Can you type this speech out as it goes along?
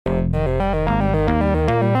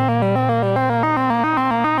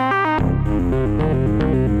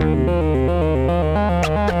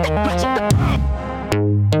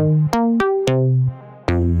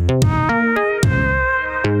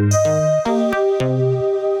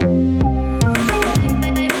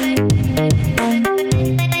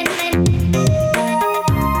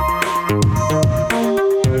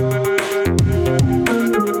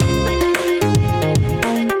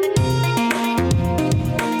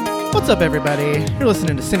What's up, everybody? You're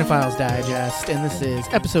listening to Cinephiles Digest, and this is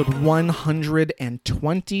episode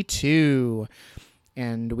 122.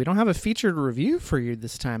 And we don't have a featured review for you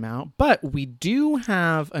this time out, but we do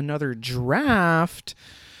have another draft.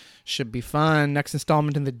 Should be fun. Next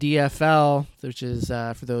installment in the DFL, which is,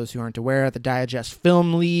 for those who aren't aware, the Digest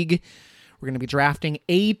Film League. We're going to be drafting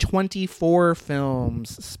A24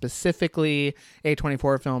 films, specifically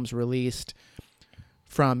A24 films released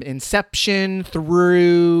from inception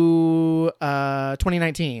through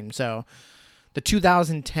 2019. So the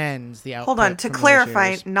 2010s, the output. Hold on, to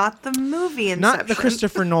clarify, not the movie Inception. Not the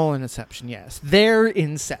Christopher Nolan Inception, yes. Their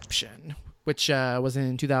Inception, which was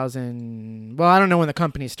in 2000. Well, I don't know when the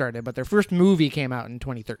company started, but their first movie came out in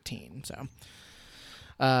 2013. So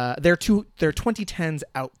their 2010s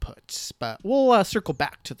outputs. But we'll circle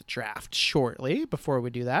back to the draft shortly. Before we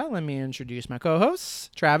do that, let me introduce my co-hosts.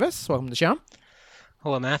 Travis, welcome to the show.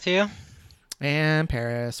 Hello, Matthew. And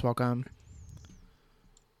Paris, welcome.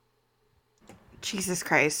 Jesus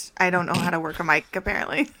Christ. I don't know how to work a mic,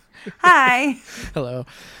 apparently. Hi. Hello.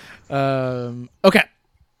 Okay.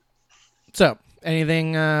 So,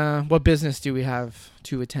 anything, what business do we have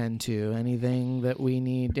to attend to? Anything that we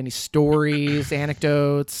need? Any stories,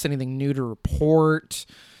 anecdotes, anything new to report?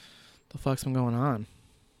 The fuck's been going on?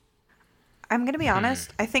 I'm going to be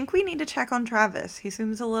honest. I think we need to check on Travis. He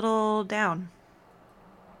seems a little down.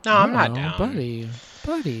 No, I'm not down.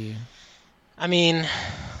 Buddy. I mean,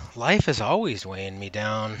 life is always weighing me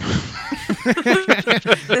down.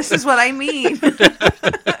 This is what I mean.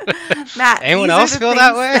 Matt, anyone else feel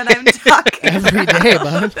that way? That I'm talking Every day,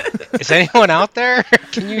 bud. Is anyone out there?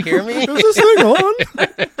 Can you hear me? Is this thing on?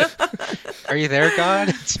 Are you there, God?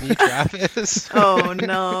 It's me, Travis. Oh,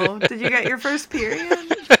 no. Did you get your first period?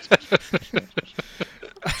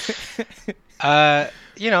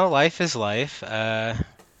 Life is life.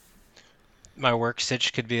 My work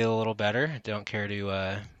stitch could be a little better. Don't care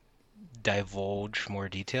to divulge more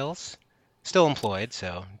details. Still employed,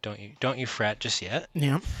 so don't you fret just yet.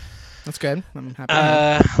 Yeah, that's good. I'm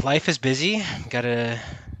happy. Life is busy. Got a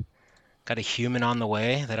human on the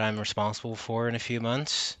way that I'm responsible for in a few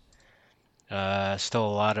months. Still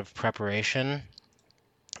a lot of preparation.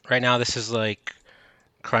 Right now, this is like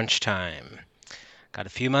crunch time. Got a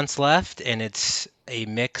few months left, and it's a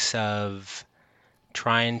mix of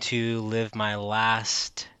trying to live my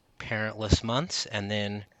last parentless months and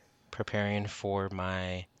then preparing for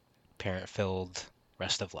my parent-filled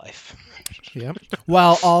rest of life. Yep.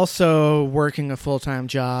 While also working a full-time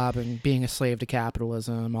job and being a slave to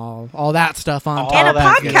capitalism, all that stuff on top. And a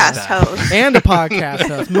podcast host. And a podcast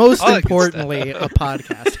host. Most importantly, a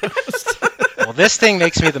podcast host. Well, this thing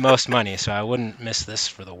makes me the most money, so I wouldn't miss this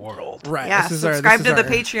for the world. Right. Yeah, subscribe to the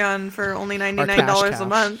Patreon for only $99 a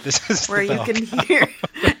month, this is where you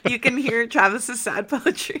can hear Travis's sad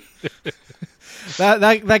poetry.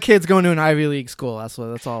 That kid's going to an Ivy League school. That's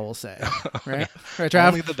all we'll say. Right? Right, Trav?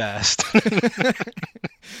 Only the best.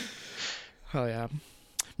 Oh yeah.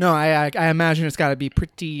 No, I imagine it's got to be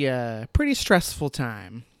pretty stressful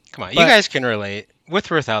time. Come on, you guys can relate with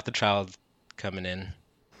or without the child coming in.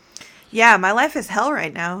 Yeah, my life is hell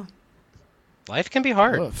right now. Life can be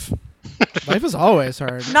hard. Oof. Life is always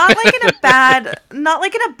hard. Not like in a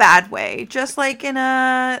bad way. Just like in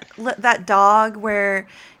that dog where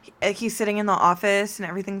he's sitting in the office and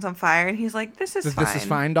everything's on fire and he's like, "This is fine. This is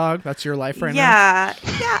fine, dog. That's your life right now."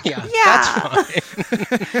 Yeah. That's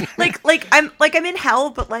fine. I'm in hell,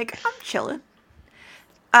 but like I'm chilling.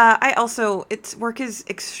 Work is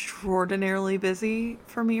extraordinarily busy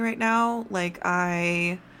for me right now. Like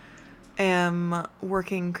I am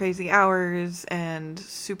working crazy hours and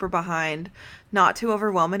super behind. Not to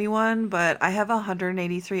overwhelm anyone, but I have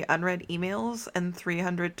 183 unread emails and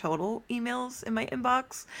 300 total emails in my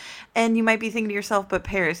inbox. And you might be thinking to yourself, but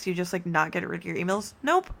Paris, you just like not get rid of your emails?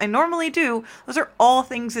 Nope, I normally do. Those are all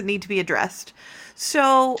things that need to be addressed.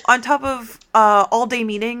 So on top of all day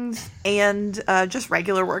meetings and just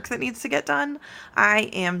regular work that needs to get done,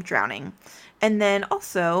 I am drowning. And then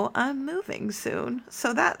also I'm moving soon.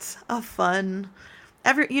 So that's a fun,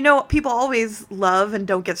 people always love and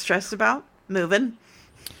don't get stressed about moving.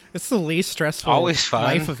 It's the least stressful always fun.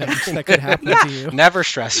 Life event that could happen to you. Never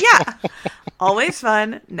stressful. Yeah. Always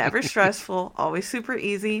fun, never stressful, always super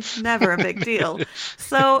easy, never a big deal.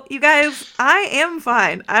 So, you guys, I am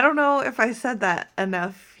fine. I don't know if I said that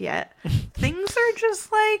enough yet. Things are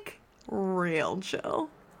just like real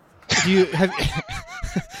chill. Do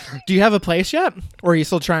you have a place yet? Or are you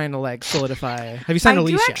still trying to like solidify? Have you signed a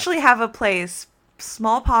lease yet? I do actually have a place.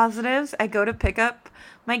 Small positives. I go to pick up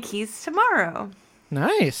my keys tomorrow.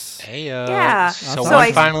 Nice. Hey, yeah. So So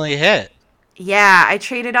one finally hit. Yeah, I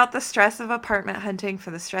traded out the stress of apartment hunting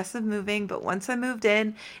for the stress of moving, but once I moved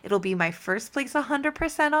in, it'll be my first place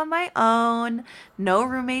 100% on my own. No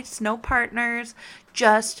roommates, no partners,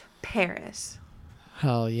 just Paris.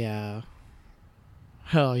 Hell yeah.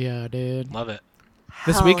 Hell yeah, dude. Love it.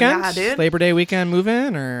 This Hell weekend? yeah, dude. Labor Day weekend move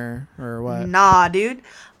in or what? Nah, dude.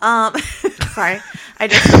 Sorry. I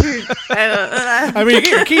just I mean, you get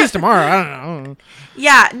your keys tomorrow. I don't know.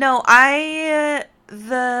 Yeah, no, I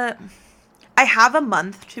have a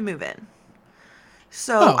month to move in.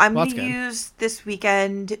 So I'm well, going that's to good. use this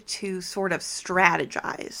weekend to sort of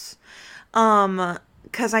strategize.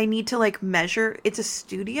 Cuz I need to like measure, it's a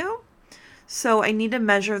studio. So I need to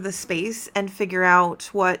measure the space and figure out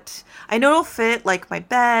what I know it'll fit, like my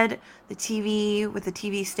bed, the TV with the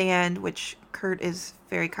TV stand, which Kurt is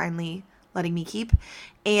very kindly letting me keep,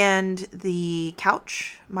 and the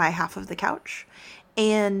couch, my half of the couch.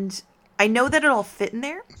 And I know that it'll fit in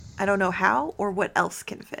there. I don't know how or what else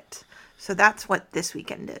can fit. So that's what this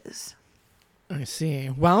weekend is. I see.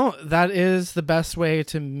 Well, that is the best way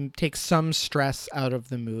to take some stress out of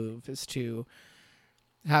the move, is to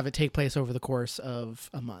have it take place over the course of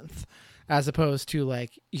a month, as opposed to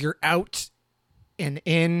like you're out and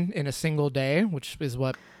in a single day, which is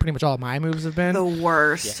what pretty much all my moves have been. The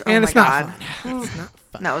worst. And Oh it's my not God. fun. It's not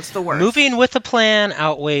fun. No, it's the worst. Moving with a plan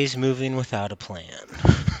outweighs moving without a plan.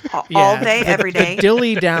 All day, every day. The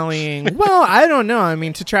dilly-dallying. Well, I don't know. I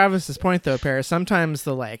mean, to Travis's point, though, Paris, sometimes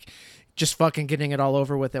the, like, just fucking getting it all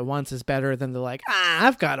over with at once is better than the, like,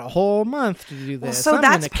 I've got a whole month to do this. so I'm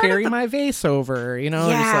that's going to part of carry the- my vase over, you know?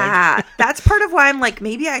 Yeah, Just like, that's part of why I'm like,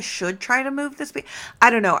 maybe I should try to move this. I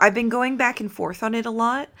don't know. I've been going back and forth on it a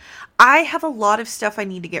lot. I have a lot of stuff I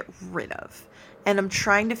need to get rid of. And I'm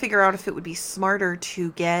trying to figure out if it would be smarter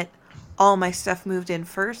to get all my stuff moved in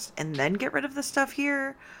first and then get rid of the stuff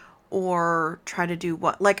here. Or try to do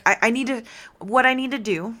what? Like, what I need to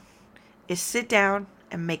do is sit down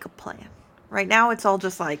and make a plan. Right now, it's all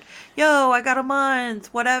just like, yo, I got a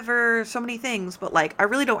month, whatever, so many things. But, like, I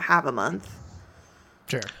really don't have a month.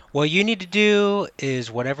 sure. What you need to do is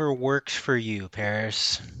whatever works for you,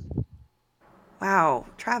 Paris. Wow,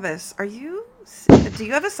 Travis, do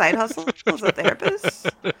you have a side hustle as a therapist?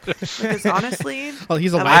 Because honestly, Well,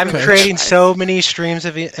 he's a that life I'm might coach. be creating advice. so many streams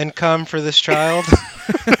of income for this child.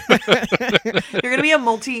 You're gonna be a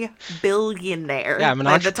multi-billionaire Yeah, I'm an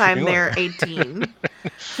by the time entrepreneur. they're 18.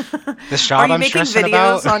 This Are job you I'm making stressing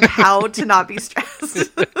videos about, on how to not be stressed?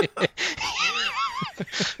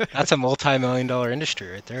 that's a multi-million-dollar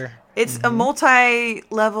industry right there. It's a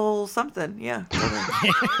multi-level something. Yeah.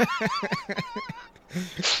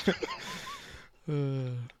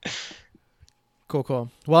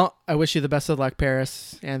 Cool. Well, I wish you the best of luck,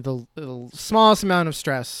 Paris, and the smallest amount of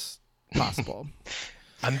stress possible.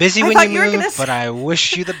 I'm busy I when thought you you were move, gonna but say- I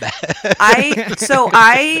wish you the best.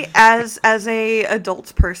 I as a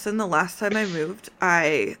adult person, the last time I moved,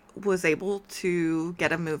 I was able to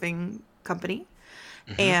get a moving company.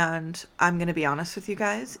 And I'm going to be honest with you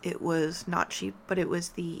guys, it was not cheap, but it was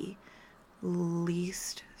the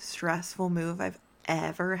least stressful move I've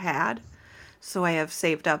ever had. So I have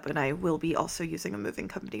saved up, and I will be also using a moving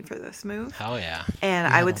company for this move. Hell yeah. And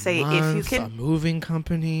You I have would a say month, a moving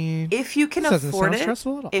company. if you can This doesn't afford sound it,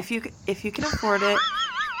 stressful at all. if you can afford it.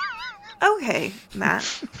 Okay,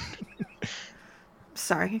 Matt.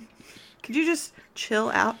 Sorry. Could you just chill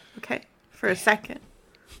out, okay, for a second?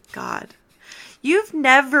 God. You've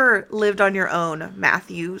never lived on your own,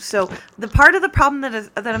 Matthew. So the part of the problem that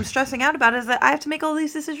I'm stressing out about is that I have to make all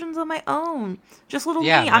these decisions on my own. Just little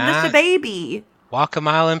Yeah, me. I'm just a Matt. baby. Walk a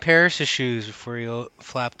mile in Paris' shoes before you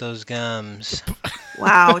flap those gums.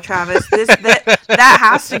 Wow, Travis, that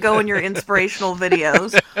has to go in your inspirational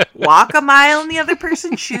videos. Walk a mile in the other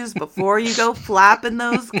person's shoes before you go flapping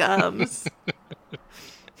those gums.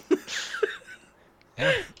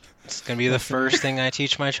 Yeah. It's going to be the first thing I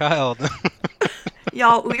teach my child.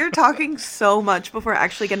 Y'all, we are talking so much before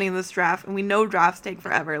actually getting this draft, and we know drafts take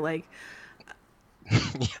forever. Like,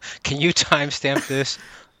 Can you timestamp this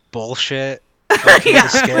bullshit? Okay, Yeah.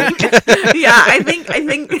 the skit? yeah, I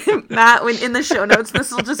think Matt, when in the show notes, this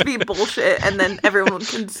will just be bullshit, and then everyone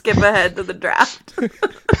can skip ahead to the draft.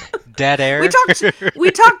 Dead air? We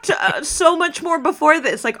talked so much more before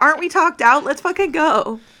this. Like, aren't we talked out? Let's fucking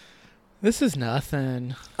go. This is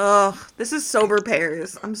nothing. Ugh, this is sober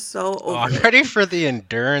pairs. I'm so Oh, over I'm it. ready for the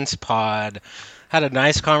endurance pod. Had a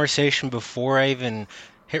nice conversation before I even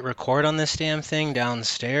hit record on this damn thing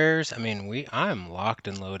downstairs. I mean, I'm locked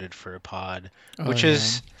and loaded for a pod, which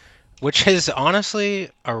is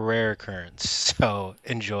honestly a rare occurrence. So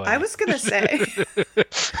enjoy. I was gonna say,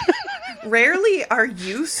 rarely are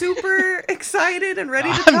you super excited and ready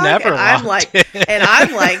to I'm talk. never locked in. And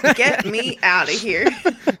I'm like, get me out of here.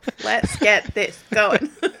 Let's get this going.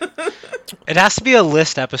 It has to be a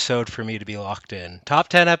list episode for me to be locked in. Top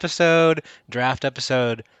 10 episode, draft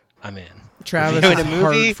episode, I'm in. Travis Reviewing is a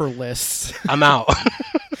movie, hard for lists. I'm out.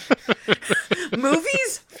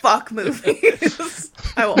 Movies? Fuck movies.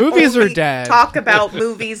 I will Movies are only dead. talk about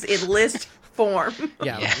movies in list form.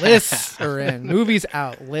 Yeah, lists are in. Movies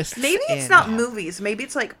out. Lists Maybe it's in. not movies. Maybe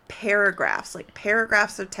it's like paragraphs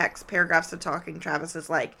of text, paragraphs of talking. Travis is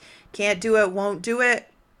like, can't do it, won't do it.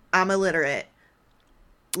 I'm illiterate.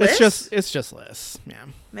 Lists? It's just lists. Yeah.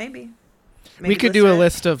 Maybe We could do a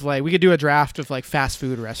list of we could do a draft of fast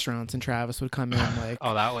food restaurants, and Travis would come in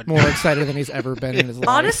Oh, that would more excited than he's ever been in his life.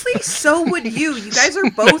 Honestly, so would you. You guys are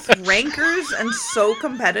both rankers and so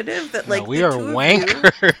competitive that No, we are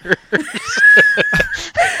wankers.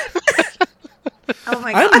 Oh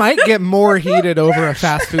my god! I might get more heated over a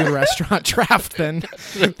fast food restaurant draft than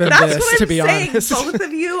That's this, what I'm to be saying. honest. Both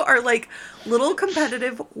of you are like little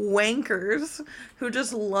competitive wankers who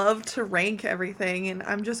just love to rank everything, and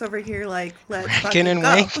I'm just over here like, let's Ranking and go.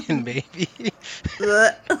 wanking, baby.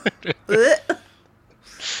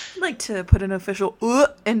 I'd like to put an official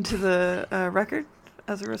into the record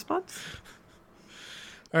as a response.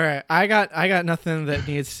 All right, I got nothing that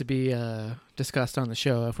needs to be discussed on the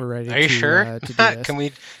show. If we're ready, Are you sure? To do this.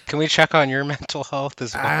 Can we check on your mental health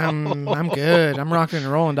as well? I'm good. I'm rocking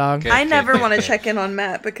and rolling, dog. Good. I never want to check in on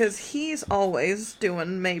Matt because he's always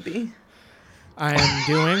doing maybe. I am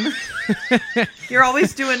doing. You're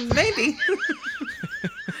always doing maybe.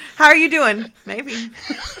 How are you doing? Maybe.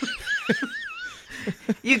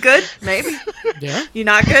 You good? Maybe. Yeah. You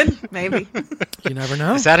not good? Maybe. You never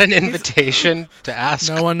know. Is that an invitation to ask?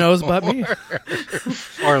 No one knows but me.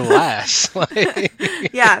 Or less.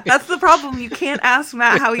 Yeah, that's the problem. You can't ask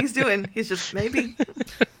Matt how he's doing. He's just maybe.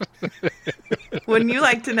 Wouldn't you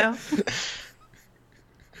like to know?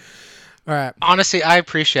 All right. Honestly, I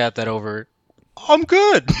appreciate that over. I'm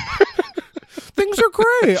good. Things are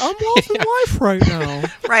great. I'm loving life right now.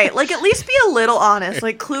 Right. Like, at least be a little honest.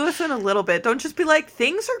 Like, clue us in a little bit. Don't just be like,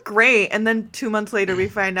 things are great. And then 2 months later, we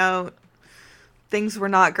find out things were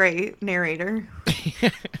not great. Narrator.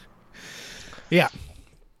 Yeah.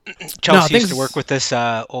 Chelsea used to work with this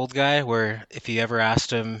old guy where if you ever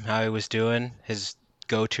asked him how he was doing, his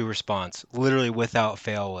go-to response, literally without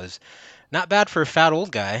fail, was, "Not bad for a fat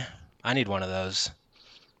old guy. I need one of those."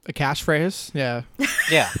 A cash phrase? Yeah.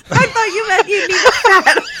 Yeah. I thought you meant you need a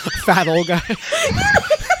fat. Fat old guy.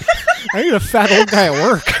 I need a fat old guy at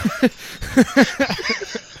work.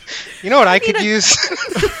 You know what I could use?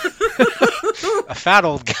 A fat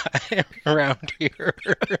old guy around here.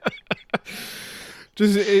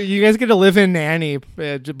 Just you guys get to live in nanny,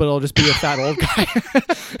 but it'll just be a fat old guy.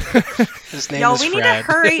 His name Yo, is we need Fred.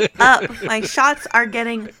 to hurry up. My shots are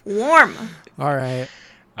getting warm. All right.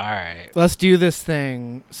 All right. Let's do this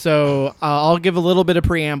thing. So I'll give a little bit of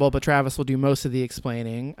preamble, but Travis will do most of the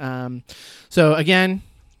explaining. So again,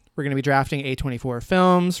 we're going to be drafting A24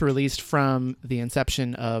 Films, released from the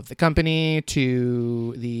inception of the company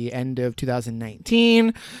to the end of 2019.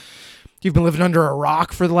 If you've been living under a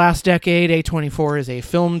rock for the last decade, A24 is a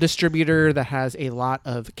film distributor that has a lot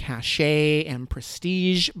of cachet and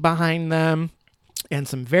prestige behind them, and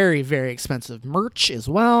some very, very expensive merch as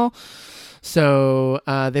well. So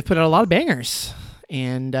they put out a lot of bangers,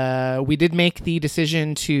 and we did make the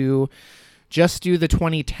decision to just do the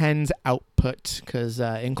 2010s output because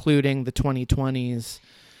including the 2020s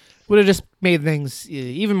would have just made things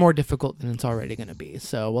even more difficult than it's already going to be.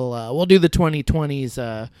 So we'll do the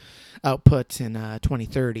 2020s output in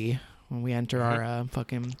 2030 when we enter our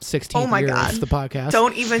fucking 16th year of the podcast.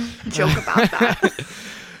 Don't even joke about that.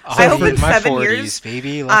 I hope in my 7 40s, years,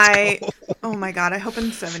 baby. Let's go. Oh my god, I hope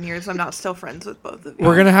in 7 years I'm not still friends with both of you.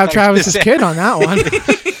 We're going to have Travis's kid on that one.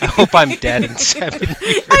 I hope I'm dead in 7 years.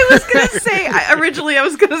 I was going to say, originally I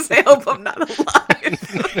was going to say, I hope I'm not alive.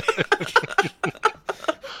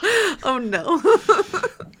 Oh no.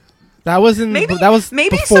 That was maybe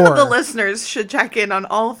before. some of the listeners should check in on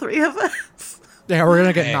all three of us. Yeah, we're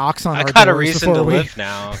gonna get knocks on I our got a doors reason before to we... live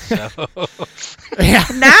now. So. Yeah.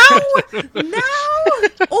 Now,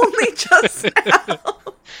 only just now.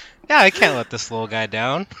 Yeah, I can't let this little guy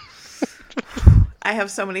down. I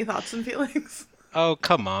have so many thoughts and feelings. Oh,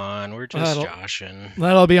 come on. We're just joshing.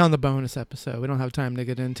 That'll be on the bonus episode. We don't have time to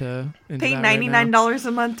get into Pay that $99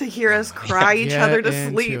 a month to hear us cry each other to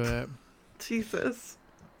sleep. It. Jesus.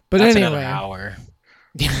 But That's anyway. another hour.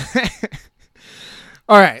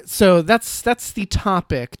 All right, so that's the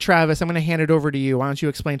topic. Travis, I'm going to hand it over to you. Why don't you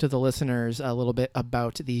explain to the listeners a little bit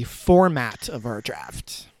about the format of our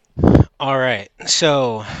draft? All right.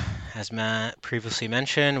 So, as Matt previously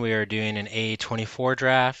mentioned, we are doing an A24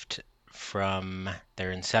 draft from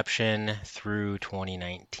their inception through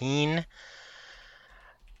 2019.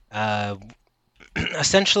 Uh,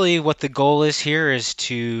 Essentially, what the goal is here is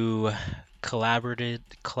to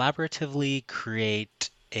collaboratively create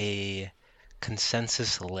a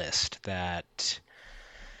consensus list that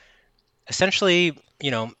essentially,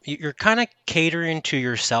 you're kind of catering to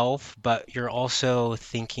yourself, but you're also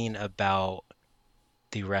thinking about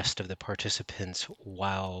the rest of the participants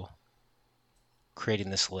while creating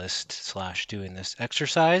this list slash doing this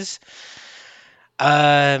exercise.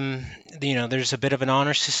 Um, there's a bit of an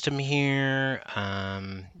honor system here.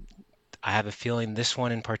 I have a feeling this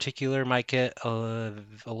one in particular might get a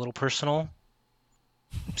little personal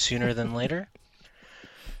sooner than later,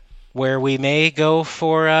 where we may go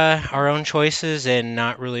for our own choices and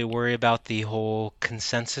not really worry about the whole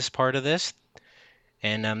consensus part of this.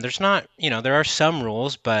 And there's not, there are some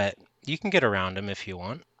rules, but you can get around them if you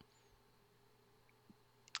want.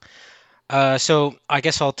 So I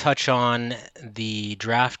guess I'll touch on the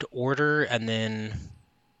draft order, and then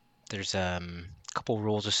there's a couple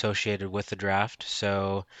rules associated with the draft.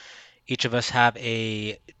 So each of us have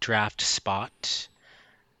a draft spot.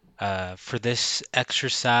 For this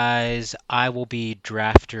exercise, I will be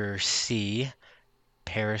drafter C,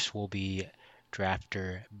 Paris will be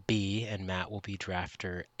drafter B, and Matt will be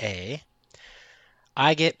drafter A.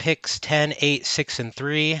 I get picks 10, 8, 6, and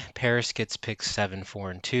 3. Paris gets picks 7,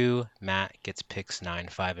 4, and 2. Matt gets picks 9,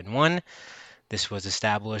 5, and 1. This was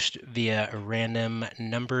established via a random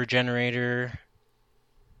number generator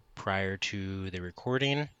prior to the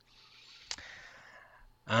recording.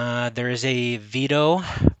 There is a veto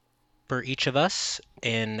for each of us,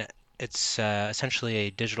 and it's essentially a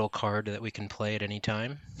digital card that we can play at any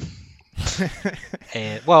time.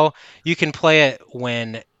 And well, you can play it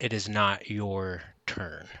when it is not your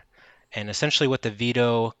turn. And essentially what the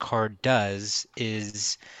veto card does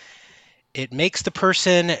is it makes the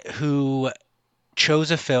person who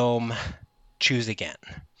chose a film choose again.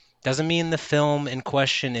 Doesn't mean the film in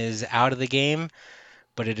question is out of the game,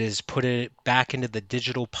 but it is put it back into the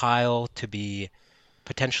digital pile to be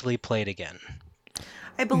potentially played again.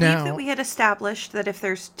 I believe that Now, we had established that if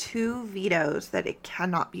there's 2 vetoes that it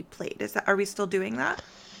cannot be played. Are we still doing that?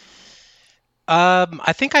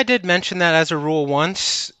 I think I did mention that as a rule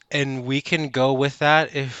once, and we can go with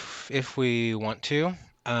that if we want to.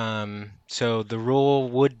 So the rule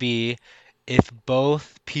would be if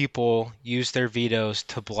both people use their vetoes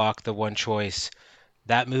to block the one choice,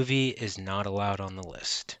 that movie is not allowed on the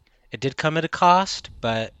list. It did come at a cost,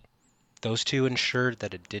 but those two ensured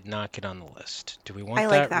that it did not get on the list. Do we I want like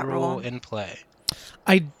that that rule rule. in play?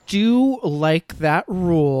 I do like that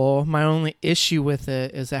rule. My only issue with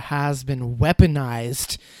it is it has been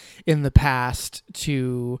weaponized in the past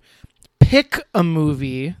to pick a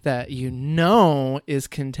movie that you know is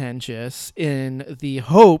contentious in the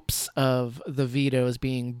hopes of the vetoes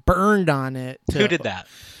being burned on it. Who did that?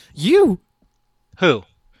 You. Who?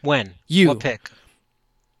 When? You. What pick?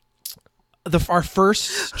 Our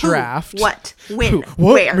first draft. Who? What? When? Who?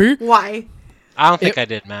 What? Where? Me? Why? I don't think I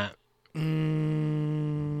did, Matt.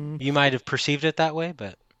 Mm, You might have perceived it that way,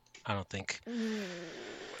 but I don't think.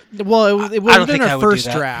 well, it I would don't have been think I our would do first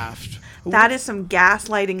that. draft. That is some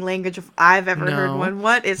gaslighting language if I've ever No. heard one.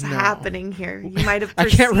 What is No. happening here? You might have I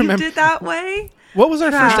perceived can't remember. it that way. What was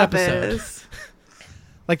our first episode? Travis.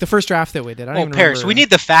 Like the first draft that we did. I don't Oh, even Paris, remember. we need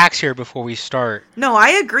the facts here before we start. No, I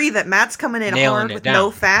agree that Matt's coming in Nailing hard it with down.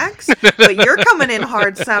 no facts, but you're coming in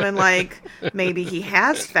hard sounding like maybe he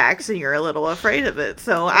has facts and you're a little afraid of it.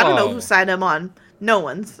 So I don't know Whoa. whose side I'm on. No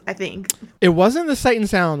one's, I think. It wasn't the Sight and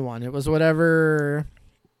Sound one. It was whatever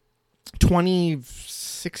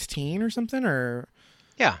 2016 or something, or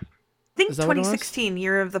I Yeah. think Is that what it was? 2016,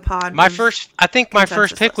 year of the pod. My was- first, I think my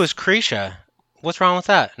first consensus pick list. was Krisha. What's wrong with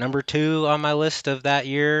that? Number 2 on my list of that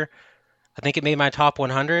year. I think it made my top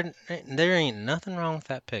 100. There ain't nothing wrong with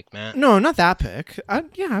that pick, man. no, not that pick. I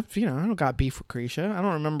don't got beef with Krisha. I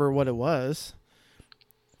don't remember what it was.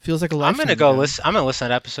 Feels like a I'm lifetime gonna go ago. listen. I'm gonna listen to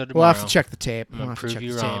that episode We'll tomorrow. have to check the tape. I'm We'll gonna have to prove check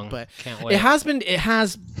you the wrong. tape, but Can't wait. it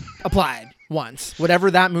has applied once. Whatever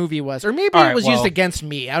that movie was, or maybe All it right, was used well, against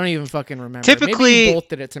me. I don't even fucking remember. typically- maybe you both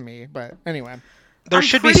did it to me, but anyway. There I'm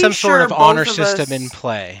should be pretty some sort sure of both honor of system us in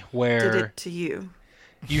play Did where it to you.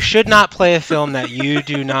 you should not play a film that you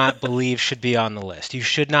do not believe should be on the list. You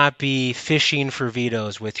should not be fishing for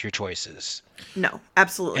vetoes with your choices. No,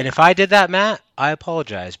 absolutely. And if I did that, Matt, I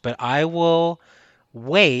apologize, but I will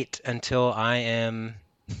wait until I am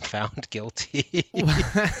found guilty.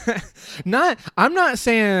 I'm not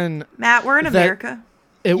saying Matt, we're in that- America.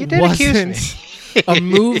 it You did accuse wasn't. me. a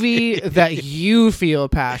movie that you feel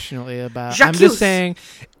passionately about. I'm Jacques. just saying,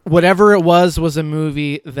 whatever it was a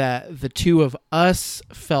movie that the two of us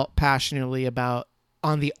felt passionately about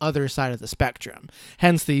on the other side of the spectrum.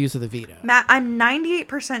 Hence the use of the veto. Matt, I'm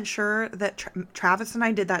 98% sure that Travis and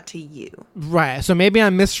I did that to you. Right. So maybe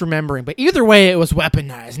I'm misremembering, but either way, it was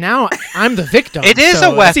weaponized. Now I'm the victim. It is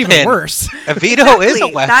so a weapon. It's even worse. A veto is a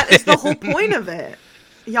Exactly. weapon. That is the whole point of it,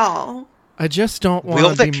 y'all. I just don't want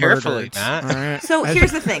Wield to it be carefully, murdered. Matt. All right? So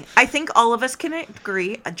here's the thing. I think all of us can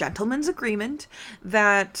agree, a gentleman's agreement,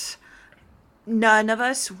 that none of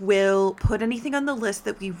us will put anything on the list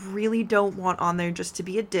that we really don't want on there just to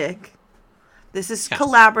be a dick. This is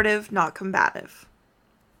collaborative, not combative.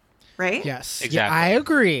 Right? Yes. Exactly. Yeah, I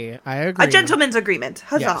agree. A gentleman's agreement.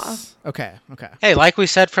 Huzzah. Yes. Okay. Hey, like we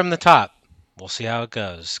said from the top, we'll see how it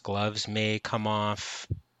goes. Gloves may come off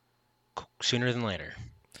sooner than later.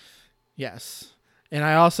 Yes. And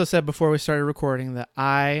I also said before we started recording that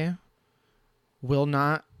I will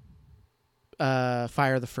not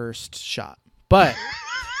fire the first shot. But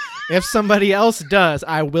if somebody else does,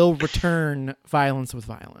 I will return violence with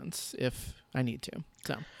violence if I need to.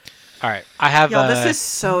 So, All right, I have. Yo, this is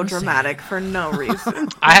so dramatic for no reason.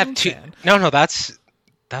 I have two. No, that's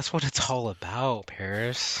what it's all about,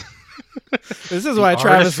 Paris. this is why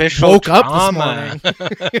Travis Artificial woke up trauma. this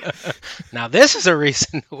morning. Now this is a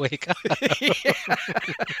reason to wake up.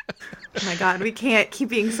 Oh my god, we can't keep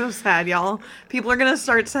being so sad, y'all. People are gonna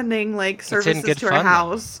start sending like services good to our fun,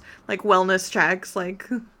 house, like wellness checks, like.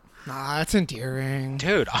 Nah, that's endearing.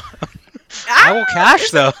 Dude, I will cash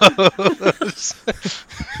those.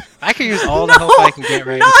 I can use all the help I can get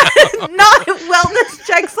right now. Not wellness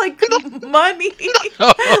checks like money. Like.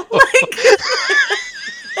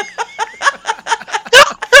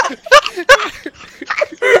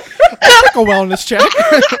 Like a wellness check.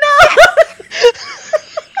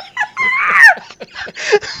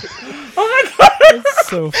 Oh my god. It's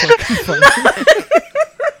so fucking funny.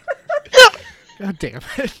 God damn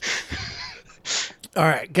it. All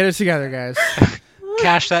right, get it together, guys.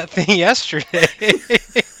 Cashed that thing yesterday. A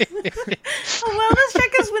wellness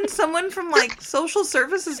check is when someone from like social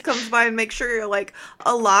services comes by and makes sure you're like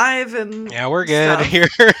alive and Yeah, we're good stuff. here.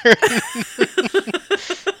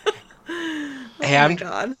 Hey, Oh my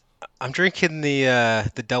god. I'm drinking the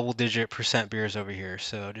double-digit % beers over here,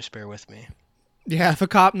 so just bear with me. Yeah, if a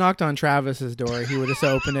cop knocked on Travis's door, he would just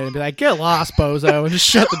open it and be like, "Get lost, bozo," and just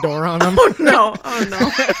shut the door on him. Oh no.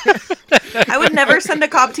 I would never send a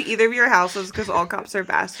cop to either of your houses because all cops are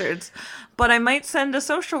bastards. But I might send a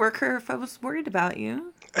social worker if I was worried about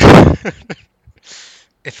you.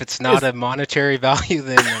 If it's not a monetary value,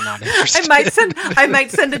 then I'm not interested. I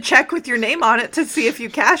might send a check with your name on it to see if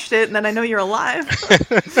you cashed it, and then I know you're alive.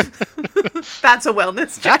 That's a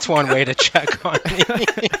wellness check. That's one way to check on me.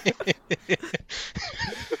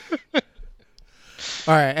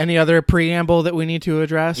 All right, any other preamble that we need to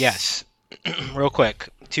address? Yes. Real quick.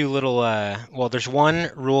 Two little, well, there's one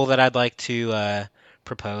rule that I'd like to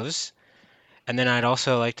propose, and then I'd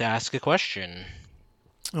also like to ask a question.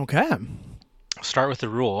 Okay. I'll start with the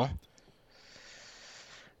rule.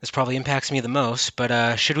 This probably impacts me the most,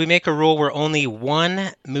 but should we make a rule where only one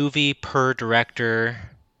movie per director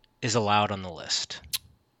is allowed on the list?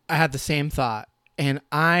 I had the same thought, and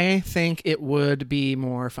I think it would be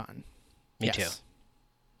more fun. Me Yes. too.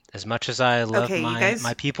 As much as I love Okay, you guys-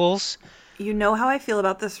 my peoples, You know how I feel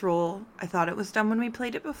about this rule. I thought it was dumb when we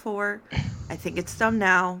played it before. I think it's dumb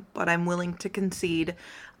now, but I'm willing to concede.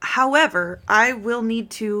 However, I will need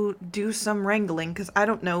to do some wrangling because I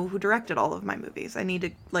don't know who directed all of my movies. I need to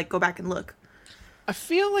like go back and look. I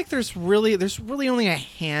feel like there's really only a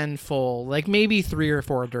handful, like maybe 3 or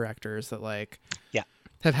 4 directors that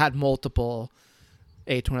have had multiple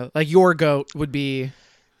A24. Like Your Goat would be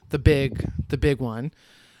the big one.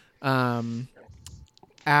 the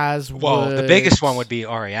biggest one would be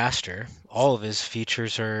Ari Aster. All of his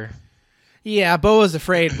features are. Yeah, Beau is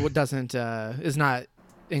Afraid is not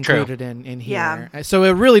included in here. Yeah. So it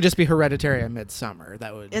would really just be Hereditary and Midsummer.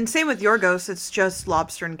 That would And same with Your Ghost. It's just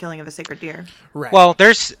Lobster and Killing of a Sacred Deer. right. Well,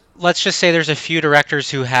 let's just say there's a few directors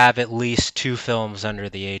who have at least 2 films under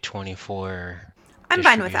the A24. I'm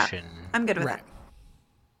fine with that. distribution. I'm good with Right. that.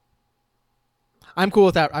 I'm cool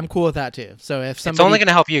with that. I'm cool with that too. So if somebody, It's only going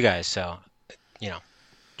to help you guys, so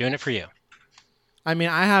doing it for you. I mean,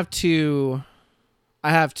 I have two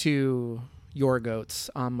Your Goats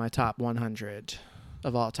on my top 100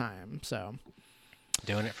 of all time. So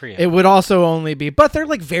Doing it for you. it would also only be, but they're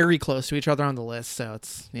like very close to each other on the list. So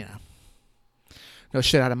it's no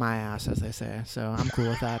shit out of my ass, as they say. So I'm cool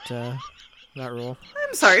with that rule.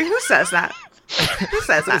 I'm sorry. Who says that? Who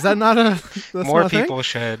says that? Is that not a that's More not a thing? people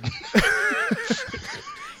should.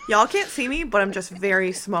 Y'all can't see me, but I'm just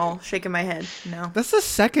very small, shaking my head. No. That's the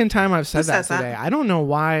second time I've said Who that says that? today. I don't know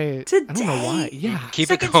why. I don't know why. Today? Yeah. Keep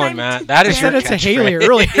Second it going, time Matt. today. That I is your said it to Haley catchphrase.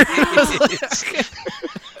 earlier. I was like,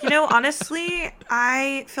 You know, honestly,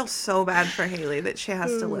 I feel so bad for Haley that she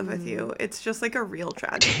has to live with you. It's just like a real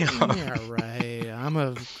tragedy. yeah, right. I'm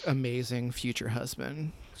a amazing future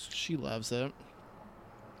husband. She loves it.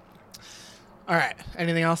 All right.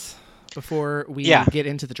 Anything else before we Yeah. get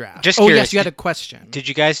into the draft? Just oh, curious, yes, you had a question. Did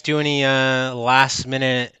you guys do any last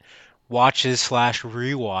minute watches /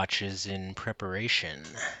 rewatches in preparation?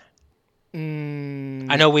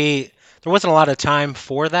 I know there wasn't a lot of time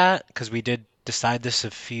for that because we did decide this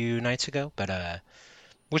a few nights ago, but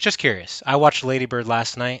was just curious. I watched Lady Bird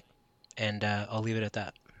last night, and I'll leave it at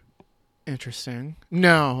that. Interesting.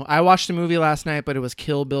 No, I watched a movie last night, but it was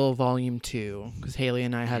Kill Bill Volume 2 because Haley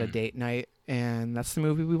and I had a date night, and that's the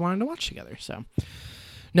movie we wanted to watch together. So,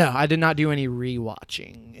 no, I did not do any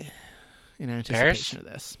rewatching in anticipation of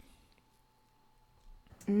this.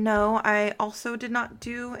 No, I also did not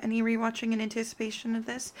do any rewatching in anticipation of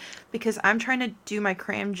this because I'm trying to do my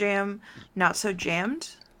cram jam not so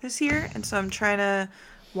jammed this year, and so I'm trying to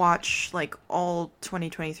watch like all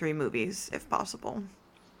 2023 movies if possible.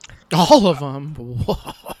 All of them.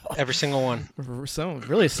 Whoa. Every single one. So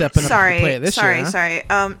really stepping up to the plate this year. Sorry.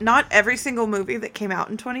 Not every single movie that came out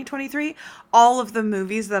in 2023. All of the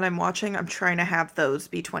movies that I'm watching, I'm trying to have those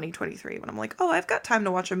be 2023. When I'm like, oh, I've got time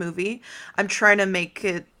to watch a movie, I'm trying to make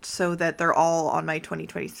it so that they're all on my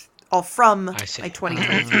 2020, all from my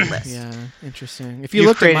 2023 list. Yeah, interesting. If You've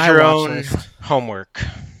looked at created my your watch own list, homework,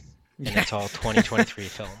 and it's all 2023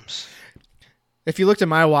 films. if you looked at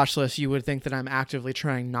my watch list, you would think that I'm actively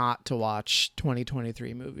trying not to watch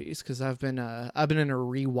 2023 movies because I've been in a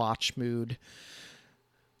rewatch mood.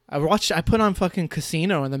 I put on fucking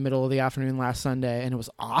Casino in the middle of the afternoon last Sunday, and it was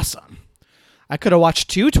awesome. I could have watched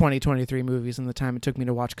 2 2023 movies in the time it took me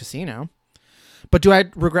to watch Casino. But do I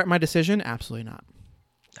regret my decision? Absolutely not.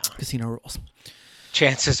 No. Casino rules.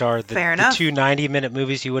 Chances are the 2 90-minute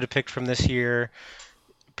movies you would have picked from this year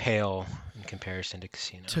pale in comparison to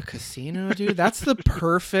Casino. To Casino, dude? That's the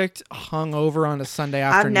perfect hungover on a Sunday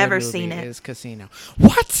afternoon. I've never movie seen it. Is Casino.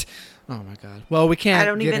 What? Oh my god. Well, we can't. I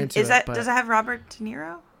don't get even. into Is that? But... Does it have Robert De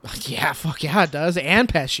Niro? Yeah, fuck yeah, it does. And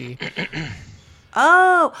Pesci.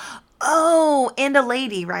 Oh, and a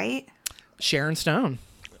lady, right? Sharon Stone.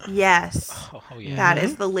 Yes. Oh yeah. That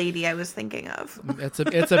is the lady I was thinking of. It's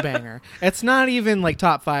a banger. It's not even like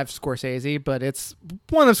top 5 Scorsese, but it's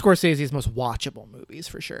one of Scorsese's most watchable movies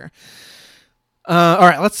for sure. All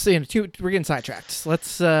right, let's see. We're getting sidetracked.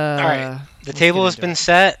 Let's. All right, the table has been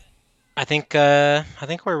set. I think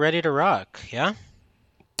we're ready to rock. Yeah.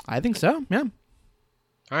 I think so. Yeah.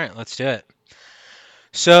 All right, let's do it.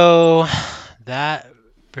 So that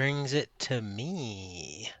brings it to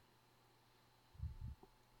me.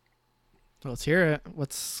 Let's hear it.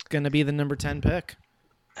 What's going to be the number 10 pick?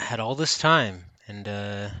 I had all this time, and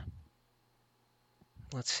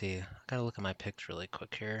let's see. I gotta look at my picks really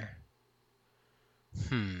quick here.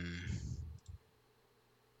 I'm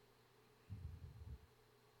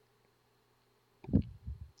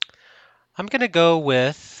gonna go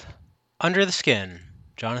with Under the Skin,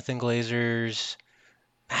 Jonathan Glazer's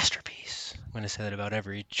masterpiece. I'm gonna say that about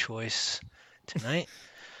every choice tonight.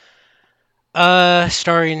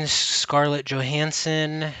 Starring Scarlett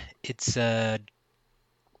Johansson. It's came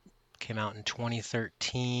out in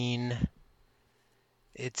 2013.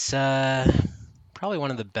 It's probably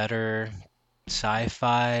one of the better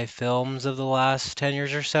sci-fi films of the last 10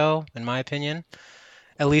 years or so, in my opinion.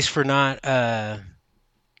 At least for not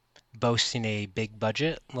boasting a big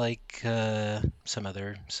budget like some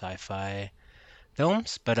other sci-fi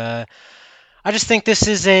films. But I just think this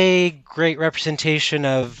is a great representation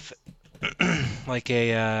of like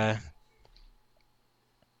a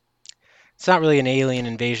it's not really an alien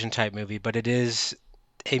invasion type movie, but it is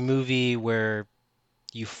a movie where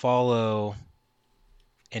you follow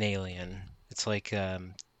an alien. It's like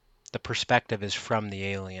the perspective is from the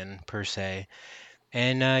alien per se,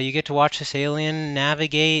 and you get to watch this alien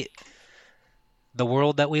navigate the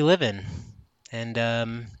world that we live in. And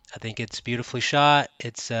I think it's beautifully shot.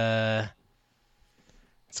 It's got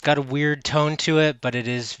a weird tone to it, but it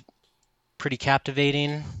is pretty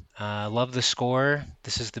captivating. Love the score.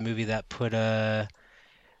 This is the movie that put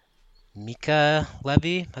Mika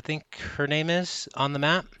Levy, I think her name is, on the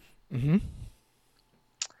map. Mm-hmm.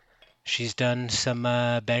 She's done some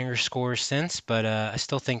banger scores since, but I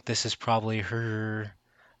still think this is probably her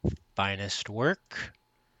finest work.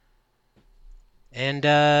 And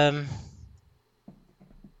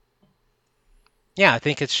yeah, I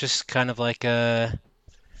think it's just kind of like a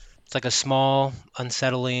It's like a small,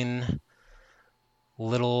 unsettling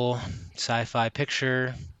little sci-fi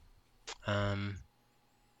picture. Um,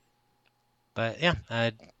 but yeah,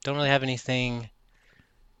 I don't really have anything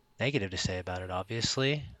negative to say about it,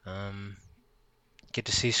 obviously. Get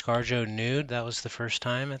to see ScarJo nude. That was the first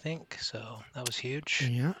time, I think. So that was huge.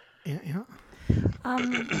 Yeah.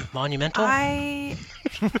 Monumental. I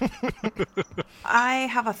I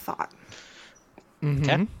have a thought.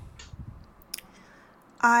 Okay.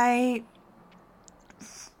 I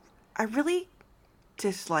really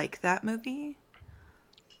dislike that movie,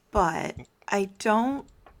 but I don't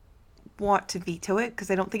want to veto it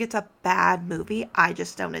because I don't think it's a bad movie. I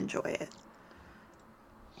just don't enjoy it.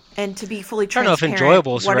 And to be fully I don't know if transparent,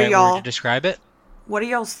 enjoyable is the right word to describe it. What are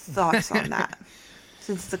y'all's thoughts on that?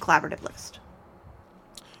 Since it's a collaborative list.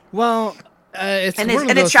 Well, it's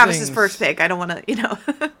it's Travis's first pick. I don't want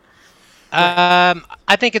to,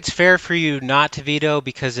 I think it's fair for you not to veto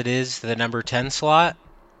because it is the number 10 slot.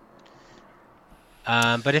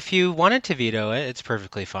 But if you wanted to veto it, it's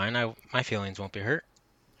perfectly fine. My feelings won't be hurt.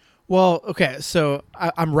 Well, okay, so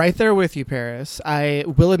I'm right there with you, Paris. I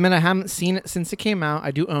will admit I haven't seen it since it came out.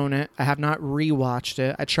 I do own it. I have not rewatched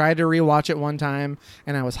it. I tried to rewatch it one time,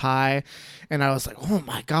 and I was high, and I was like, oh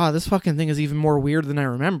my god, this fucking thing is even more weird than I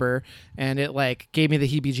remember, and it, like, gave me the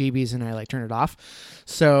heebie-jeebies, and I, like, turned it off.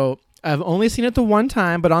 So I've only seen it the one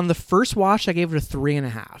time, but on the first watch, I gave it a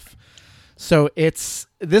 3.5. So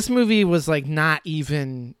this movie was, like, not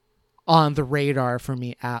even on the radar for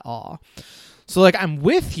me at all. So, like, I'm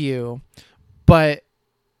with you, but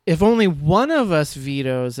if only one of us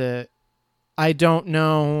vetoes it, I don't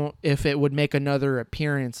know if it would make another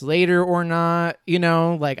appearance later or not. You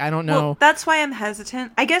know, like, I don't know. Well, that's why I'm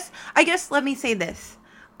hesitant. I guess let me say this.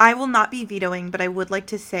 I will not be vetoing, but I would like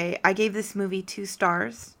to say I gave this movie 2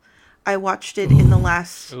 stars. I watched it in the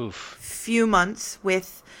last few months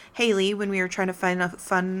with Haley when we were trying to find a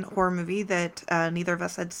fun horror movie that neither of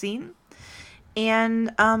us had seen.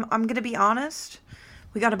 And I'm going to be honest,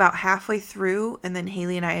 we got about halfway through, and then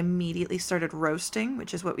Haley and I immediately started roasting,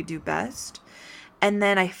 which is what we do best. And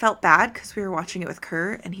then I felt bad because we were watching it with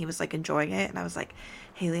Kurt, and he was, like, enjoying it. And I was like,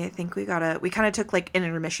 Haley, I think we kind of took, like, an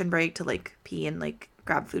intermission break to, like, pee and, like,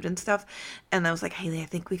 grab food and stuff. And I was like, Haley, I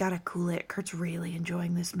think we gotta cool it. Kurt's really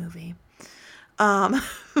enjoying this movie.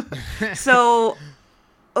 So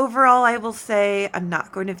overall, I will say I'm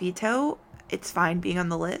not going to veto. It's fine being on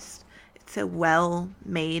the list. It's a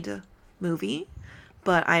well-made movie,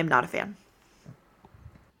 but I am not a fan.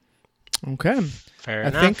 Okay. Fair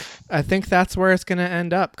enough. I think that's where it's going to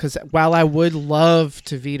end up, because while I would love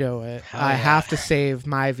to veto it, I have to save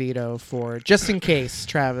my veto for just in case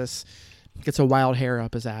Travis gets a wild hair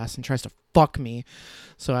up his ass and tries to fuck me.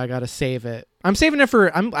 So I got to save it. I'm saving it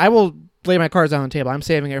for... I will lay my cards out on the table. I'm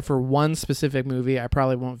saving it for one specific movie. I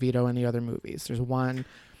probably won't veto any other movies. There's one...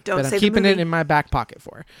 Don't that say I'm keeping the movie. it in my back pocket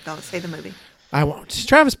for. Don't say the movie. I won't.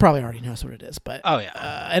 Travis probably already knows what it is, but oh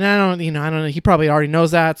yeah, and I don't know. He probably already knows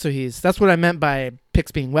that, so that's what I meant by picks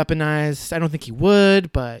being weaponized. I don't think he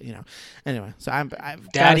would, but anyway. So I've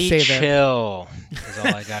got to say chill is all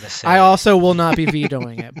I gotta say. I also will not be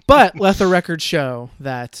vetoing it, but let the record show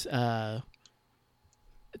that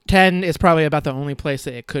 10 is probably about the only place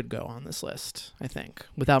that it could go on this list. I think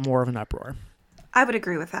without more of an uproar. I would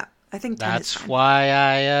agree with that. I think 10 that's is fine. why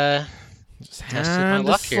I just tested my had to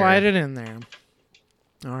luck here. slide it in there.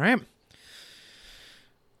 All right.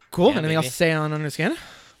 Cool. Yeah, Anything else to say on Underscan?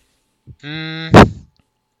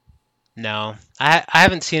 No. I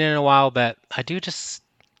haven't seen it in a while, but I do just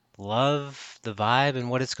love the vibe and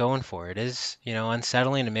what it's going for. It is,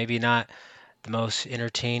 unsettling and maybe not the most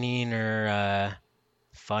entertaining or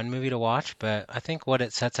fun movie to watch, but I think what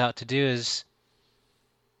it sets out to do is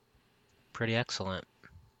pretty excellent.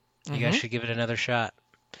 You guys should give it another shot.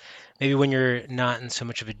 Maybe when you're not in so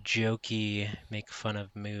much of a jokey, make fun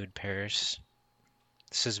of mood, Paris.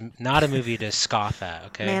 This is not a movie to scoff at,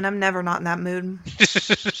 okay? Man, I'm never not in that mood.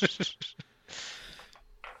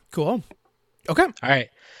 Cool. Okay. All right.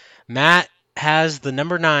 Matt has the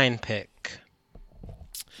number 9 pick.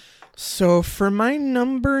 So for my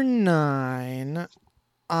number 9,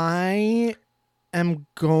 I am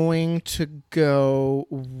going to go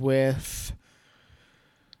with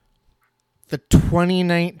the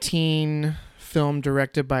 2019 film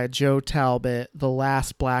directed by Joe Talbot, The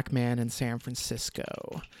Last Black Man in San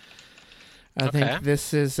Francisco. I think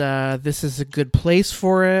this is a good place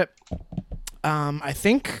for it. I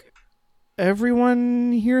think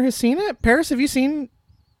everyone here has seen it. Paris, have you seen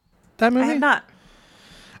that movie? I have not.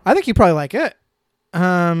 I think you probably like it.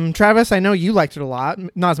 Travis, I know you liked it a lot.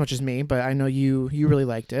 Not as much as me, but I know you really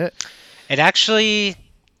liked it. It actually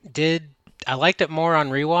did I liked it more on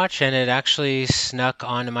rewatch, and it actually snuck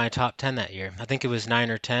onto my top 10 that year. I think it was 9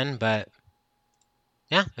 or 10, but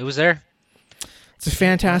yeah, it was there. It's a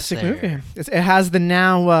fantastic movie. It has the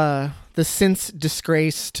now the since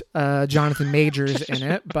disgraced Jonathan Majors in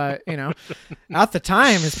it, but at the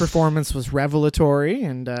time his performance was revelatory,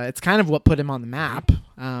 and it's kind of what put him on the map.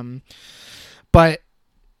 But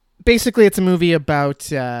basically, it's a movie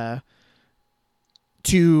about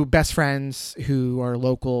two best friends who are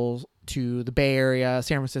local to the Bay Area,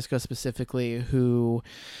 San Francisco specifically, who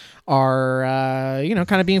are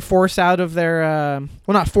kind of being forced out of their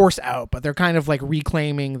well, not forced out, but they're kind of like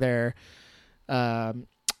reclaiming their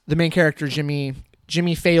the main character. Jimmy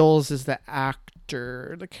Fails is the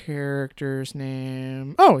actor. The character's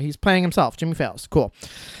name, he's playing himself. Jimmy Fails. Cool.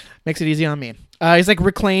 Makes it easy on me. He's like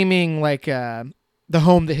reclaiming like the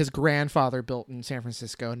home that his grandfather built in San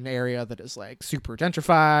Francisco, in an area that is like super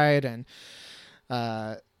gentrified, and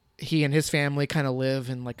he and his family kind of live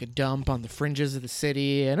in like a dump on the fringes of the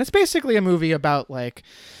city. And it's basically a movie about like,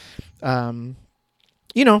 what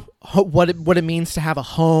it means to have a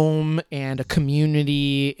home and a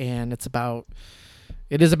community. And it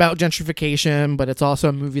is about gentrification, but it's also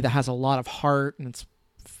a movie that has a lot of heart, and it's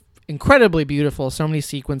incredibly beautiful. So many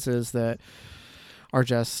sequences that are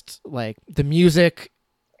just like the music,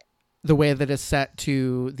 the way that it's set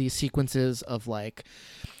to these sequences of like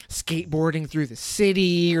skateboarding through the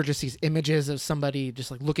city, or just these images of somebody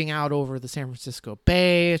just like looking out over the San Francisco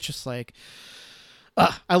Bay. It's just like,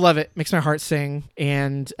 I love it. Makes my heart sing.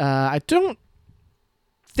 And I don't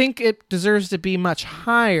think it deserves to be much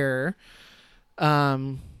higher.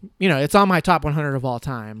 It's on my top 100 of all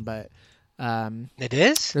time, but it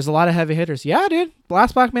is? There's a lot of heavy hitters. Yeah, dude.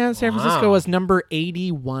 Last Black Man in San Francisco was number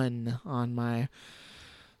 81 on my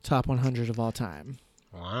top 100 of all time.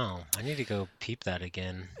 Wow. I need to go peep that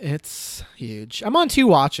again. It's huge. I'm on 2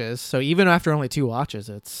 watches, so even after only 2 watches,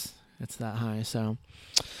 it's that high. So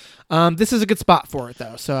this is a good spot for it,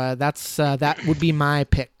 though. So that would be my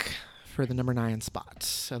pick for the number 9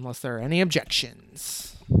 spot, unless there are any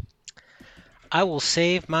objections. I will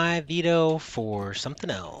save my veto for something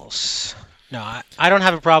else. No, I don't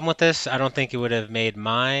have a problem with this. I don't think it would have made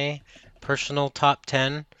my personal top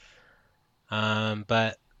 10.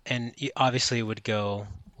 And obviously it would go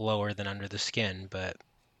lower than Under the Skin, but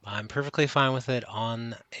I'm perfectly fine with it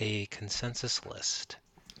on a consensus list.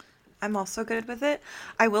 I'm also good with it.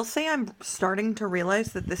 I will say I'm starting to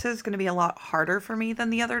realize that this is going to be a lot harder for me than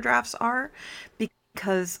the other drafts are,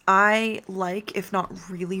 because I like, if not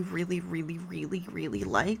really, really, really, really, really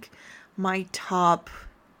like, my top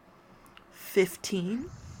 15.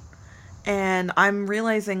 And I'm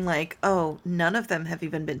realizing like, none of them have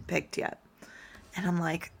even been picked yet. And I'm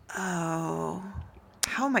like, how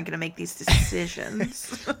am I going to make these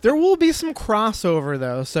decisions? There will be some crossover,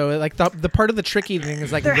 though. So, like, the part of the tricky thing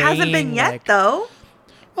is, like, there hasn't been yet, though.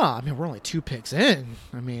 Well, I mean, we're only 2 picks in.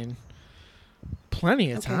 I mean,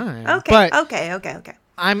 plenty of time. Okay, but okay.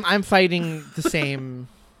 I'm fighting the same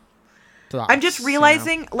thoughts. I'm just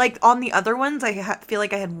realizing, like, on the other ones, I feel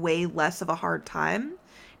like I had way less of a hard time.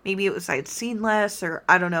 Maybe it was I'd seen less, or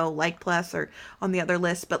I don't know, liked less, or on the other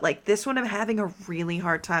list. But like this one, I'm having a really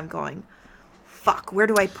hard time going, fuck, where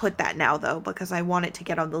do I put that now, though? Because I want it to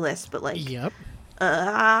get on the list, but like... Yep.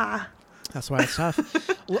 That's why it's tough.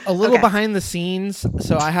 A little behind the scenes.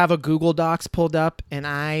 So I have a Google Docs pulled up, and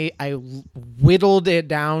I whittled it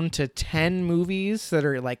down to 10 movies that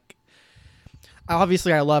are like...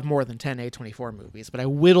 Obviously, I love more than 10 A24 movies, but I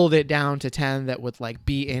whittled it down to 10 that would like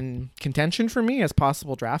be in contention for me as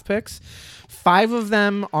possible draft picks. 5 of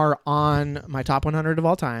them are on my top 100 of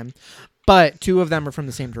all time, but 2 of them are from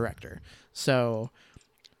the same director. So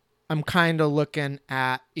I'm kind of looking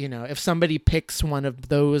at, if somebody picks one of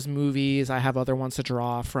those movies, I have other ones to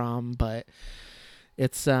draw from, but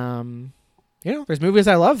it's, there's movies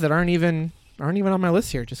I love that aren't even on my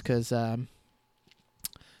list here just because,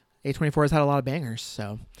 A24 has had a lot of bangers,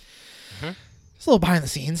 so it's a little behind the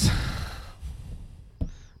scenes.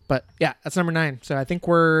 But yeah, that's number 9. So I think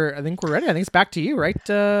we're ready. I think it's back to you, right?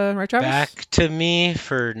 Right, Travis? Back to me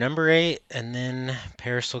for number 8, and then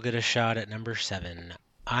Paris will get a shot at number 7.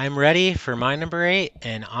 I'm ready for my number 8,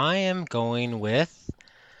 and I am going with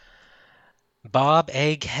Bob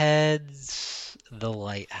Egghead's The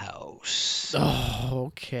Lighthouse. Oh,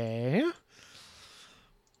 okay.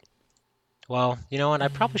 Well, you know what? I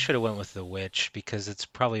probably should have went with The Witch because it's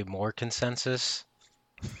probably more consensus.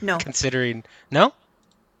 No. Considering... No?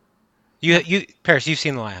 You Paris, you've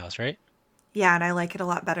seen The Lighthouse, right? Yeah, and I like it a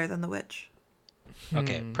lot better than The Witch.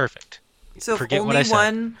 Okay, perfect. So Forget if what I only said.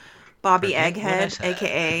 one Bobby Forget what I Egghead, said.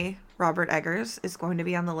 a.k.a. Robert Eggers, is going to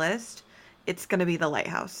be on the list, it's going to be The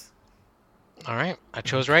Lighthouse. All right, I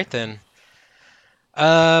chose right then.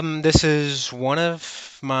 This is one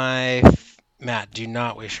of my. Matt, do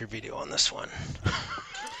not waste your video on this one.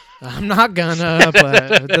 I'm not gonna,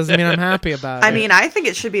 but it doesn't mean I'm happy about I it. mean, I think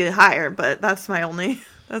it should be higher, but that's my only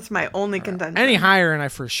contention. Any higher, and I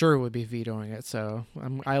for sure would be vetoing it. So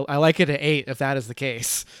I like it at 8 if that is the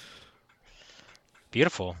case.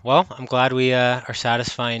 Beautiful. Well, I'm glad we are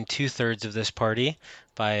satisfying 2/3 of this party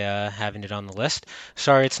by having it on the list.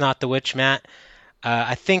 Sorry, it's not The Witch, Matt.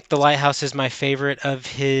 I think The Lighthouse is my favorite of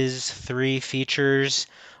his 3 features,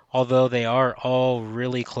 although they are all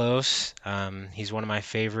really close. He's one of my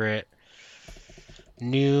favorite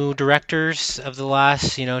new directors of the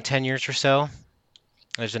last, 10 years or so.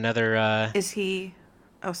 There's another. Is he?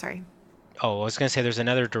 Oh, sorry. I was gonna say there's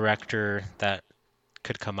another director that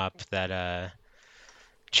could come up that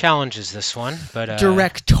challenges this one, but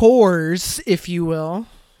Directors, if you will.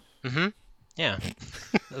 Mm-hmm. Yeah.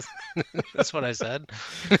 That's what I said.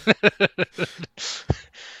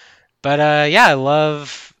 But yeah, I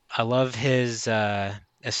love his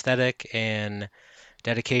aesthetic and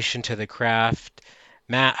dedication to the craft.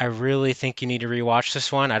 Matt, I really think you need to rewatch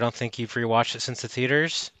this one. I don't think you've rewatched it since the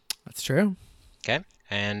theaters. That's true. Okay.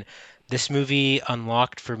 And this movie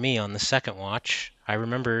unlocked for me on the second watch. I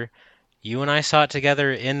remember you and I saw it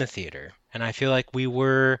together in the theater, and I feel like we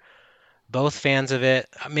were both fans of it.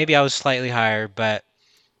 Maybe I was slightly higher, but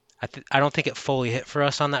I don't think it fully hit for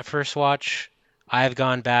us on that first watch. I've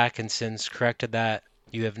gone back and since corrected that.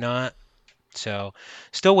 You have not. So,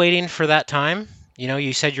 still waiting for that time.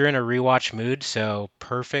 You said you're in a rewatch mood, so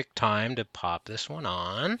perfect time to pop this one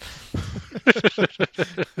on.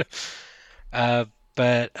 uh,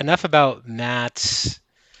 but enough about Matt's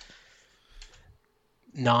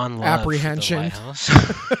non-love Apprehension. for the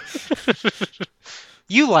Lighthouse.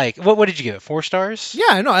 You what did you give it? 4 stars?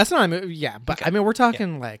 Yeah, no, that's not. Yeah, but Okay. I mean, we're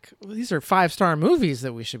talking like these are 5-star movies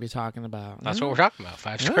that we should be talking about. That's what we're talking about.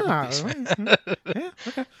 5-star movies. Yeah,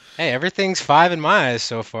 okay. Hey, everything's 5 in my eyes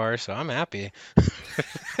so far, so I'm happy.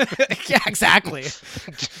 Yeah, exactly.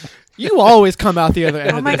 You always come out the other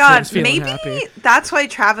end. Oh of my this god, things feeling maybe happy. that's why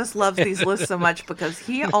Travis loves these lists so much, because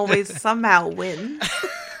he always somehow wins.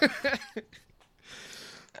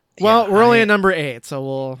 Well, Yeah, we're only at number 8, so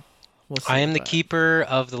we'll see. I am the keeper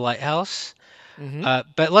of the Lighthouse.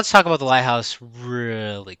 But let's talk about the Lighthouse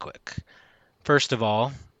really quick. First of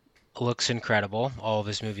all, looks incredible. All of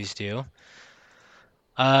his movies do.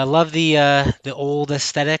 Love the old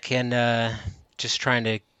aesthetic and just trying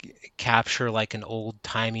to capture like an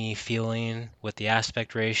old-timey feeling with the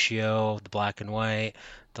aspect ratio, the black and white,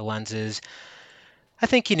 the lenses. I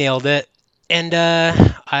think he nailed it. And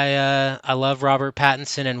I love Robert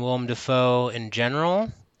Pattinson and Willem Dafoe in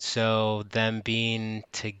general. So them being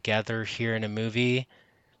together here in a movie,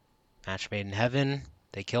 match made in heaven.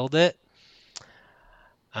 They killed it.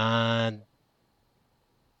 Yeah,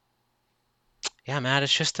 Matt,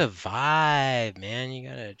 it's just a vibe, man. You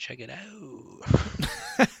gotta check it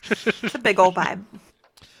out. It's a big old vibe.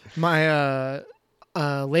 My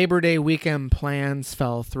Labor Day weekend plans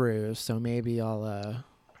fell through, so maybe I'll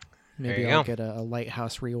get a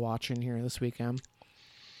Lighthouse rewatch in here this weekend.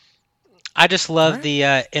 I just love Right.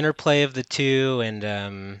 the interplay of the two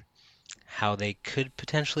and how they could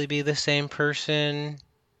potentially be the same person.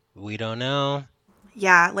 We don't know.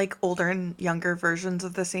 Yeah, like older and younger versions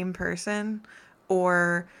of the same person,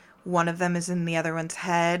 or one of them is in the other one's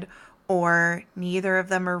head, or neither of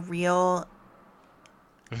them are real.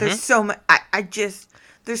 There's so much.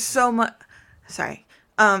 There's so much. Sorry.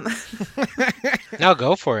 No,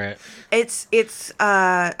 go for it. It's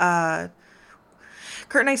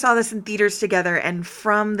Kurt and I saw this in theaters together, and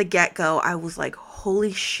from the get-go, I was like,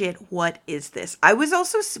 holy shit, what is this? We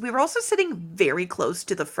were also sitting very close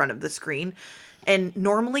to the front of the screen, and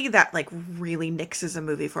normally that like really nixes a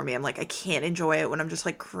movie for me. I'm like, I can't enjoy it when I'm just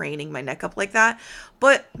like craning my neck up like that.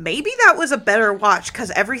 But maybe that was a better watch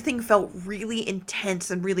because everything felt really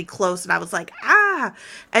intense and really close, and I was like,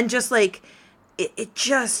 and just like it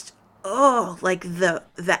just like the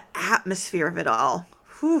atmosphere of it all.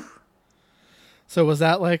 Whew. So was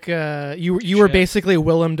that like you were basically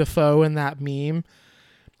Willem Dafoe in that meme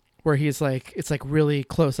where he's like, it's like really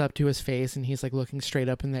close up to his face and he's like looking straight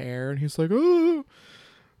up in the air and he's like, oh,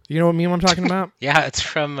 you know what meme I'm talking about? Yeah, it's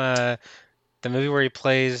from the movie where he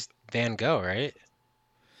plays Van Gogh, right?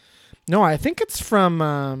 No, I think it's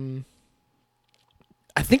from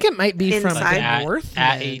I think it might be from Inside? North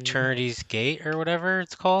At Eternity's Gate or whatever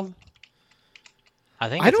it's called.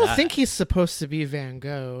 I don't think he's supposed to be Van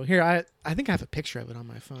Gogh. Here, I think I have a picture of it on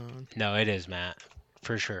my phone. No, it is Matt,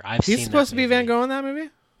 for sure. He's supposed to be Van Gogh in that movie?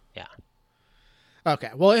 Yeah.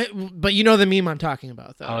 Okay. Well, but you know the meme I'm talking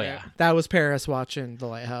about, though. Oh, right? yeah. That was Paris watching The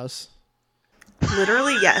Lighthouse.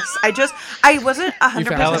 Literally, yes. I wasn't 100% found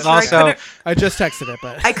That sure. was also I just texted it,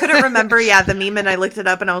 but I couldn't remember, the meme, and I looked it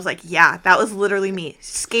up, and I was like, yeah, that was literally me.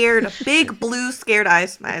 Scared, big blue scared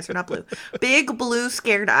eyes. My eyes are not blue. Big blue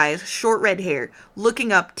scared eyes, short red hair,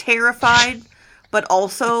 looking up, terrified, but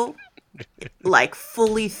also, like,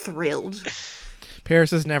 fully thrilled. Paris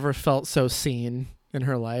has never felt so seen in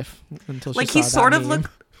her life until she Like, saw he that sort of meme.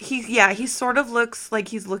 he sort of looks like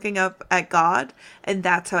he's looking up at God, and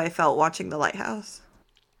that's how I felt watching The Lighthouse.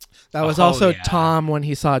 That was Oh, also yeah. Tom when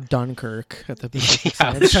he saw Dunkirk at the Pacific Yeah,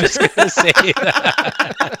 I Science was Center. just gonna say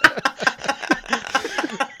that.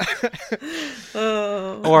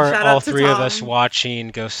 Or Shout all out to three of us Tom. watching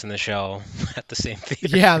Ghost in the Shell at the same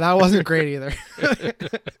theater. Yeah, that wasn't great either.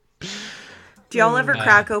 Do y'all ever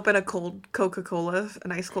crack open a cold Coca-Cola,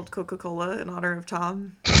 an ice cold Coca-Cola in honor of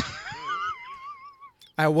Tom?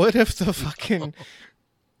 I would if the fucking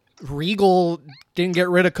Regal didn't get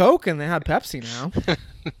rid of Coke and they had Pepsi now.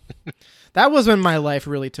 That was when my life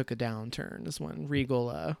really took a downturn, is when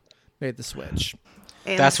Regal made the switch.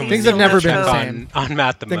 And That's when Things we have never been check the Coke. same. on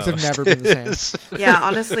Matt the Things most. have never been the same. Yeah,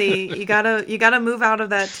 honestly, you gotta move out of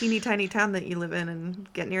that teeny tiny town that you live in and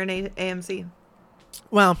get near an AMC.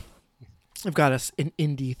 Well, I've got an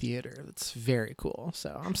indie theater that's very cool,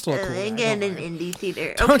 so I'm still a cool guy. Again, Don't an worry. indie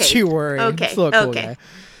theater. Don't you worry. I'm Okay. still a cool Okay.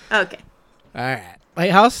 guy. Okay. All right.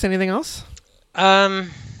 Lighthouse, anything else? Nah.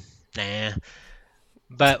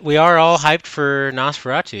 But we are all hyped for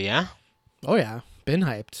Nosferatu, yeah? Oh, yeah. Been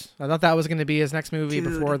hyped. I thought that was going to be his next movie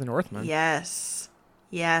Dude, before The Northman. Yes.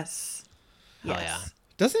 Yes. Hell Yes.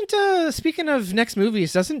 Doesn't, speaking of next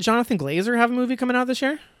movies, doesn't Jonathan Glazer have a movie coming out this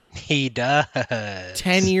year? He does.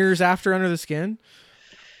 10 years after Under the Skin?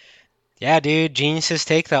 Yeah, dude. Geniuses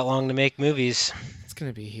take that long to make movies. It's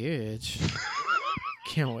going to be huge.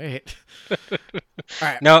 Can't wait. All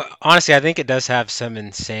right. No, honestly, I think it does have some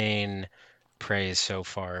insane praise so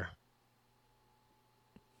far.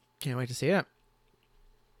 Can't wait to see it.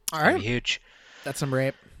 All It's gonna right. be huge. That's number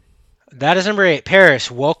 8. That is number 8.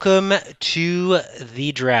 Paris, welcome to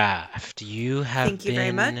the draft. You have Thank you very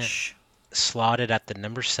been much. slotted at the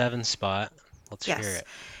number 7 spot. Let's hear Yes. it.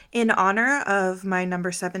 In honor of my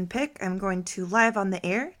number 7 pick, I'm going to live on the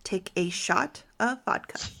air take a shot of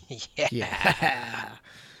vodka. Yeah. Yeah.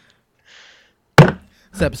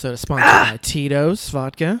 This episode is sponsored by Tito's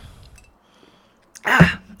Vodka.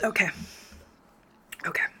 Okay.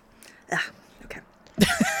 Okay. Okay.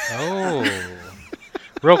 Oh.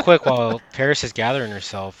 Real quick, while Paris is gathering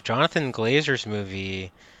herself, Jonathan Glazer's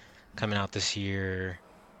movie coming out this year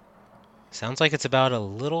sounds like it's about a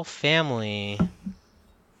little family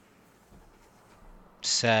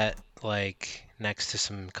set like next to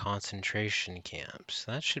some concentration camps.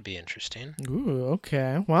 That should be interesting. Ooh,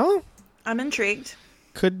 okay. Well, I'm intrigued.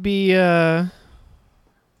 could be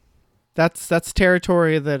that's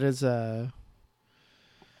territory that is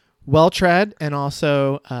well tread and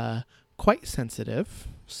also quite sensitive.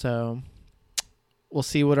 So we'll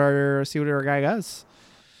see what our guy does.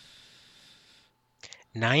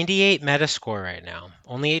 98 Metascore right now.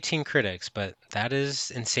 Only 18 critics, but that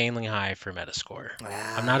is insanely high for Metascore.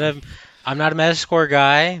 I'm not a Metascore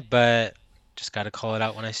guy, but just got to call it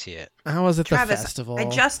out when I see it. I was at Travis, the festival. I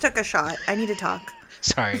just took a shot. I need to talk.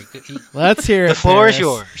 Sorry. Let's hear it. The floor is Paris.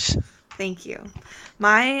 yours. Thank you.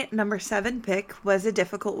 My number 7 pick was a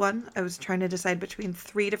difficult one. I was trying to decide between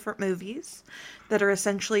 3 different movies that are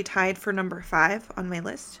essentially tied for number 5 on my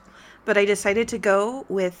list. But I decided to go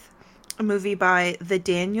with a movie by The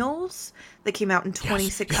Daniels that came out in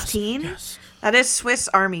 2016. Yes. That is Swiss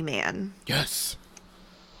Army Man. Yes.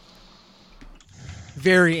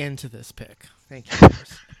 Very into this pick. Thank you.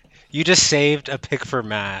 Paris. You just saved a pick for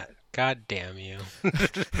Matt. God damn you.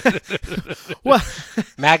 Well,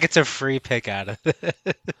 Matt gets a free pick out of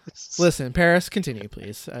this. listen, Paris, continue,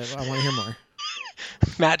 please. I want to hear more.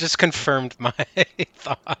 Matt just confirmed my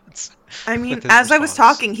thoughts. I mean, with his as I was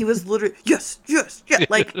response. talking, he was literally, yes.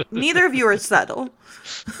 Like, neither of you are subtle.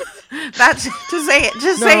 That's to say it.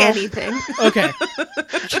 Just say No. anything. Okay.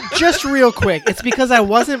 Just real quick. It's because I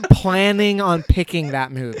wasn't planning on picking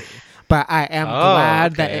that movie. But I am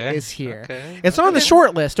glad that it okay. is here. Okay. It's on the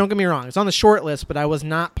short list. Don't get me wrong. It's on the short list, but I was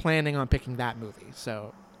not planning on picking that movie.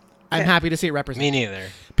 So I'm Okay. happy to see it Me represented. neither.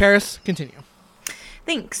 Paris, continue.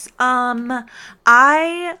 Thanks.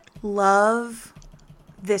 I love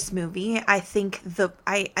this movie. I think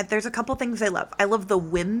there's a couple things I love. I love the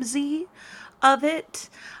whimsy of it.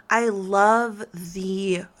 I love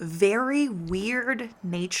the very weird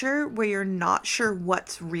nature where you're not sure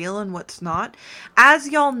what's real and what's not. As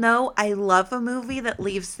y'all know, I love a movie that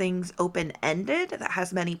leaves things open-ended, that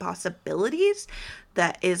has many possibilities,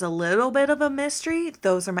 that is a little bit of a mystery.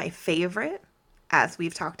 Those are my favorite, as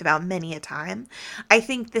we've talked about many a time. I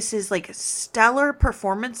think this is like stellar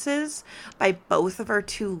performances by both of our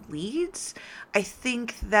two leads. I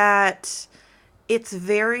think that it's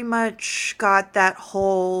very much got that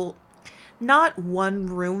whole, not one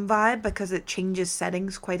room vibe because it changes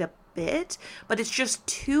settings quite a bit, but it's just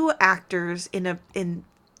two actors in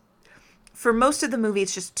for most of the movie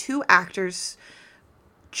it's just two actors,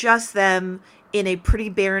 just them in a pretty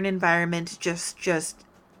barren environment, just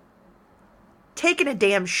taking a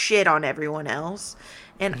damn shit on everyone else.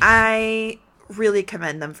 And I really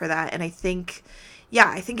commend them for that. And I think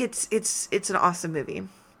it's an awesome movie.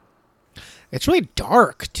 It's really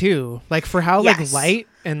dark too. Like for how like Yes. light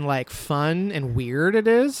and like fun and weird it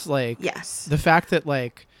is. Like Yes. the fact that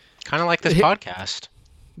like Kind of like this podcast.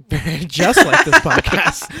 just like this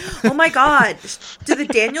podcast. Oh my God. Do the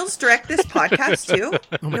Daniels direct this podcast too?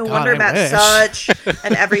 Oh my No God, wonder I Matt's wish. such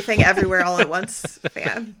an Everything Everywhere All at Once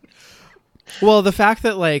fan. Well, the fact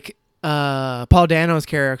that like Paul Dano's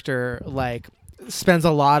character like spends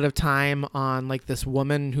a lot of time on like this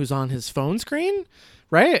woman who's on his phone screen,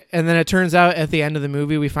 right? And then it turns out at the end of the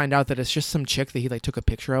movie we find out that it's just some chick that he like took a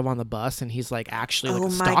picture of on the bus, and he's like actually like Oh a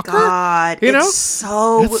my stalker. God. You know? It's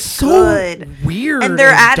so It's so good. weird. And they're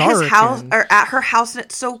at his dark house and- or at her house, and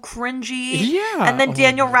it's so cringy. Yeah. And then Oh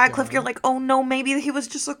Daniel my Radcliffe, God. you're like, oh no, maybe he was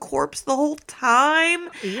just a corpse the whole time.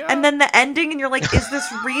 Yeah. And then the ending, and you're like, is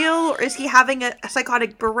this real, or is he having a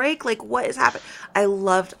psychotic break? Like, what is happening? I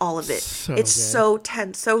loved all of it. So it's good. so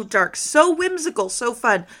tense, so dark, so whimsical, so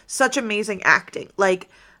fun, such amazing acting. Like,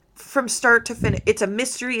 from start to finish, it's a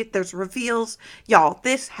mystery. There's reveals, y'all.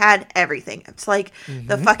 This had everything. It's like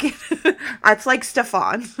the fucking. It's like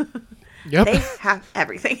Stefan. Yep. They have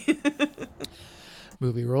everything.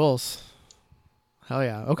 Movie rules. Hell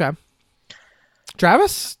yeah. Okay.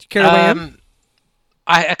 Travis, do you care to weigh in?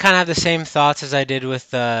 I kind of have the same thoughts as I did with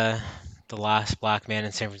the last Black Man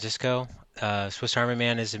in San Francisco. Swiss Army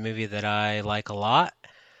Man is a movie that I like a lot.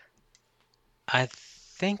 I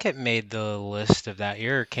think it made the list of that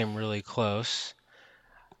year. It came really close.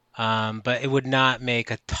 But it would not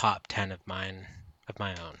make a top 10 of my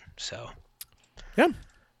own. So Yeah.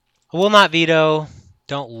 I will not veto.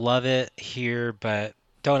 Don't love it here, but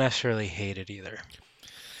don't necessarily hate it either.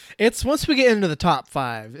 It's once we get into the top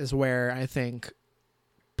 5 is where I think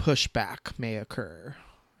pushback may occur.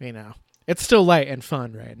 You know, it's still light and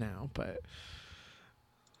fun right now, but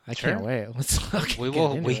I Sure. can't wait. Let's We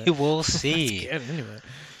get will Let's see. get into it.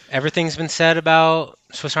 Everything's been said about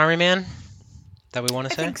Swiss Army Man that we want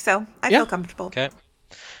to I say? think so. I Yeah. feel comfortable. Okay.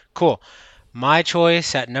 Cool. My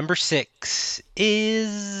choice at number 6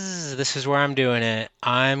 is, this is where I'm doing it.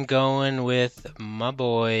 I'm going with my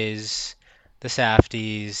boys, the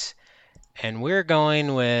Safdies, and we're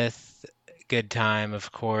going with Good Time,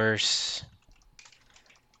 of course.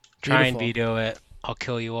 Try and Beautiful. veto it. I'll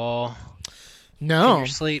kill you all in No. your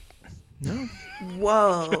sleep. No.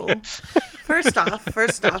 Whoa. First off,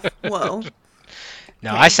 whoa.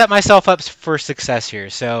 No, I set myself up for success here.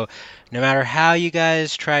 So no matter how you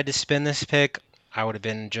guys tried to spin this pick, I would have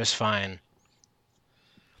been just fine.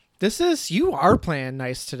 You are playing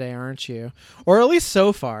nice today, aren't you? Or at least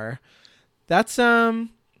so far. That's I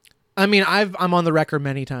mean, I'm on the record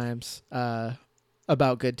many times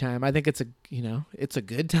about Good Time. I think it's a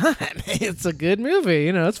good time. It's a good movie,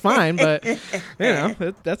 it's fine, but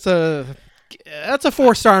that's a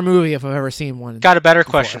 4-star movie if I've ever seen one. Got a better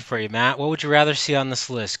before. question for you, Matt. What would you rather see on this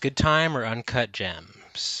list? Good Time or Uncut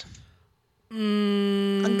Gems?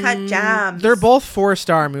 Uncut Gems. They're both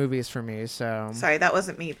 4-star movies for me, so Sorry, that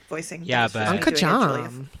wasn't me voicing. Yeah, that was but- just me Uncut doing it, Julia.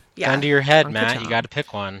 Gem. Yeah. Gun to your head, Uncut Matt. Gem. You got to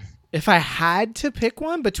pick one. If I had to pick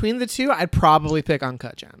one between the two, I'd probably pick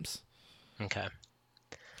Uncut Gems. Okay.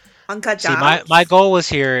 Uncut See, Gems. my goal was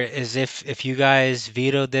here is if you guys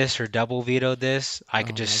vetoed this or double vetoed this, I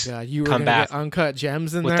could just Oh my God, you were come gonna back get Uncut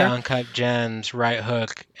Gems in with there. the Uncut Gems right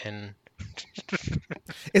hook and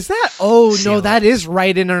Is that? Oh Seal no, it. that is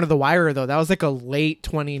right in Under the Wire though. That was like a late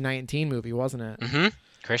 2019 movie, wasn't it?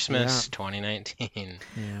 Christmas 2019.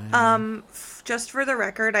 Yeah. Just for the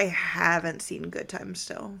record, I haven't seen Good Time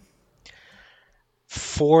still.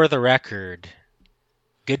 For the record,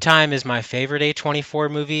 Good Time is my favorite A24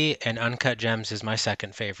 movie, and Uncut Gems is my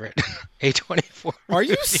second favorite A24 Are you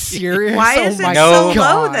movie. serious? Why Oh is it my so low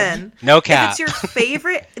God. then? No If cap. it's your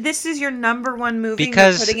favorite, this is your number one movie.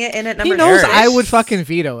 Because and you're putting it in at He number knows Paris. I would fucking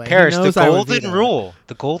veto it. Paris, he the knows I would golden veto it. rule.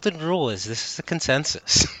 The golden rule is this is the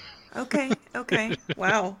consensus. Okay.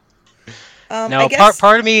 Wow. No, I guess.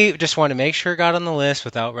 part of me just wanted to make sure it got on the list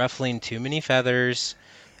without ruffling too many feathers.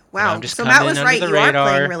 Wow. I'm just So Matt coming was under right. the You are radar.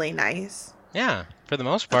 playing really nice. Yeah, for the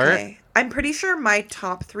most part. Okay. I'm pretty sure my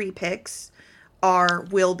top 3 picks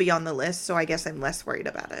will be on the list, so I guess I'm less worried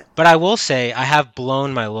about it. But I will say I have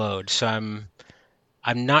blown my load, so I'm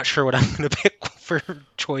not sure what I'm going to pick for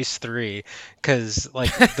choice 3, because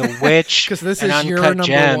like The Witch 'Cause this and is your Uncut number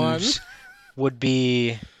Gems would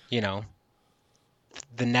be,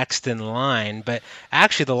 the next in line. But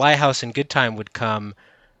actually, The Lighthouse and Good Time would come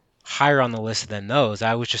higher on the list than those.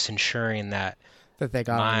 I was just ensuring that That they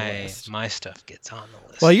got on the list. my stuff gets on the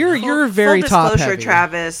list. Well, you're very full top disclosure, heavy.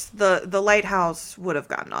 Travis. The Lighthouse would have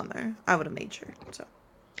gotten on there. I would have made sure. So.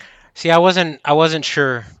 See, I wasn't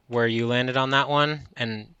sure where you landed on that one,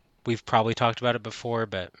 and we've probably talked about it before,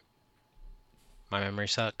 but my memory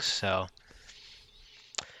sucks, so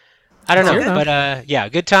I don't Fair know. enough. But yeah,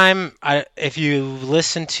 Good Time. If you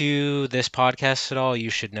listen to this podcast at all, you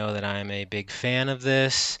should know that I'm a big fan of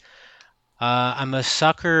this. I'm a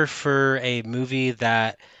sucker for a movie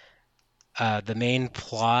that the main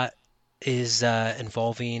plot is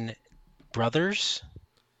involving brothers.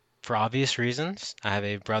 For obvious reasons. I have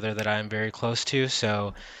a brother that I'm very close to,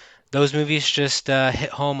 so those movies just hit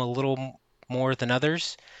home a little more than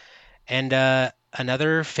others. And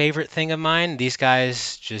another favorite thing of mine, these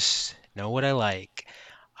guys just know what I like.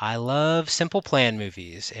 I love simple plan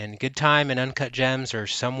movies, and Good Time and Uncut Gems are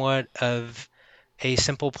somewhat of a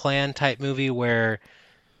simple plan type movie where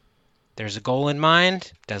there's a goal in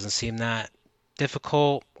mind, doesn't seem that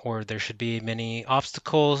difficult, or there should be many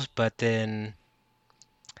obstacles, but then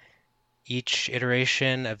each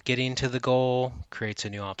iteration of getting to the goal creates a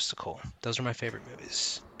new obstacle. Those are my favorite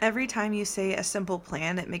movies. Every time you say A Simple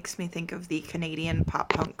Plan, it makes me think of the Canadian pop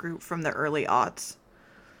punk group from the early aughts.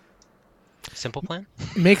 Simple Plan?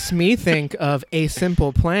 Makes me think of A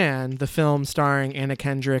Simple Plan, the film starring Anna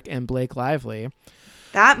Kendrick and Blake Lively.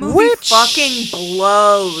 That movie Which- fucking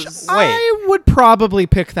blows. I would probably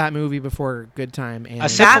pick that movie before Good Time. And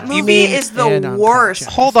That You movie mean- is the and Uncut worst.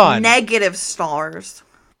 Gems. Hold on. Negative stars.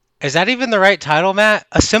 Is that even the right title, Matt?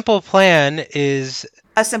 A Simple Plan is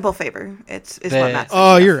A Simple Favor. Is The- what Matt's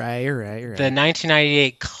Oh, thinking you're of. right. the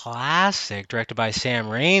 1998 classic directed by Sam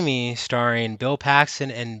Raimi, starring Bill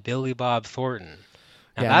Paxton and Billy Bob Thornton.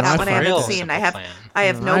 Now Yeah, that's that That one the I real haven't seen. Simple Plan. I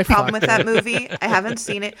have No, no I problem with fucked that movie. I haven't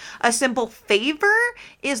seen it. A Simple Favor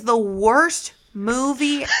is the worst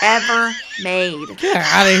movie ever made. Get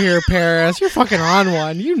out of here, Paris. You're fucking on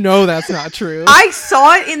one. You know that's not true. I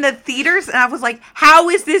saw it in the theaters and I was like, how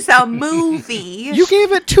is this a movie? You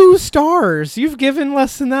gave it 2 stars. You've given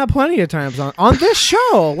less than that plenty of times on this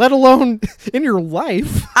show, let alone in your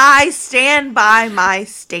life. I stand by my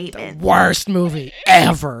statement. Worst movie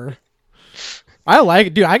ever. I like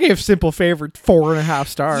it, dude. I gave Simple Favor 4.5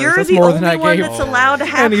 stars. You're That's the more only than I one gave that's allowed to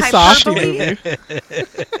have any Sasha hyperbole. movie.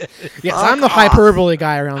 Yes, Fuck I'm the off. hyperbole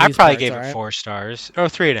guy around I these probably parts, gave all it right? 4 stars. Or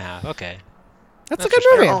 3.5. Okay. That's a That's good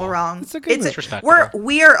You're movie. all wrong. It's a good movie. respectable.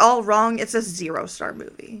 We are all wrong. It's a 0-star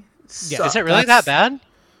movie. Yeah, Is it really That's- that bad?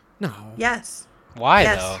 No. Yes. Why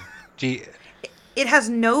Yes. though? Gee, It has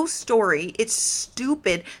no story. It's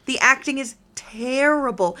stupid. The acting is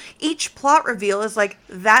terrible. Each plot reveal is like,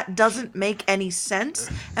 that doesn't make any sense.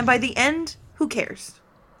 And by the end, who cares?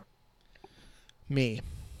 Me.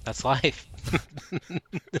 that's life.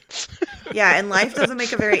 Yeah, and life doesn't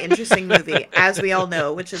make a very interesting movie, as we all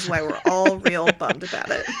know, which is why we're all real bummed about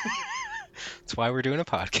it. That's why we're doing a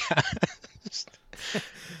podcast.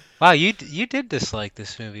 Wow, you did dislike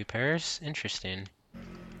this movie, Paris. Interesting.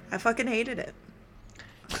 I fucking hated it.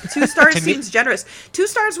 2 stars To me- seems generous. 2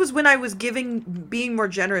 stars was when I was being more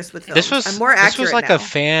generous with films. This was I'm more accurate this was like now. a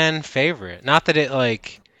fan favorite. Not that it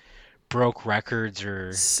like broke records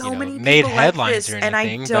or So many people made like headlines this, or and I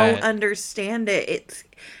anything. don't but understand it.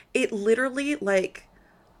 It literally, like,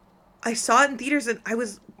 I saw it in theaters and I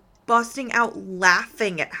was busting out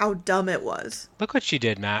laughing at how dumb it was. look what you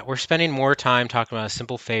did, Matt. We're spending more time talking about A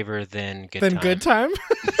Simple Favor than Good Then Time. Good Time?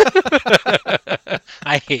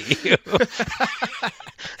 I hate you.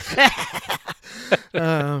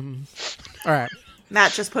 All right.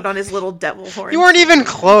 Matt just put on his little devil horn. You weren't even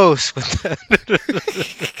close with that.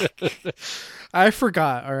 I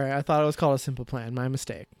forgot. All right. I thought it was called A Simple Plan. My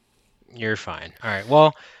mistake. You're fine. All right.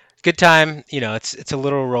 Well, Good Time. It's a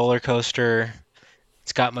little roller coaster.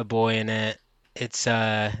 It's got my boy in it. It's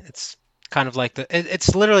kind of like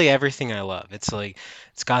it's literally everything I love. It's like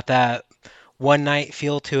it's got that one night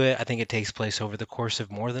feel to it. I think it takes place over the course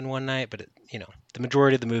of more than one night, but the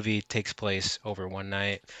majority of the movie takes place over one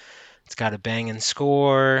night. It's got a banging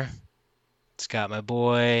score. It's got my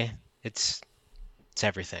boy. It's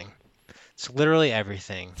everything. It's literally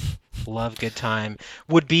everything. Love, good time.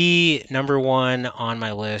 Would be number one on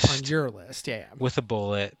my On list your list, yeah. with a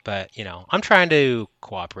bullet, but I'm trying to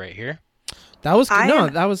cooperate here. That was good. No,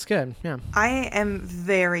 that was good. Yeah. I am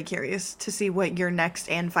very curious to see what your next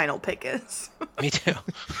and final pick is. Me too.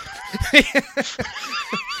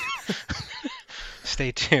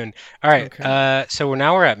 Stay tuned. All right. Okay. So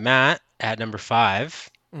we're at Matt at number 5.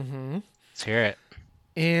 Mm-hmm. Let's hear it.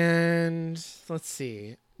 And let's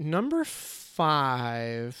see. Number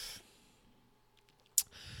 5.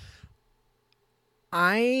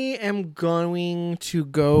 I am going to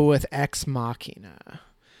go with Ex Machina.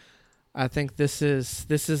 I think this is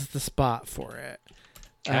the spot for it.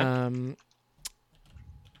 Okay.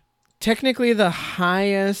 Technically the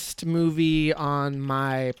highest movie on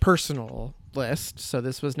my personal list. So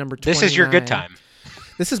this was number 29. This is your good time.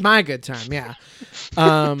 This is my good time, yeah.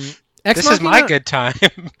 This is my good time.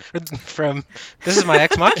 This is my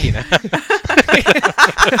Ex Machina.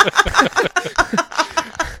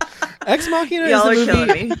 Ex Machina Y'all is are the killing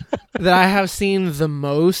movie me. that I have seen the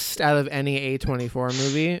most out of any A24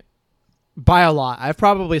 movie. By a lot. I've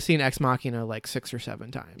probably seen Ex Machina like 6 or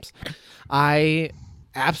 7 times. I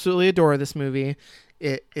absolutely adore this movie.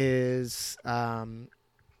 It is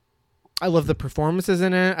I love the performances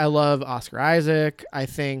in it. I love Oscar Isaac. I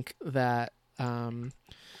think that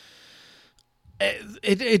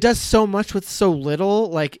it does so much with so little.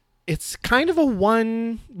 Like, it's kind of a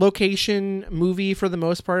one location movie for the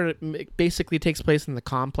most part. It basically takes place in the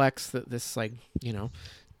complex that this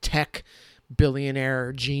tech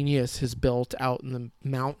billionaire genius has built out in the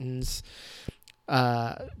mountains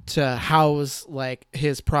to house like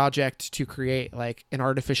his project to create like an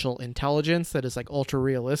artificial intelligence that is like ultra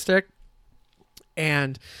realistic.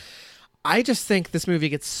 And I just think this movie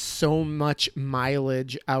gets so much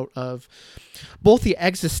mileage out of both the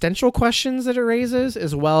existential questions that it raises,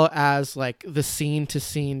 as well as like the scene to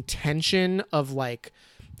scene tension of like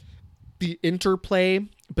the interplay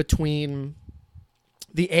between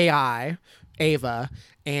the AI, Ava,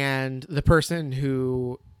 and the person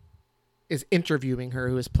who is interviewing her,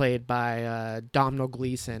 who is played by Domhnall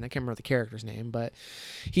Gleeson. I can't remember the character's name, but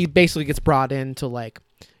he basically gets brought in to like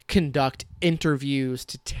conduct interviews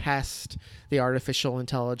to test the artificial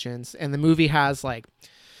intelligence. And the movie has like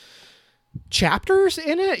chapters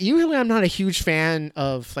in it. Usually I'm not a huge fan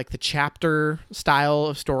of like the chapter style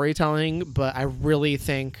of storytelling, but I really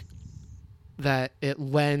think that it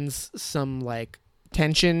lends some like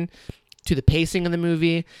tension to the pacing of the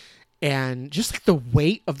movie and just like the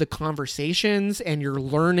weight of the conversations, and you're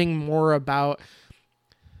learning more about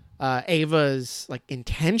Ava's like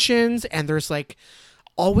intentions, and there's like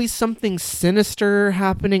always something sinister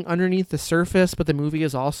happening underneath the surface, but the movie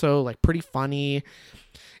is also like pretty funny.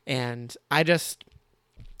 And I just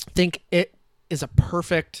think it is a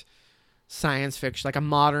perfect science fiction, like a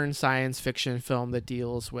modern science fiction film that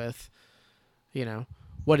deals with,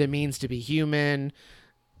 what it means to be human,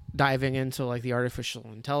 diving into like the artificial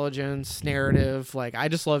intelligence narrative. Like, I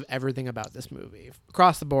just love everything about this movie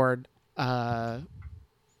across the board. I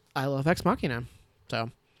love Ex Machina.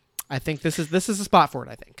 So I think this is a spot for it,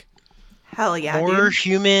 I think. Hell yeah, More dude.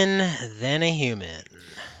 human than a human.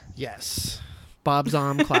 Yes. Bob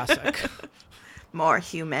Zom classic. More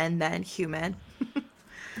human than human.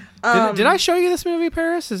 Did I show you this movie,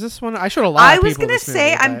 Paris? Is this one? I showed a lot I of was people gonna this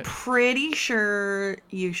say, movie, I'm but pretty sure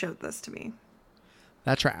you showed this to me.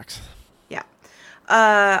 that tracks. Yeah.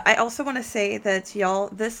 I also want to say that y'all,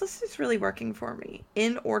 this list is really working for me.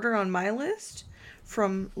 In order on my list,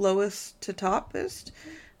 from lowest to toppest,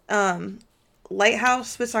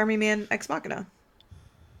 Lighthouse, Swiss Army Man, Ex Machina.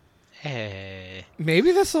 Hey.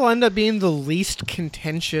 Maybe this will end up being the least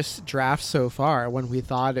contentious draft so far, when we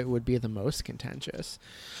thought it would be the most contentious.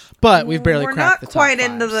 But we've barely We're cracked not the quite top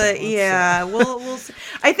into five, the so let's, yeah. We'll see.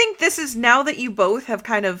 I think this is, now that you both have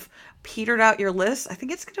kind of petered out your list, I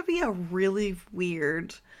think it's going to be a really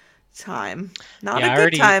weird time. Not a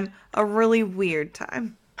good time, a really weird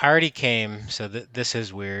time. I already came, so this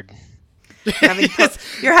is weird.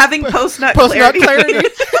 You're having post-nut post-nut clarity. clarity.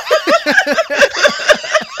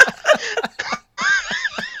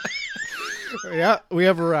 Yeah, we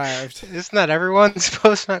have arrived. Isn't that everyone's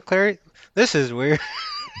post-nut clarity? This is weird.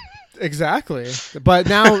 Exactly. But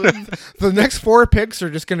now the next 4 picks are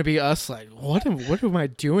just going to be us like, what am I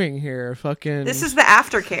doing here? Fucking. This is the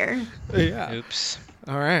aftercare. Yeah. Oops.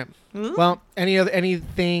 All right. Ooh. Well,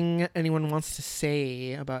 anything anyone wants to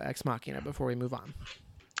say about Ex Machina before we move on?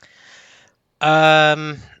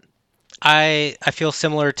 I feel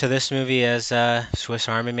similar to this movie as Swiss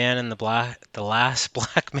Army Man and the last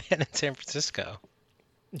black man in San Francisco.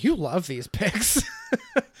 You love these picks.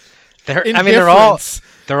 They're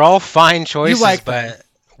all fine choices, like but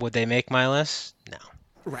would they make my list? No.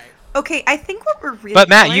 Right. Okay, I think what we're really But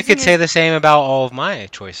Matt, you could realizing say is- the same about all of my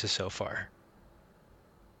choices so far.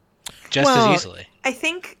 Just Well, as easily. I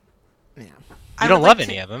think Yeah. I You don't would love like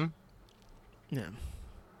any to- of them. Yeah.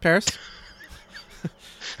 Paris?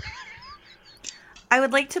 I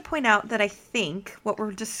would like to point out that I think what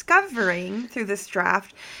we're discovering through this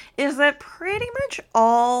draft is that pretty much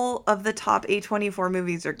all of the top A24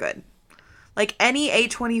 movies are good. Like any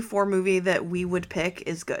A24 movie that we would pick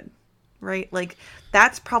is good, right? Like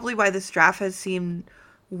that's probably why this draft has seemed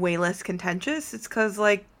way less contentious. It's because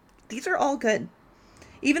like these are all good.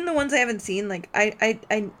 Even the ones I haven't seen, like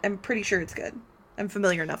I'm pretty sure it's good. I'm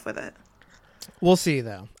familiar enough with it. We'll see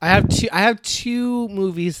though. I have two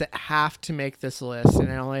movies that have to make this list,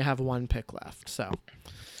 and I only have one pick left. So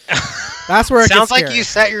that's where it Sounds gets like scary. you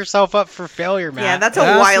set yourself up for failure, Matt. Yeah, that's a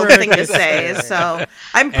That's wild where it thing to gets say. scary. So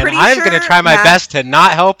I'm and pretty I'm sure. going to try my Matt, best to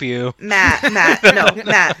not help you. Matt,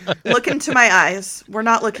 look into my eyes. We're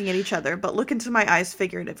not looking at each other, but look into my eyes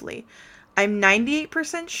figuratively. I'm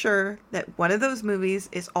 98% sure that one of those movies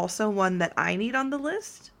is also one that I need on the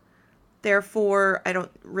list. Therefore, I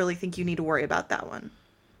don't really think you need to worry about that one.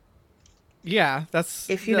 Yeah, that's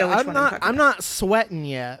If you know which one I'm talking I'm not sweating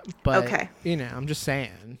yet, but Okay. I'm just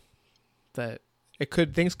saying that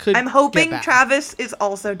things could. I'm hoping get bad. Travis is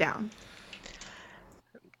also down.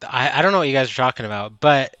 I don't know what you guys are talking about,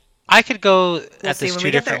 but I could go at see this when two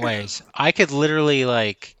we get different there. ways. I could literally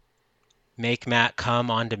like make Matt come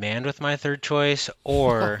on demand with my third choice,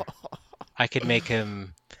 or I could make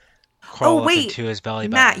him crawl up wait, into his belly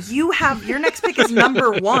button. Matt, your next pick is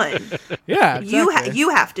number one. Yeah, exactly. You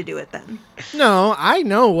have to do it then. No, I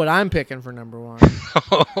know what I'm picking for number one.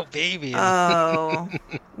 Oh, baby. Oh,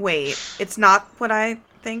 wait, it's not what I'm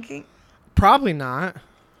thinking. Probably not.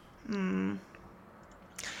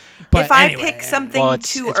 But If I anyway, pick something well,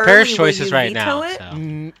 it's too Paris' early, will choices you right veto now. it?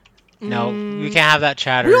 So. No, we can't have that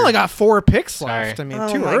chatter. we only got 4 picks Sorry. left. I mean,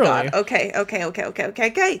 Oh too my early. god. Okay.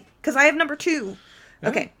 Because I have number 2. Yeah.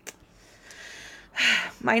 Okay.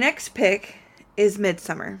 My next pick is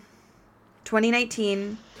Midsummer,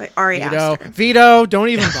 2019 by Ari Veto, Aster. veto. Don't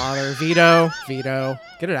even bother. Veto,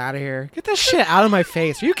 get it out of here. Get that shit out of my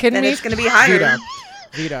face. Are you kidding Then me? it's gonna be higher.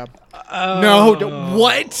 Veto. Oh. No,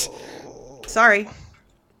 what? Sorry.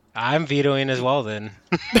 I'm vetoing as well then.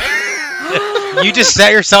 You just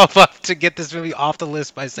set yourself up to get this movie off the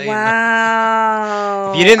list by saying that.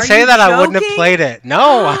 Wow. If you didn't Are say you that, I wouldn't have joking? played it.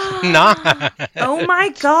 No, I'm not. Oh my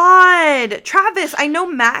god. Travis, I know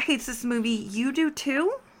Matt hates this movie. You do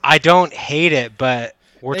too? I don't hate it, but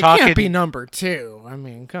we're It talking. can't be number 2. I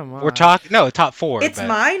mean, come on. We're talking. No, top 4. It's but,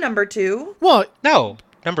 my number 2. Well, No,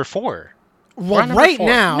 number 4. well, number right 4.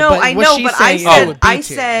 now. No, but I what know, she's but I saying is it said would be I 2.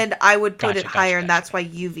 said I would put it Gotcha, higher, and that's why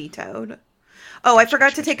you vetoed. Oh, I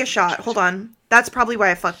forgot to take a shot. Hold on. That's probably why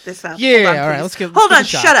I fucked this up. Yeah, Hold on, all right, please. let's get- Hold let's on. get a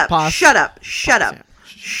shot. Shut up. Pause. Shut up. Shut Pause, up.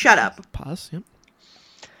 Shut up. Pause. Yep.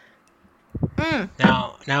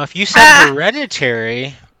 Now, if you said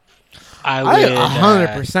Hereditary, I would. I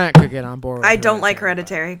 100% could get on board with I don't like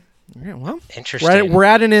Hereditary. Hereditary. Yeah, well, Interesting. we're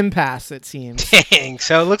at an impasse, it seems. Dang.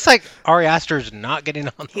 So it looks like Ari Aster's not getting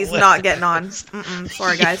on the He's list. not getting on.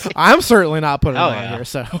 Sorry, guys. I'm certainly not putting Oh, it on yeah. here.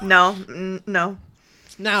 So No. No.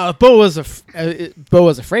 now, if Beau was Beau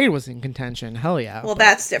was Afraid was in contention, hell yeah. Well, but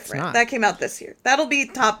that's it's different. not. That came out this year. That'll be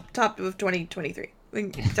top of 2023. We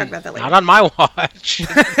can talk about that later. Not on my watch.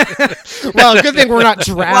 Well, good thing we're not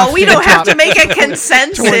drafting. Well, we don't have to make a 2023.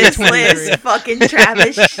 consensus list, fucking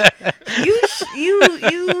Travis. You.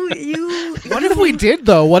 What if we did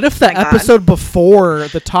though? What if the my God. episode before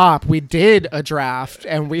the top we did a draft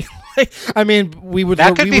and we? I mean, we would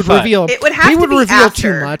That could we be would fun. reveal. It would have we to would be reveal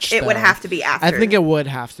after. too much. It would though. have to be after. I think it would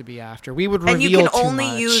have to be after. We would reveal And you can too only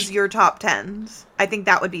much. use your top tens. I think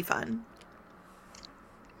that would be fun.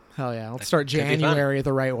 Hell yeah! Let's start could be fun. January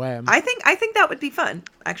the right way. I think that would be fun,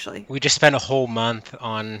 actually. We just spent a whole month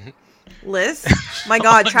on Liz, my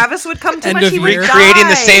God, Travis would come too End much. of He would year. die. recreating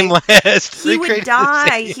the same list. He would Recreating the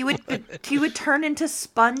die. same- He would turn into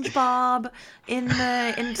SpongeBob in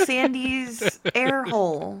Sandy's air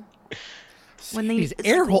hole. When they Sandy's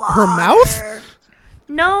air hole? Her mouth?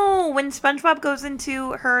 No, when SpongeBob goes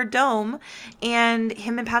into her dome and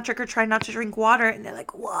him and Patrick are trying not to drink water and they're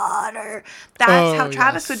like, water. That's how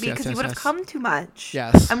Travis would be because he would have come too much.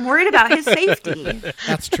 Yes. I'm worried about his safety.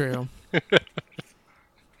 That's true.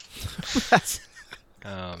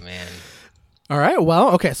 Oh man. All right.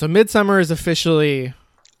 Well, okay. So Midsummer is officially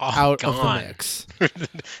out of the gone. mix.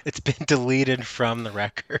 It's been deleted from the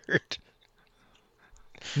record.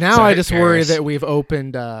 Now Sorry, I just worry Paris. that we've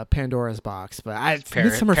opened Pandora's box, but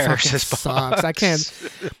Midsummer fucking Paris's sucks. box. I can't.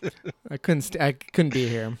 I couldn't be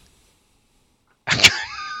here.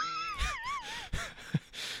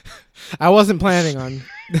 I wasn't planning on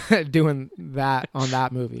doing that on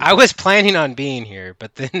that movie. I was planning on being here,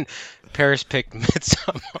 but then Paris picked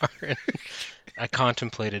Midsommar, and I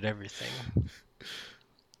contemplated everything.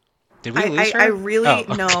 Did we lose her? I really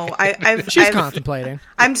Oh, no. okay. She's contemplating.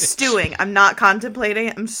 I'm stewing. I'm not contemplating.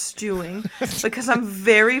 I'm stewing because I'm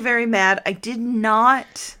very, very mad. I did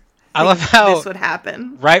not. I love how this would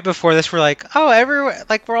happen. Right before this, we're like, oh, we're all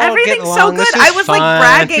getting Everything's along. so good. This I was fun. like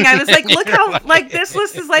bragging. I was like, look You're how like this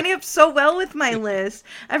list is lining up so well with my list.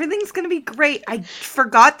 Everything's gonna be great. I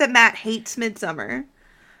forgot that Matt hates Midsummer.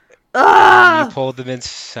 You Ugh. pulled the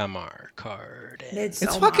Midsommar card. It's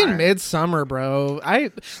fucking Midsummer, bro.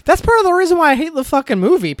 That's part of the reason why I hate the fucking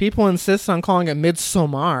movie. People insist on calling it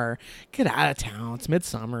Midsommar. Get out of town. It's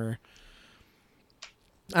Midsummer.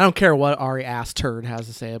 I don't care what Ari ass turd has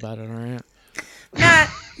to say about it, all right? Matt,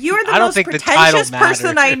 you are the I don't most think the pretentious title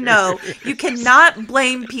person matters. I know. You cannot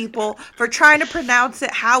blame people for trying to pronounce it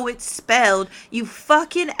how it's spelled. You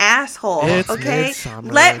fucking asshole. It's okay?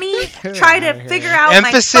 Midsummer. Let me Get try outta to here. figure out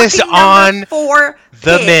Emphasis my fucking on number 4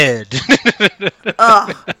 The pick. mid.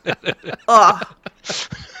 Ugh.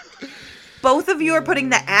 Both of you are putting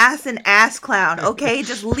the ass in ass clown, okay?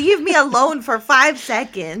 Just leave me alone for 5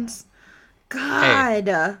 seconds.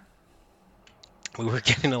 God. We were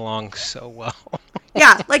getting along so well.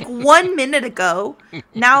 Yeah, like 1 minute ago.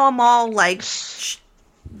 Now I'm all like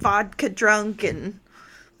vodka drunk and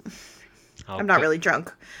I'm not really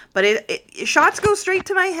drunk. But shots go straight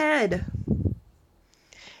to my head.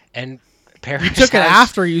 And Paris You took it has-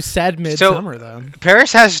 after you said Midsummer, though.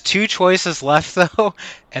 Paris has 2 choices left, though,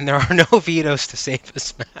 and there are no vetoes to save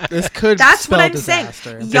us, Matt. This could That's spell what I'm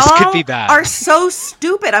disaster. saying. This Y'all could be bad. are so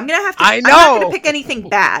stupid. I'm gonna have to. I I'm not know. gonna pick anything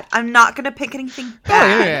bad. I'm not gonna pick anything Oh,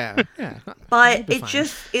 bad. yeah. But be it fine.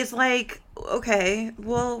 just is like, okay,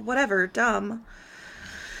 well, whatever, dumb.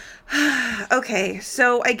 Okay,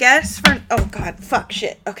 so I guess for oh god, fuck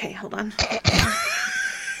shit. Okay, hold on.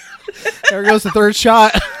 There goes the third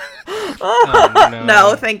shot. Oh, no.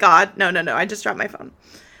 No, thank God. No. I just dropped my phone.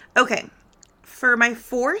 Okay, for my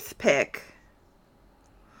 4th pick.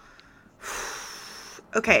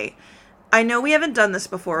 Okay, I know we haven't done this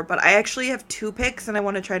before, but I actually have 2 picks, and I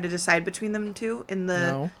want to try to decide between them 2 in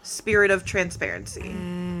the spirit of transparency.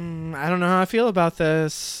 I don't know how I feel about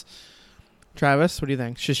this. Travis, what do you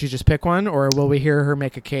think? Should she just pick one, or will we hear her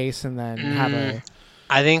make a case and then have a...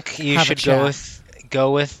 I think you Have a should chat.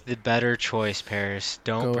 go with the better choice, Paris.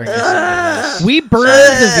 Don't Go bring with- us into this. We burned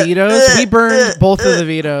the vetoes. We burned both of the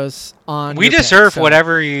vetoes on We your pick, deserve so-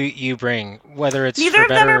 whatever you bring, whether it's Neither for of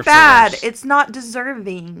them better are or for bad. worse. It's not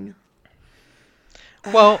deserving.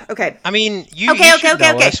 Well, Okay. I mean, you Okay. should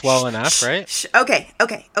know us well enough, right? Okay.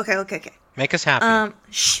 Make us happy.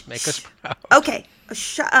 Shh. Make us proud. Okay,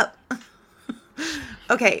 shut up.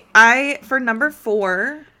 Okay, for number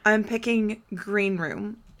 4, I'm picking Green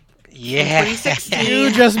Room. Yeah. 2016.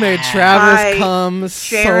 You just made By Travis come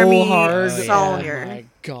Jeremy so hard. Saulnier. Oh my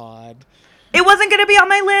god. It wasn't going to be on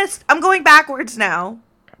my list. I'm going backwards now.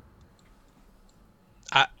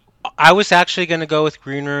 I was actually going to go with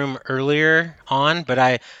Green Room earlier on, but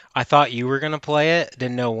I thought you were going to play it.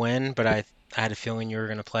 Didn't know when, but I had a feeling you were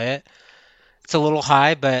going to play it. It's a little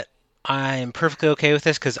high, but I'm perfectly okay with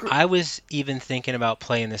this because I was even thinking about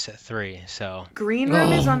playing this at 3. So Green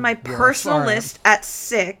Room is on my personal alright. list at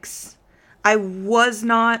 6. I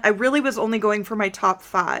really was only going for my top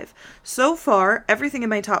 5. So far, everything in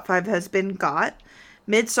my top 5 has been got.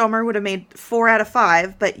 Midsummer would have made 4 out of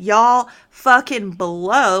 5, but y'all fucking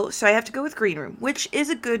below, so I have to go with Green Room, which is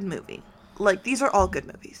a good movie. Like, these are all good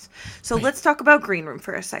movies. So let's talk about Green Room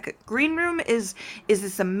for a second. Green Room is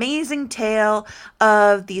this amazing tale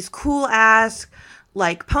of these cool-ass,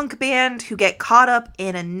 like, punk band who get caught up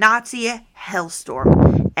in a Nazi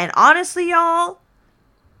hellstorm. And honestly, y'all,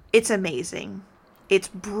 it's amazing. It's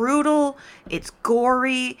brutal. It's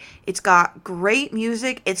gory. It's got great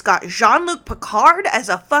music. It's got Jean-Luc Picard as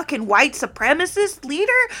a fucking white supremacist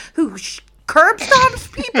leader who curb stomps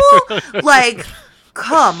people. Like,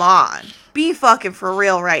 come on. Be fucking for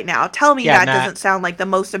real right now. Tell me Yeah, that Matt. doesn't sound like the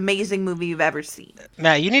most amazing movie you've ever seen.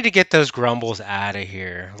 Matt, you need to get those grumbles out of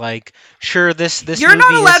here. Like, sure, this You're not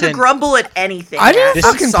movie allowed to isn't. grumble at anything. I Matt. didn't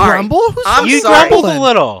I'm fucking sorry. grumble. Who's I'm You sorry. grumbled a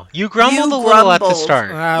little. You grumbled a little at the grumbled. start.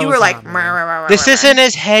 That You was were like, not me. This isn't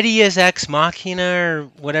as heady as Ex Machina or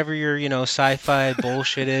whatever your, sci-fi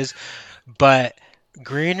bullshit is, but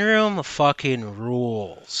Green Room fucking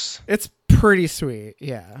rules. It's pretty sweet.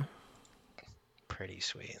 Yeah. Pretty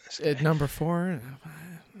sweet. At number 4.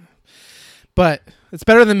 But it's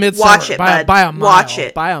better than Midsummer. Watch it, bud. By a mile. Watch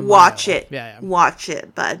it. By a mile. Watch it. Yeah. Watch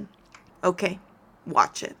it, bud. Okay.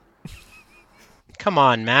 Watch it. Come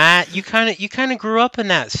on, Matt. You kind of grew up in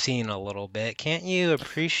that scene a little bit. Can't you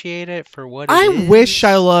appreciate it for what it is? I wish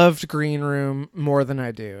I loved Green Room more than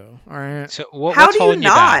I do. All right. So How what's do you holding you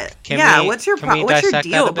not? back? Can we what's your dissect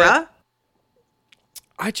deal, that a bit? bruh?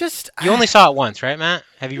 You only saw it once, right, Matt?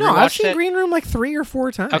 Have you No, I've rewatched seen it? Green Room like 3 or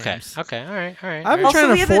 4 times. Okay. All right. I've been Also, trying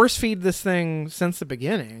we to haven't- force feed this thing since the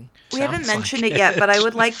beginning. We haven't Sounds mentioned like it yet, but I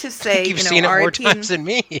would like to say, You've seen it more R.I.P. times than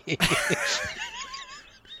me.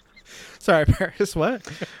 Sorry, Paris. What?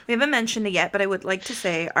 We haven't mentioned it yet, but I would like to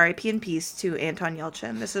say R.I.P. in peace to Anton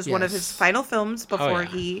Yelchin. This is one of his Yes. final films before yeah.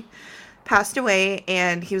 he passed away,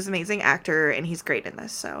 and he was an amazing actor, and he's great in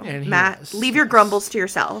this. So, And he Matt, was, leave your yes. grumbles to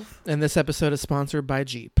yourself. And this episode is sponsored by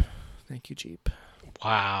Jeep. Thank you, Jeep.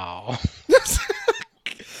 Wow.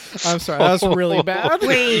 I'm sorry, that was really bad.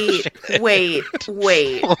 Wait.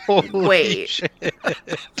 Holy shit.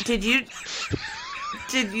 Did you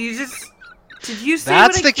say That's what I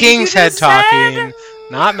the think king's you head just said? talking.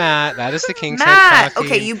 Not Matt. That is the king's head Matt,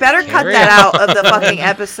 talking. okay, you better cut Carry that on. out of the fucking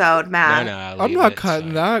episode, Matt. No, I'm leave not it, cutting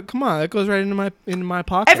so- that. Come on, that goes right into my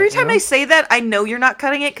pocket. Every time you I know? say that, I know you're not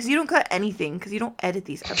cutting it because you don't cut anything because you don't edit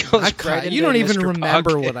these episodes. Goes I right cut. into You don't even Mr. remember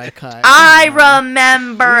Pocket. what I cut. I Come on.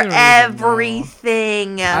 remember You don't even know.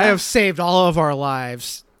 everything. I have saved all of our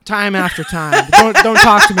lives, time after time. Don't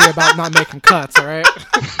talk to me about not making cuts. All right,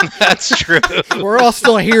 That's true. we're all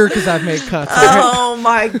still here because I've made cuts. All right? Oh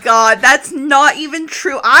my god, that's not even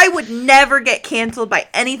true. I would never get canceled by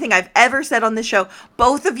anything I've ever said on the show.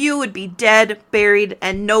 Both of you would be dead, buried,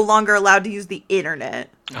 and no longer allowed to use the internet.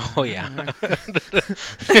 Oh, yeah.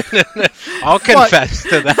 I'll confess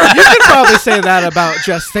to that. You could probably say that about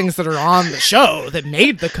just things that are on the show that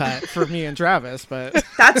made the cut for me and Travis, but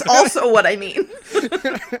That's also what I mean.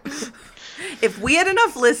 If we had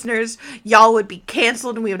enough listeners, y'all would be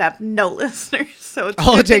canceled and we would have no listeners. So it's a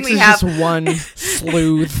all good it takes thing is we have. just one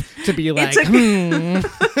sleuth to be like, It's a-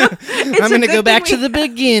 I'm going to go back to the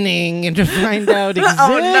beginning and to find out Oh,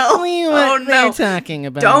 exactly no. what Oh, no. they're talking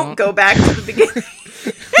about. Don't go back to the beginning.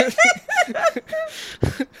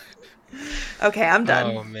 Okay, I'm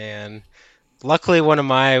done. Oh, man. Luckily, one of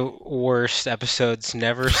my worst episodes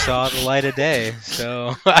never saw the light of day.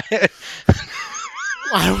 So, I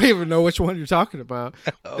don't even know which one you're talking about.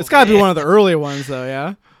 It's got to be one of the early ones, though,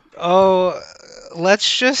 yeah?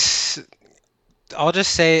 I'll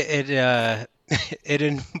just say it, it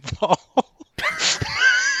involved.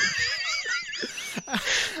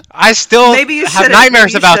 I still Maybe you have shouldn't.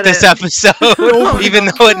 nightmares Maybe you about this shouldn't. episode, even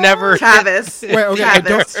though it never. Travis. Wait, okay,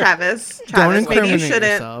 Travis. Don't Maybe you incriminate shouldn't.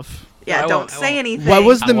 yourself. Yeah, I don't won't- I say won't. anything. What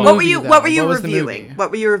was the I won't. movie, What were you? though? What were you was the reviewing? movie? What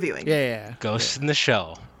were you reviewing? Yeah. Ghost in the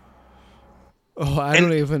Shell. Oh, I And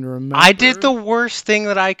don't even remember. I did the worst thing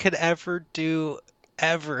that I could ever do,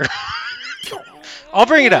 ever. I'll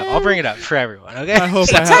bring it up for everyone, okay? I hope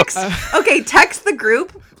So- I have. Okay, text the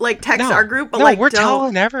group. Like text our group, but no, like we're don't.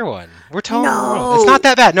 telling everyone. We're telling the world. No. It's not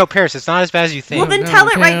that bad. No, Paris, it's not as bad as you think. Well, then tell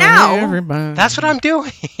it right now. Everybody. That's what I'm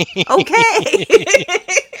doing. Okay.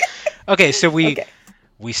 Okay, so we Okay.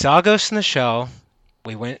 saw Ghost in the Shell.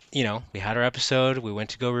 We went, we had our episode. We went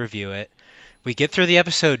to go review it. We get through the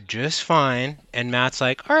episode just fine, and Matt's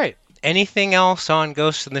like, all right, anything else on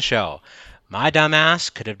Ghost in the Shell? My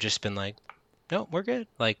dumbass could have just been like, no, we're good,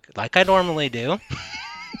 like I normally do.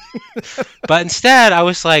 But instead, I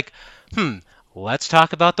was like, let's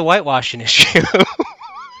talk about the whitewashing issue.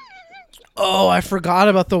 Oh, I forgot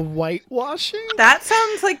about the whitewashing. That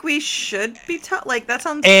sounds like we should be like that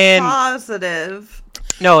sounds And- positive.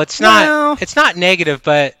 No, it's not. Well- It's not negative,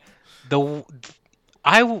 but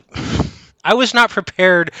I was not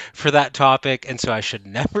prepared for that topic, and so I should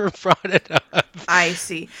never have brought it up. I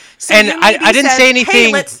see. So And you I maybe didn't said, say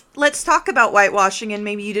anything- Hey, let's talk about whitewashing, and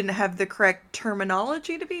maybe you didn't have the correct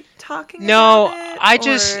terminology to be talking No, about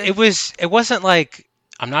it. it wasn't like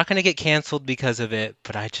I'm not gonna get canceled because of it,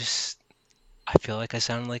 but I feel like I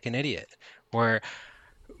sounded like an idiot. Where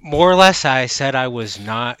more or less I said I was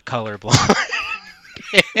not colorblind.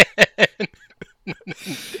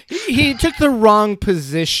 he took the wrong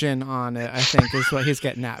position on it, I think, is what he's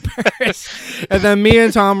getting at. And then me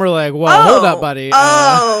and Tom were like, whoa, hold up, buddy.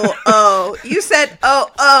 You said,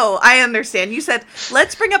 I understand. You said,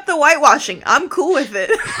 let's bring up the whitewashing. I'm cool with it.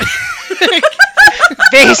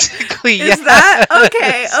 Basically, yeah. Is that?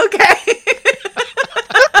 Okay.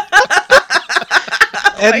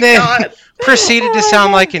 And then proceeded to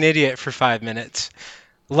sound like an idiot for 5 minutes.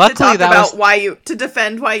 Luckily, to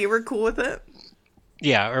defend why you were cool with it.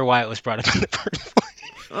 Yeah, or why it was brought up in the first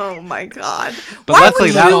place. Oh my god! But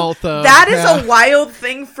luckily, that is a wild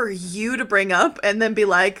thing for you to bring up and then be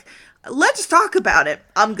like, "Let's talk about it."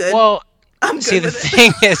 I'm good. Well, I'm good. See, the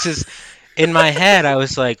thing is in my head, I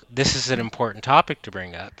was like, "This is an important topic to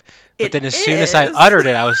bring up." But then, as soon as I uttered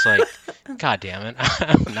it, I was like, "God damn it,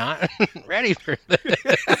 I'm not ready for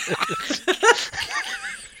this."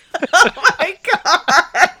 Oh my god!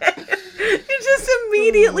 You just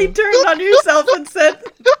immediately turned on yourself and said,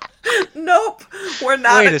 "Nope, we're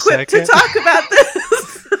not equipped to talk about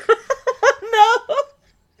this." No.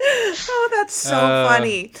 Oh, that's so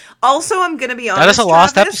funny. Also, I'm gonna be honest. That is a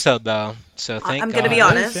lost Travis, episode, though. So thank I'm God. gonna be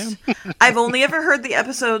honest. I've only ever heard the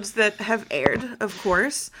episodes that have aired, of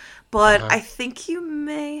course. But I think you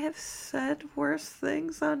may have said worse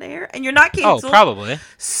things on air. And you're not canceled. Oh, probably.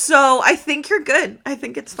 So I think you're good. I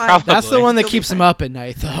think it's fine. Probably. That's the one that keeps him up at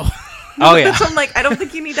night, though. Oh, yeah. So I'm like, I don't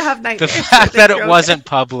think you need to have nightmares. The fact that it wasn't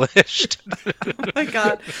published. Oh my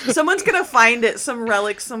god. Someone's going to find it, some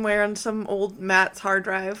relic somewhere on some old Matt's hard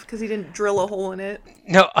drive, because he didn't drill a hole in it.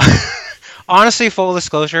 No. Honestly, full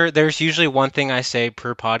disclosure, there's usually one thing I say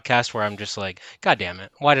per podcast where I'm just like, God damn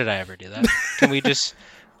it. Why did I ever do that? Can we just...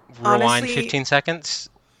 rewind Honestly, 15 seconds?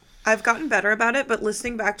 I've gotten better about it, but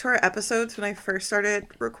listening back to our episodes when I first started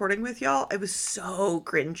recording with y'all, it was so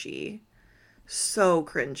cringy. So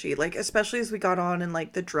cringy. Like, especially as we got on and,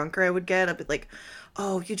 like, the drunker I would get, I'd be like,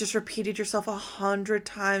 oh, you just repeated yourself 100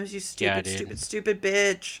 times, you stupid, stupid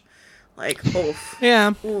bitch. Like, oof.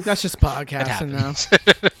 Yeah, oof. that's just podcasting now.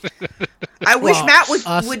 I wish Matt would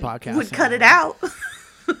cut it out.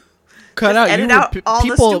 Cut out edit you out all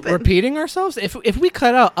people the repeating ourselves. If we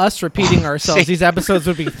cut out us repeating ourselves, these episodes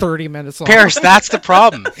would be 30 minutes long. Paris, that's the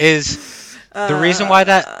problem. Is the reason why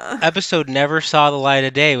that episode never saw the light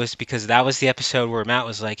of day was because that was the episode where Matt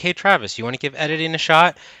was like, "Hey, Travis, you want to give editing a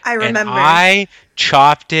shot?" I remember. And I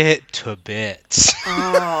chopped it to bits.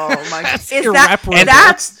 Oh my god!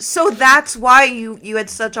 That's why you had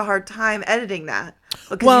such a hard time editing that,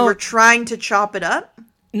 because you were trying to chop it up.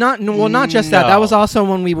 Not just that. That was also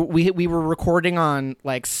when we were recording on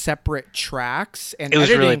like separate tracks, and it was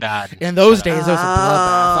editing. Really bad. In those days, it was a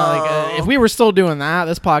bloodbath. Like, if we were still doing that,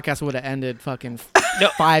 this podcast would have ended fucking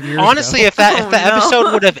 5 years. Honestly, ago. if the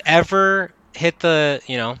episode would have ever hit the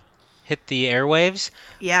airwaves,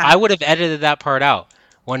 yeah, I would have edited that part out.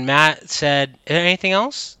 When Matt said anything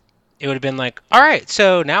else, it would have been like, all right,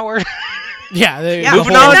 so now we're moving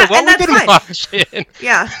on to what we've been watching.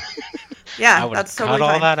 Yeah. Yeah, that's totally cut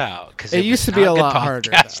all fine. that out because it used to be a lot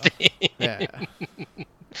harder. Yeah,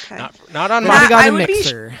 okay. Not on my.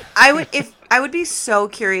 I would be so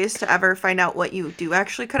curious to ever find out what you do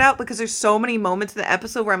actually cut out, because there's so many moments in the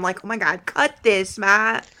episode where I'm like, oh my god, cut this,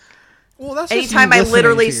 Matt. Well, that's anytime I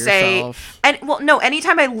literally say,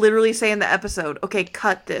 anytime I literally say in the episode, okay,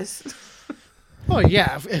 cut this. Well,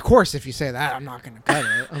 yeah, of course. If you say that, I'm not going to cut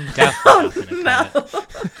it. Definitely not gonna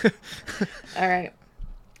cut it. All right.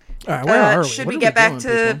 All right, where are we? Should we get back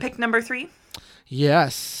to pick number 3?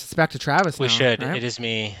 Yes, it's back to Travis now. We should. Right? It is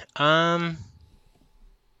me. I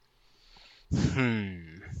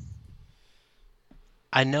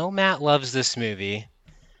know Matt loves this movie,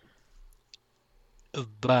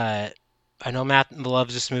 but I know Matt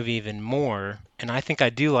loves this movie even more, and I think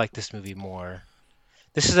I do like this movie more.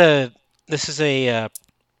 This is a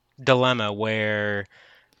dilemma where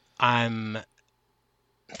I'm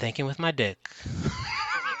thinking with my dick.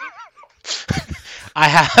 I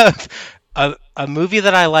have a movie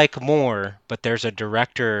that I like more, but there's a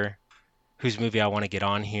director whose movie I want to get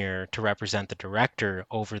on here to represent the director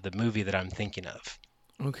over the movie that I'm thinking of.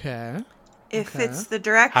 Okay. If it's the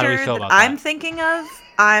director that I'm thinking of,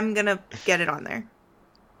 I'm going to get it on there.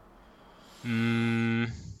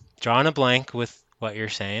 Drawing a blank with what you're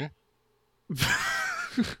saying.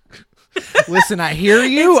 Listen, I hear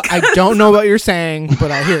you. I don't know what you're saying,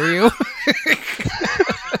 but I hear you.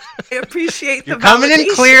 I appreciate the coming in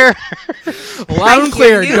clear. Loud and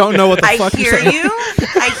clear. You don't know what the fuck you're saying.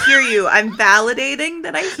 I hear you. I'm validating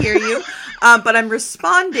that I hear you. But I'm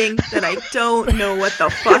responding that I don't know what the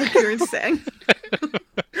fuck you're saying.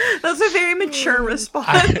 That's a very mature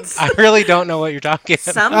response. I really don't know what you're talking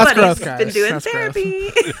about. Somebody's growth, guys. been doing That's growth.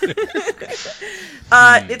 therapy.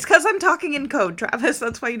 It's because I'm talking in code, Travis.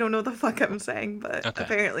 That's why you don't know what the fuck I'm saying. But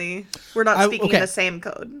apparently, we're not speaking in the same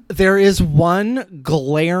code. There is one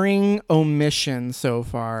glaring omission so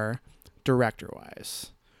far,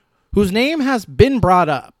 director-wise, whose name has been brought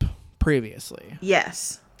up previously.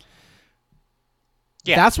 Yes.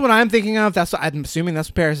 Yeah. That's what I'm thinking of. I'm assuming that's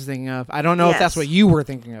what Paris is thinking of. I don't know if that's what you were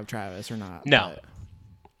thinking of, Travis, or not. No.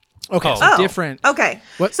 But... Okay, so different. Okay.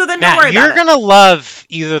 What? So then Matt, don't worry about it. you're going to love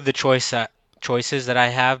either of the choices that I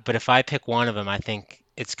have, but if I pick one of them, I think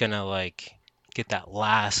it's going to like get that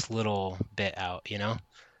last little bit out, you know?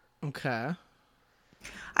 Okay.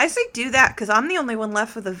 I say do that because I'm the only one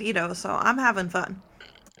left with a veto, so I'm having fun.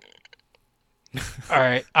 All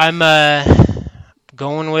right. I'm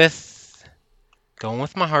going with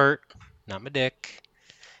my heart, not my dick.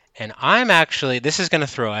 And I'm actually, this is going to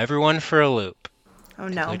throw everyone for a loop. Oh,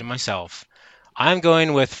 no. Including myself. I'm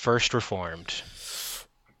going with First Reformed.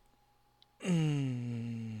 You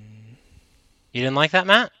didn't like that,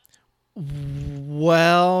 Matt?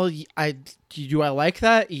 Well, do I like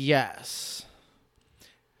that? Yes.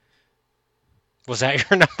 Was that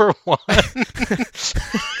your number one?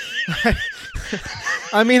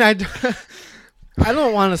 I mean, I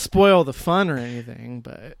don't want to spoil the fun or anything,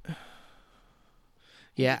 but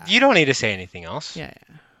yeah. You don't need to say anything else. Yeah.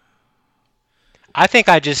 I think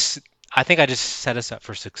I just set us up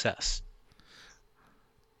for success.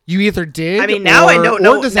 You either did. I mean, now I don't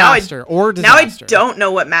know. Or disaster. Now I don't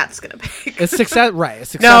know what Matt's gonna pick. It's success, right?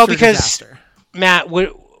 It's success No, or because disaster. Matt,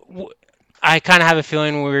 I kind of have a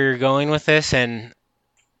feeling where you're going with this, and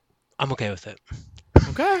I'm okay with it.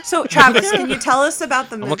 Okay. So, Travis, can you tell us about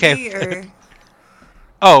the movie? Okay. Or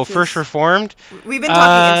Oh, First Reformed. We've been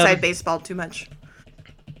talking inside baseball too much.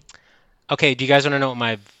 Okay, do you guys want to know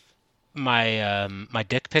what my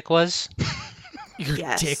dick pic was? Your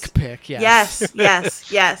Yes. dick pic, yes.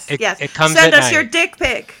 Yes. It comes Send at us your night. dick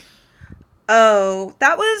pic. Oh,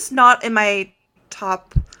 that was not in my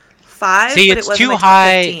top 5. See, but it's it was too in my top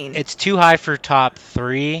high. 15. It's too high for top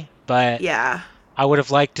 3, but Yeah. I would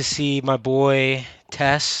have liked to see my boy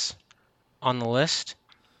Tess on the list.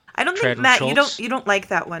 I don't think Tread with Matt, Schultz. you don't like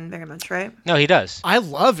that one very much, right? No, he does. I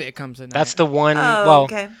love It Comes at Night. That's the one. Oh, well,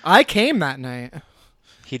 okay. I came that night.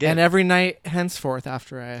 he did. And every night henceforth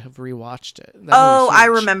after I have rewatched it. That Oh, movie's I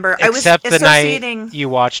huge. remember. Except I was the night associating. you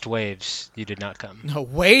watched Waves, you did not come. No,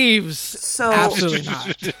 Waves. So Absolutely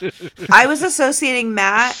not. I was associating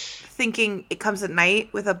Matt thinking It Comes at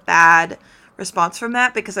Night with a bad response from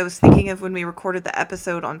that because I was thinking of when we recorded the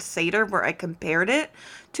episode on Seder where I compared it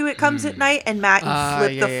to It Comes at Night, and Matt, you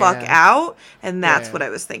flipped the fuck out, and that's what I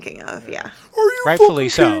was what I was thinking of. Yeah. Rightfully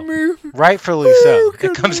so. Rightfully so.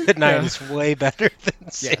 It Comes at Night Yeah. is way better than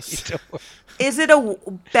Yes. Seder. Is it a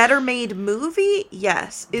better made movie?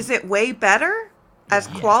 Yes. Is it way better as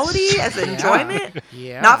quality, as enjoyment?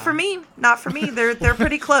 Yeah. Not for me. Not for me. They're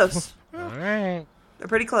pretty close. All right. They're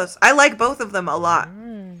pretty close. I like both of them a lot.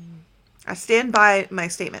 I stand by my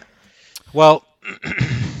statement. Well,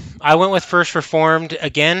 I went with First Reformed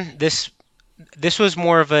again. This was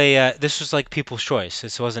more of a this was like people's choice.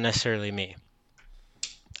 This wasn't necessarily me.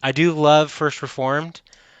 I do love First Reformed.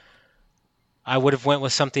 I would have went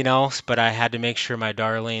with something else, but I had to make sure my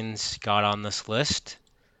darlings got on this list.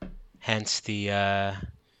 Hence the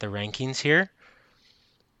rankings here.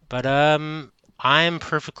 But I'm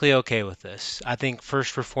perfectly okay with this. I think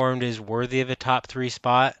First Reformed is worthy of a top 3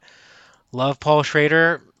 spot. Love Paul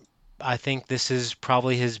Schrader. I think this is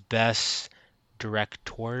probably his best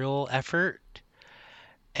directorial effort.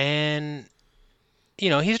 And,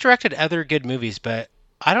 he's directed other good movies, but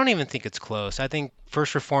I don't even think it's close. I think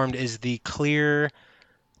First Reformed is the clear,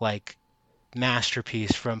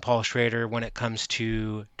 masterpiece from Paul Schrader when it comes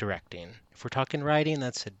to directing. If we're talking writing,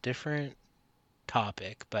 that's a different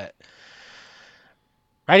topic, but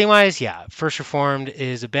writing-wise, yeah, First Reformed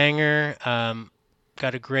is a banger.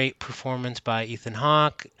 Got a great performance by Ethan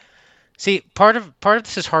Hawke. See, part of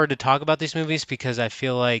this is hard to talk about these movies because I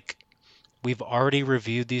feel like we've already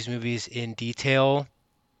reviewed these movies in detail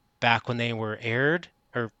back when they were aired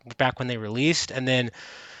or back when they released, and then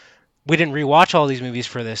we didn't rewatch all these movies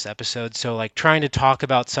for this episode. So trying to talk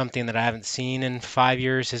about something that I haven't seen in 5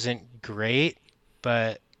 years isn't great,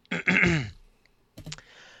 but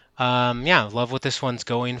yeah, love what this one's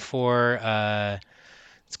going for.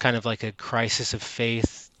 It's kind of like a crisis of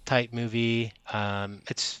faith type movie.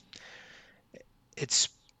 It's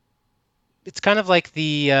kind of like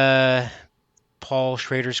the Paul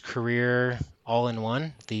Schrader's career all in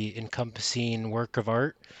one, the encompassing work of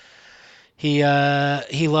art. He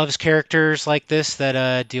loves characters like this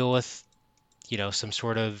that deal with, some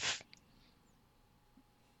sort of,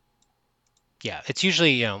 yeah. It's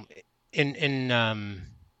usually, in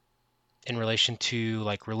in relation to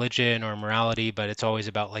like religion or morality, but it's always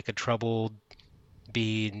about like a troubled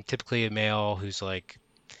being, typically a male who's like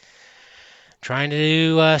trying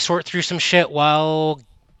to sort through some shit while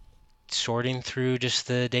sorting through just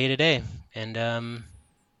the day to day. And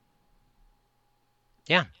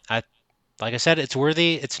yeah, like I said, it's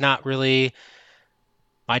worthy. It's not really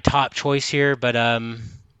my top choice here, but I'm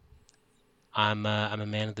a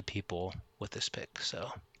man of the people with this pick.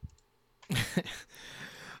 So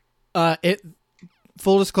It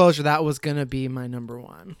full disclosure, that was gonna be my number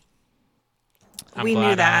one. I'm We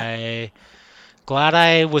knew that. glad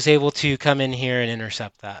I was able to come in here and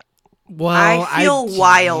intercept that. Well, I feel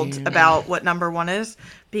wild about what number one is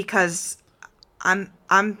because I'm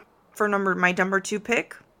for my number two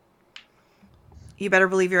pick. You better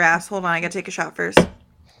believe your ass. Hold on, I gotta take a shot first.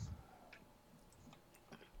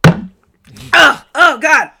 Oh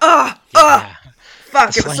God! Yeah.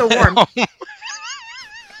 Fuck! It was so warm.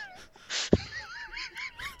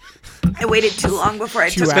 I waited too long before I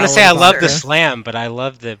took. I was gonna say I love the slam, but I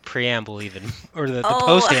love the preamble even, or the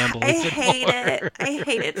post-amble. I hate it. I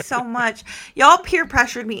hate it so much. Y'all peer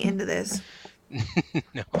pressured me into this.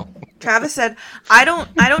 No. Travis said, I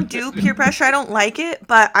don't do peer pressure. I don't like it,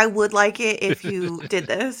 but I would like it if you did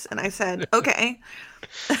this. And I said, okay.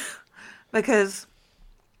 Because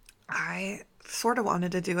I sort of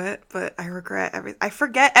wanted to do it, but I regret I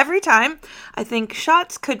forget every time. I think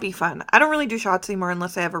shots could be fun. I don't really do shots anymore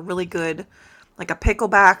unless I have a really good, like a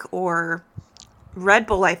pickleback or Red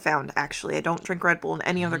Bull. I found, actually. I don't drink Red Bull in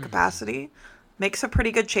any other capacity. Makes a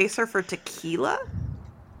pretty good chaser for tequila.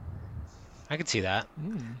 I could see that.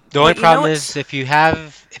 The only problem is if you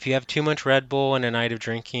have too much Red Bull in a night of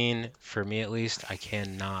drinking, for me at least, I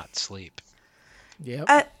cannot sleep.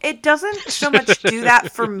 Yep. It doesn't so much do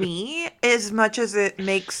that for me as much as it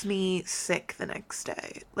makes me sick the next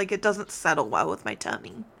day. Like, it doesn't settle well with my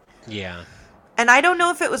tummy. Yeah. And I don't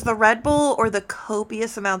know if it was the Red Bull or the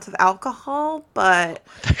copious amounts of alcohol, but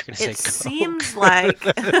it seems like...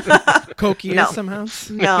 Copious somehow?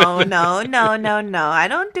 No. I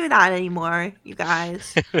don't do that anymore, you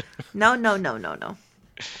guys. No.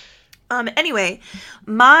 Anyway,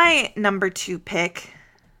 my number two pick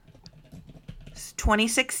is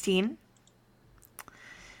 2016.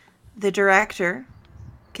 The director,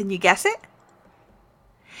 can you guess it?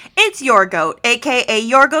 It's Your Goat, a.k.a.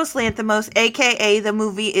 Yorgos Lanthimos, a.k.a. the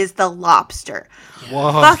movie is The Lobster.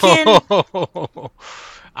 Whoa. Fucking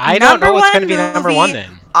I don't know what's going to be number one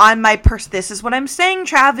then. On my this is what I'm saying,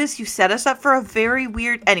 Travis. You set us up for a very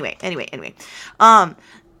weird... Anyway.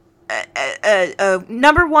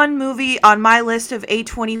 Number one movie on my list of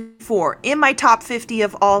A24. In my top 50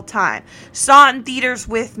 of all time. Saw it in theaters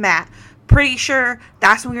with Matt. Pretty sure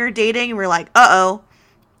that's when we were dating and we were like, uh-oh.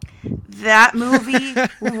 That movie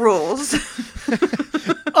rules.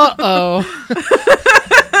 Uh-oh.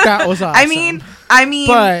 That was awesome. I mean,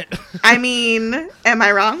 am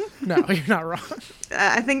I wrong? No, you're not wrong.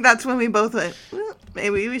 I think that's when we both went, well,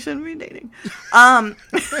 maybe we shouldn't be dating.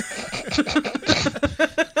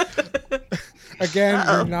 Again,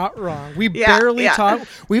 you're not wrong. We barely talk.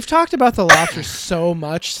 We've talked about The Lobster so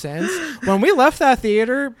much since. When we left that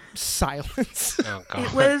theater, silence. Oh, God.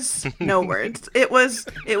 It was no words. It was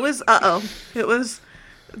uh-oh. It was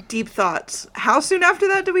deep thoughts. How soon after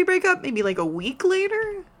that did we break up? Maybe like a week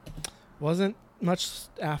later? Wasn't much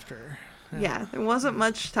after. Yeah, there wasn't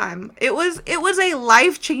much time. It was a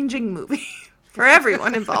life-changing movie for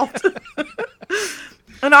everyone involved.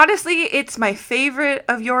 And honestly, it's my favorite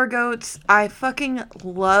of Yorgos. I fucking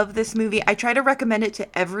love this movie. I try to recommend it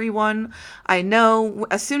to everyone I know.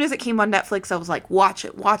 As soon as it came on Netflix, I was like, watch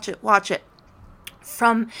it.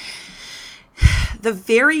 From the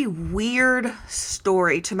very weird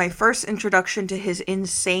story to my first introduction to his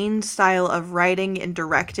insane style of writing and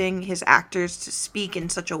directing his actors to speak in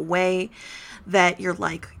such a way that you're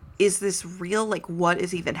like, is this real? Like, what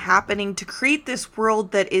is even happening? To create this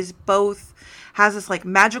world that is both... has this like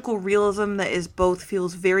magical realism that is both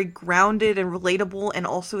feels very grounded and relatable and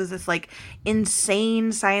also is this like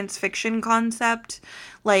insane science fiction concept.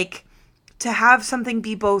 Like, to have something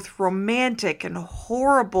be both romantic and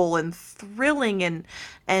horrible and thrilling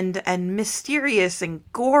and mysterious and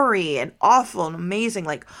gory and awful and amazing,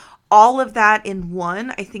 like all of that in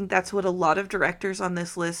one. I think that's what a lot of directors on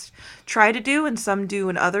this list try to do, and some do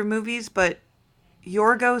in other movies, but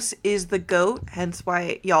Yorgos is the GOAT, hence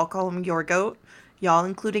why y'all call him Your Goat. y'all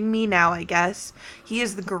including me now, I guess. He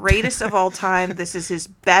is the greatest of all time. This is his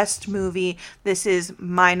best movie. This is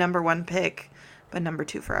my number 1 pick, but number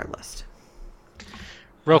 2 for our list.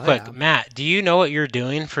 Real Oh, quick, yeah. Matt, do you know what you're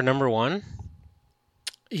doing for number 1?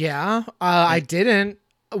 Yeah, I didn't.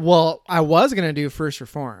 Well, I was gonna do First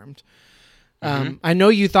Reformed. I know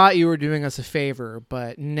you thought you were doing us a favor,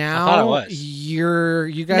 but now thought I was.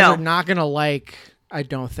 you guys No. are not gonna like. I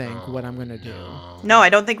don't think what I'm gonna do. No, I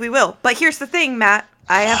don't think we will. But here's the thing, Matt.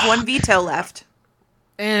 I have 1 veto left.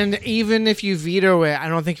 And even if you veto it, I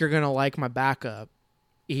don't think you're gonna like my backup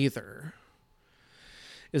either.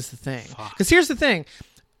 Is the thing? Because here's the thing.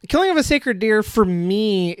 Killing of a Sacred Deer, for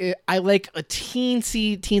me, I like a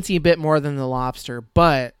teensy bit more than The Lobster,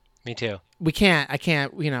 but Me too. I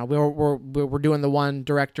can't, we're doing the one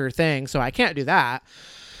director thing, so I can't do that.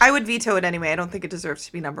 I would veto it anyway. I don't think it deserves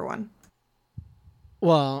to be number 1.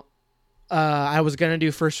 Well, I was going to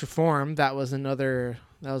do First Reform. That was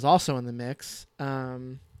also in the mix. By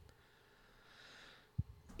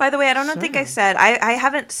the way, I don't think I said, I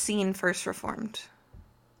haven't seen First Reformed.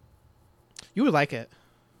 You would like it.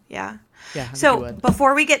 Yeah. Yeah. I think you So would.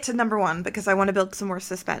 before we get to number 1, because I want to build some more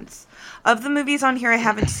suspense, of the movies on here I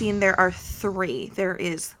haven't seen, there are 3. There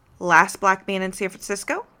is Last Black Man in San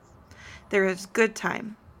Francisco. There is Good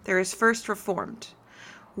Time. There is First Reformed.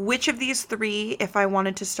 Which of these 3, if I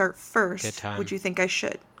wanted to start first, Good Time. would you think I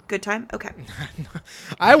should? Good Time? Okay.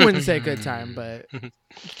 I wouldn't say Good Time, but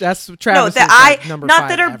that's No, Travis. Number not 5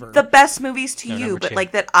 that are ever. the best movies to No, you, number but 2.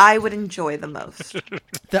 like that I would enjoy the most.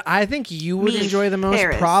 That I think you would Me, enjoy the most.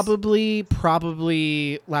 Paris. Probably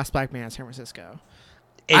Last Black Man in San Francisco.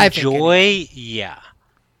 I think Enjoy, yeah.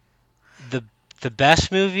 The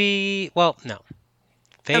best movie, well, no.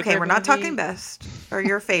 Favorite Okay, we're not movie? talking best or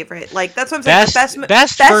your favorite. Like that's what I'm saying. Best, The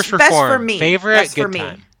best, First best for Reformed. me. Favorite, Best for Good me.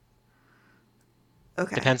 Time.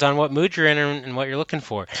 Okay. Depends on what mood you're in and what you're looking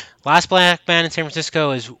for. Last Black Man in San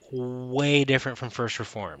Francisco is way different from First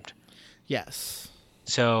Reformed. Yes.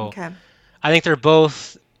 So Okay. I think they're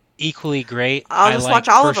both equally great. I'll I just like watch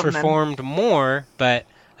all of First them then. Reformed more, but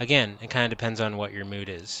again, it kind of depends on what your mood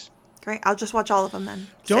is. Great. I'll just watch all of them then.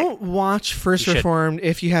 Don't watch First You should. Reformed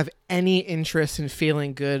if you have any interest in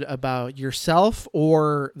feeling good about yourself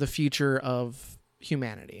or the future of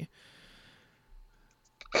humanity.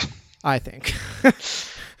 I think.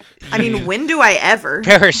 I mean, when do I ever?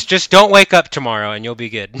 Paris, just don't wake up tomorrow and you'll be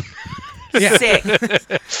good. Yeah. Sick.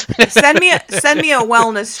 Send me a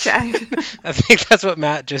wellness check. I think that's what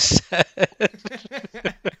Matt just said.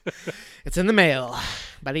 It's in the mail,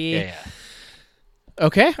 buddy. Yeah.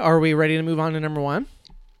 Okay, are we ready to move on to number 1?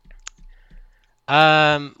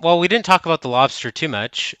 Well, we didn't talk about The Lobster too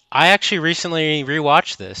much. I actually recently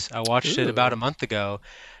rewatched this. I watched it about a month ago,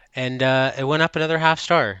 and it went up another half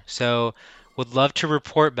star. So, would love to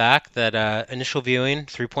report back that initial viewing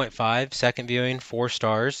 3.5, second viewing 4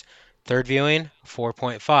 stars, third viewing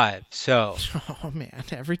 4.5. So, Oh man,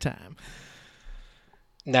 every time.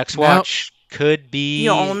 next watch could be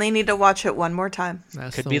You only need to watch it one more time.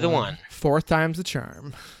 That's Could be the one. 4th time's the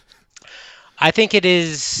charm. I think it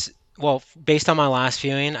is, well, based on my last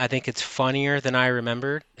viewing, I think it's funnier than I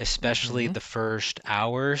remembered, especially the first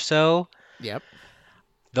hour or so. Yep.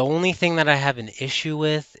 The only thing that I have an issue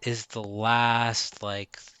with is the last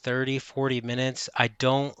like 30, 40 minutes. I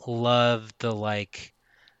don't love the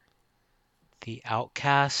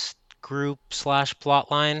outcast group /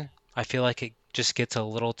 plot line. I feel like it just gets a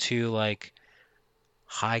little too like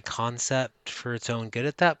high concept for its own good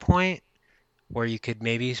at that point, where you could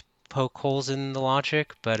maybe poke holes in the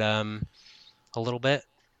logic, but a little bit.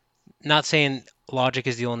 Not saying logic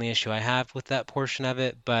is the only issue I have with that portion of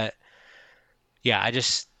it, but yeah,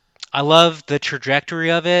 I love the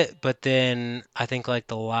trajectory of it, but then I think like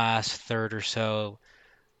the last third or so,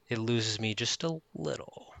 it loses me just a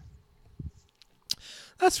little.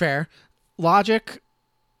 That's fair. Logic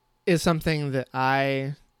is something that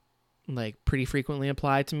I like pretty frequently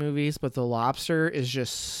apply to movies, but The Lobster is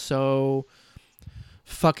just so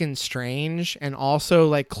fucking strange and also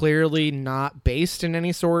like clearly not based in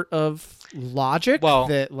any sort of logic. Well,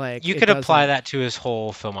 that like you it could apply doesn't- that to his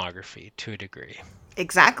whole filmography to a degree.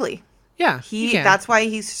 Exactly. Yeah, you can. That's why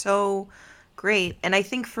he's so great. And I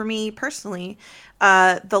think for me personally,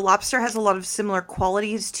 The Lobster has a lot of similar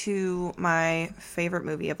qualities to my favorite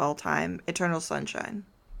movie of all time, Eternal Sunshine.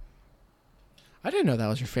 I didn't know that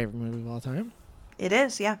was your favorite movie of all time. It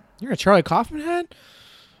is, yeah. You're a Charlie Kaufman head?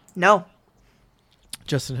 No.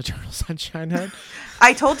 Just an Eternal Sunshine head?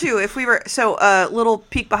 I told you if we were little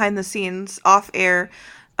peek behind the scenes off air.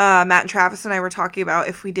 Matt and Travis and I were talking about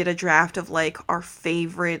if we did a draft of like our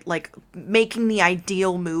favorite, like making the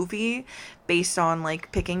ideal movie based on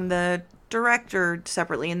like picking the director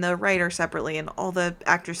separately and the writer separately and all the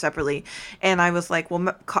actors separately. And I was like,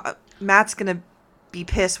 well, Matt's going to be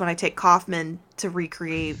pissed when I take Kaufman to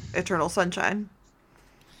recreate Eternal Sunshine.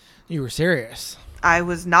 You were serious. I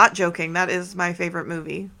was not joking. That is my favorite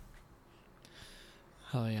movie.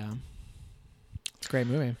 Hell yeah. It's a great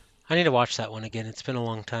movie. I need to watch that one again. It's been a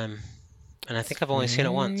long time. And I think I've only seen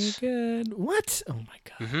it once. Good. What? Oh my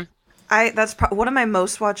god. Mm-hmm. That's one of my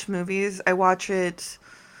most watched movies. I watch it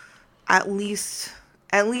at least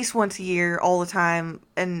once a year, all the time,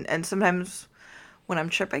 and sometimes when I'm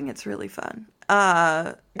tripping, it's really fun.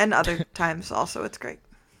 And other times also, it's great.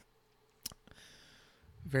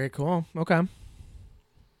 Very cool. Okay.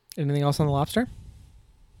 Anything else on The Lobster?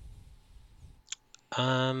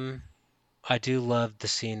 I do love the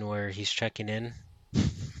scene where he's checking in.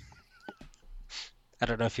 I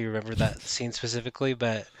don't know if you remember that scene specifically,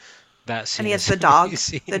 but that scene. And he has is the dog.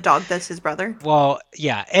 amazing. The dog that's his brother. Well,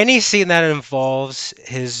 yeah, any scene that involves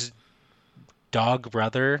his dog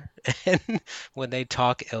brother, and when they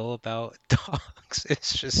talk ill about dogs,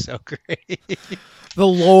 it's just so great. The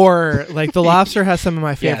lore, like The Lobster has some of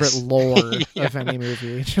my favorite Yes. lore Yeah. of any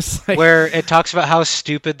movie. Just like Where it talks about how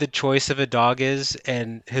stupid the choice of a dog is,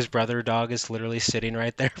 and his brother dog is literally sitting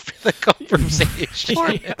right there for the conversation.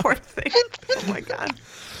 Poor thing. Oh my god.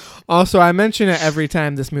 Also, I mention it every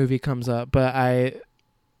time this movie comes up, but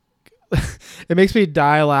it makes me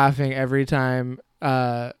die laughing every time.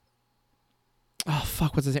 Oh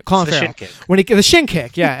fuck! What's his name? Colin The Farrell. shin kick. When the shin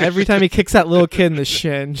kick, yeah. Every time he kicks that little kid in the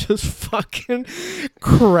shin, just fucking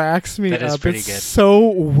cracks me That is up. pretty It's good. so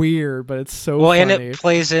weird, but it's so Well, funny. and it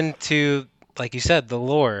plays into, like you said, the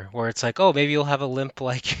lore, where it's like, oh, maybe you'll have a limp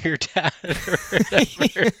like your dad or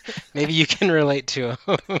whatever. Maybe you can relate to him.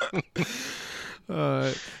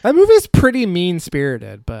 That movie's pretty mean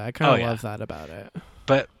spirited, but I kind of Oh, yeah. love that about it.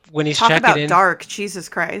 But when he's Talk checking about in, dark. Jesus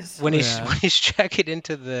Christ. when Yeah. he's checking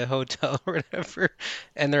into the hotel or whatever,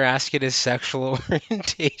 and they're asking his sexual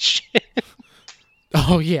orientation,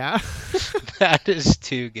 Oh yeah, that is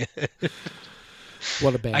too good.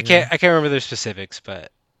 what a banger! I can't remember the specifics,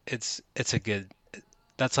 but it's a good.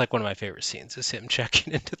 That's like one of my favorite scenes is him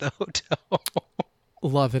checking into the hotel.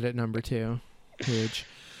 Love it at number 2. Huge.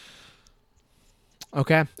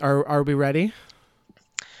 Okay, are we ready?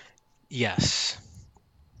 Yes,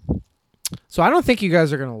 So I don't think you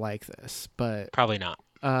guys are gonna like this, but probably not.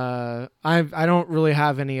 I don't really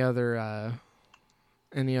have any other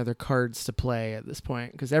cards to play at this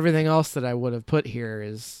point because everything else that I would have put here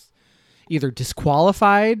is either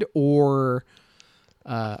disqualified or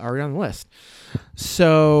already on the list.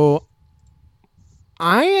 So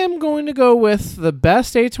I am going to go with the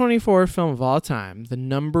best A24 film of all time, the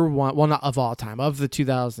number one. Well, not of all time, of the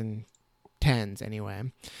 2010s anyway.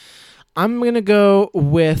 I'm going to go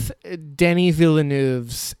with Denis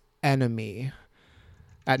Villeneuve's Enemy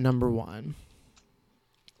at number 1.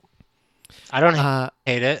 I don't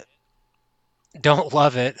hate it. Don't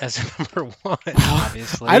love it as number 1,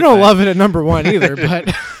 obviously. I don't but love it at number 1 either, but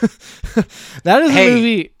that is Hey. a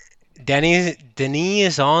movie. Denis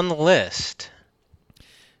is on the list.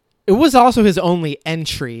 It was also his only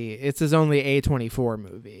entry. It's his only A24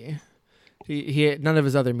 movie. He none of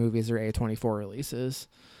his other movies are A24 releases.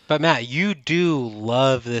 But Matt, you do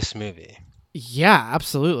love this movie. Yeah,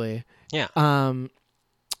 absolutely. Yeah.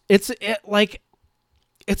 It's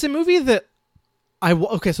a movie that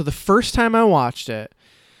so the first time I watched it,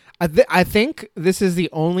 I think this is the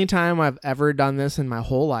only time I've ever done this in my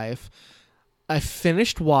whole life. I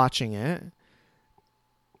finished watching it,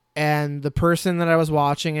 and the person that I was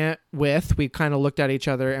watching it with, we kind of looked at each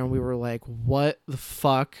other and we were like, what the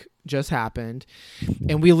fuck just happened?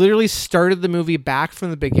 And we literally started the movie back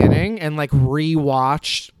from the beginning and like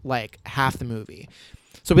rewatched like half the movie.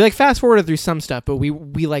 So we like fast forwarded through some stuff, but we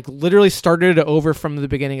like literally started it over from the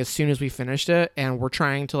beginning as soon as we finished it, and we're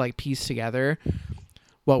trying to like piece together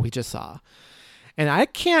what we just saw. And I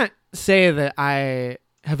can't say that I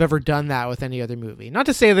have ever done that with any other movie. Not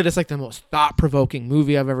to say that it's like the most thought-provoking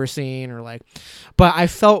movie I've ever seen or like, but I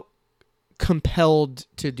felt compelled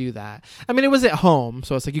to do that. I mean, it was at home,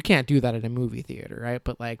 so it's like you can't do that in a movie theater, right?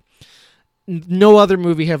 But like no other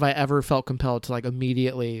movie have I ever felt compelled to like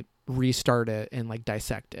immediately restart it and like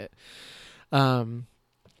dissect it. I'm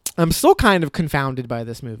still kind of confounded by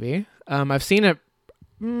this movie. I've seen it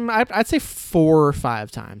I'd say 4 or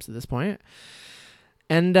 5 times at this point.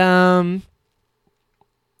 And I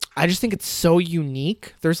just think it's so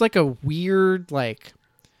unique. There's like a weird like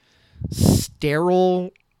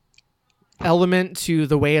sterile element to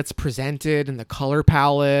the way it's presented and the color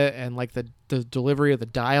palette and like the delivery of the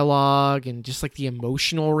dialogue and just like the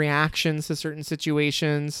emotional reactions to certain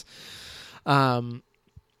situations.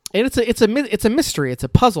 and it's a mystery. It's a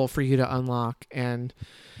puzzle for you to unlock, and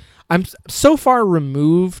I'm so far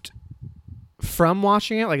removed from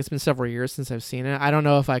watching it. Like, it's been several years since I've seen it. I don't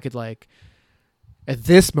know if I could, like, at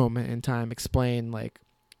this moment in time, explain like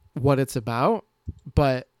what it's about,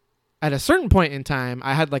 but at a certain point in time,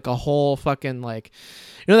 I had like a whole fucking, like,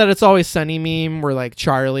 you know, that It's Always Sunny meme where like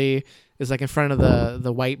Charlie is like in front of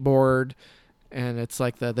the whiteboard, and it's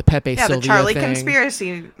like the Pepe Sylvia the Charlie thing.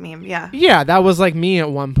 conspiracy meme. Yeah, that was like me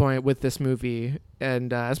at one point with this movie,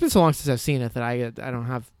 and it's been so long since I've seen it that I don't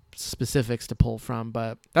have specifics to pull from,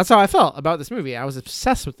 but that's how I felt about this movie. I was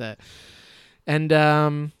obsessed with it,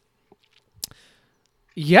 and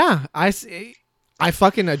yeah, I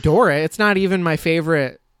fucking adore it. It's not even my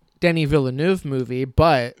favorite Denis Villeneuve movie,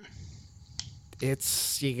 but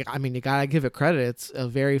you gotta give it credit. It's a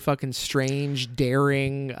very fucking strange,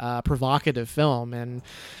 daring, provocative film, and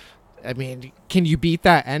I mean, can you beat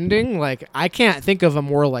that ending? Like, I can't think of a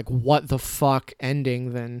more like what the fuck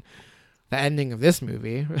ending than the ending of this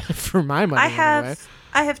movie, for my money.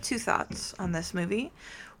 I have two thoughts on this movie.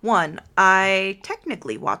 One, I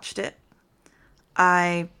technically watched it.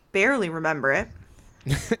 I barely remember it.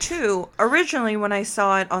 Two, originally when I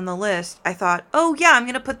saw it on the list, I thought, oh yeah, I'm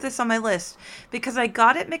going to put this on my list because I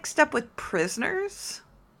got it mixed up with Prisoners.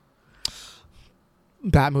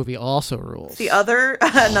 That movie also rules. The other,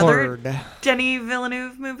 another Denis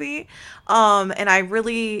Villeneuve movie. And I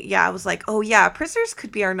really, I was like, oh yeah, Prisoners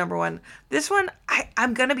could be our number one. This one,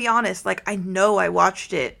 I'm going to be honest, like, I know I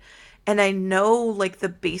watched it and I know like the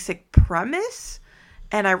basic premise.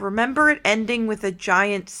 And I remember it ending with a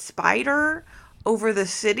giant spider over the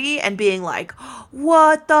city and being like,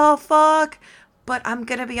 what the fuck? But I'm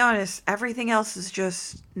going to be honest, everything else is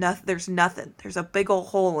just nothing. There's nothing. There's a big old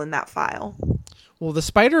hole in that file. Well, the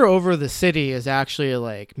spider over the city is actually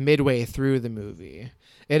like midway through the movie.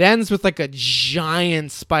 It ends with like a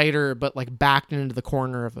giant spider, but like backed into the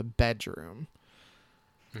corner of a bedroom.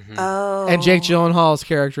 Mm-hmm. Oh. And Jake Gyllenhaal's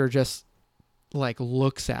character just like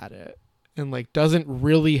looks at it and like doesn't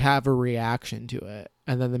really have a reaction to it,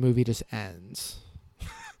 and then the movie just ends.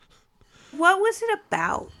 What was it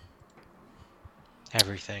about?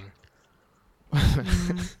 Everything.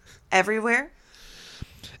 Everywhere?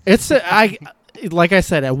 It's like I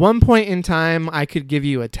said, at one point in time, I could give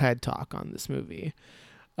you a TED talk on this movie.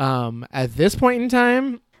 At this point in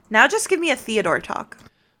time, Now just give me a Theodore talk.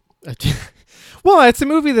 well, it's a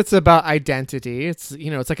movie that's about identity. It's,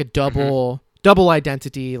 you know, it's like a double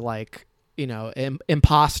identity, like, you know,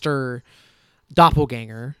 imposter,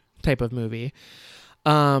 doppelganger type of movie.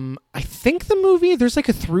 I think the movie, there's like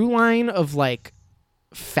a through line of like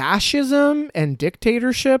fascism and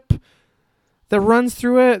dictatorship that runs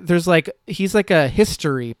through it. There's like, he's like a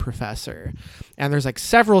history professor, and there's like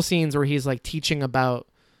several scenes where he's like teaching about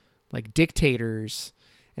like dictators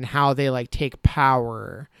and how they like take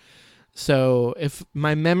power. So if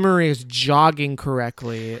my memory is jogging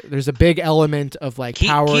correctly, there's a big element of like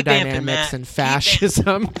power dynamics and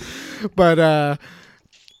fascism. But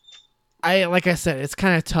like I said, it's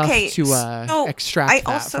kind of tough to extract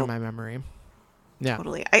that from my memory. Yeah,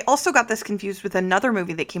 totally. I also got this confused with another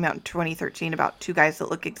movie that came out in 2013 about two guys that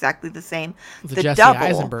look exactly the same. The Jesse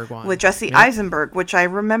Eisenberg one. With Jesse Eisenberg, which I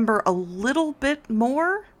remember a little bit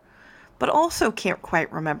more, but also can't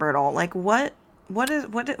quite remember it all. Like what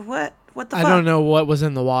the fuck? I don't know what was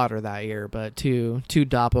in the water that year, but two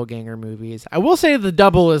doppelganger movies. I will say The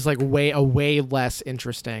Double is like a way less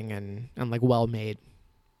interesting and like well made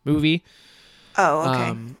movie. Oh,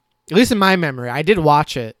 okay. At least in my memory, I did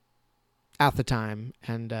watch it at the time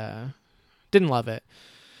and didn't love it.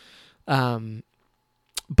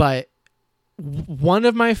 But one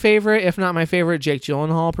of my favorite, if not my favorite, Jake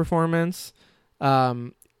Gyllenhaal performance.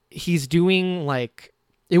 He's doing like,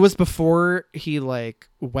 it was before he like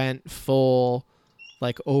went full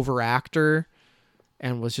like over actor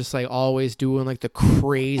and was just like always doing like the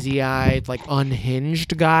crazy eyed, like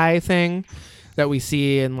unhinged guy thing that we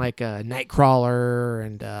see in like Nightcrawler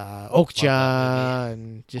and Okja,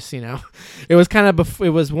 and just, you know, it was kind of it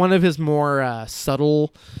was one of his more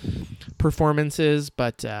subtle performances,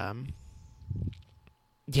 but yeah,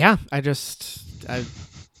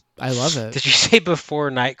 I love it. Did you say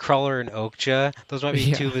before Nightcrawler and Okja? Those might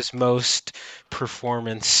be two of his most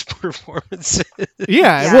performances.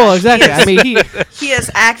 Yeah, well, exactly. I mean, he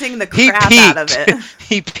is acting the crap out of it.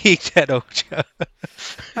 He peaked at Okja.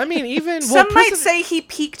 I mean, even some might say he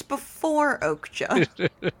peaked before Okja.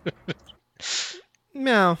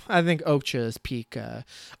 No, I think Okja is peak.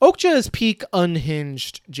 Okja is peak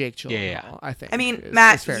unhinged Jake Gyllenhaal. Yeah. I think. I mean, is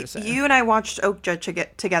Matt, fair to say. you and I watched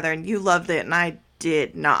Okja together, and you loved it, and I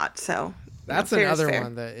did not. So That's fair is another fair.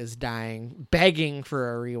 one that is begging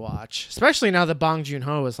for a rewatch. Especially now that Bong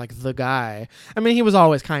Joon-ho is like the guy. I mean, he was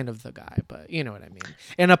always kind of the guy, but you know what I mean.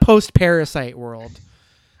 In a post-Parasite world,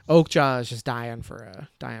 Oakjaw is just dying for a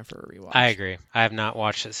rewatch. I agree. I have not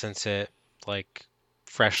watched it since it like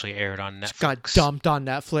freshly aired on Just got Netflix. dumped on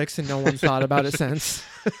Netflix, and no one's thought about it since.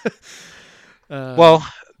 Well,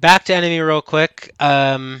 back to Enemy real quick.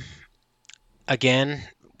 Again,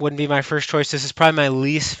 wouldn't be my first choice. This is probably my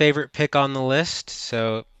least favorite pick on the list,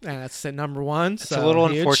 so and that's at number one. it's So a little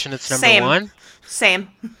huge. unfortunate it's number Same. one. Same.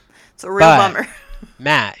 It's a real But bummer.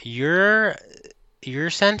 Matt, your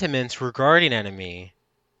sentiments regarding Enemy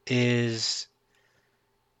is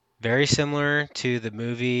very similar to the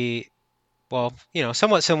movie. Well,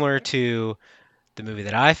 somewhat similar to the movie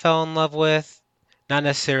that I fell in love with. Not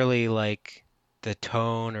necessarily like the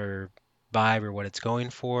tone or vibe or what it's going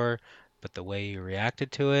for, but the way you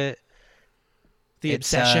reacted to it. The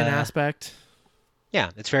It's obsession aspect. yeah,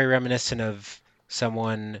 it's very reminiscent of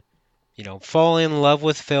someone, falling in love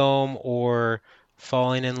with film or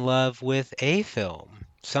falling in love with a film.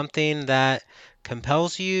 Something that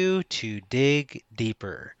compels you to dig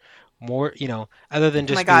deeper. More, other than Oh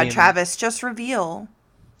my just God, being Travis, just reveal.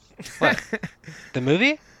 what? The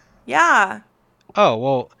movie? Yeah. Oh,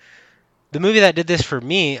 well, the movie that did this for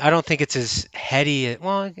me, I don't think it's as heady.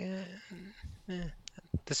 Well,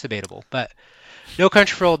 that's debatable. But No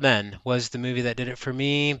Country for Old Men was the movie that did it for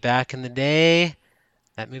me back in the day.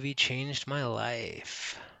 That movie changed my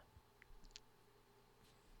life.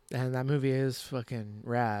 And that movie is fucking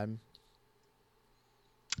rad.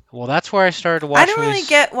 Well, that's where I started to watch I don't really movies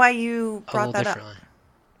get why you a brought little that up. differently.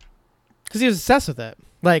 Because he was obsessed with it.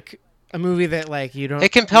 Like, a movie that, like, you don't...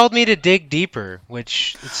 It compelled me to dig deeper,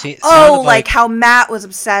 which sounded Oh, like how Matt was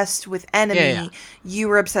obsessed with Enemy. Yeah. You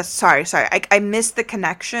were obsessed. Sorry. I missed the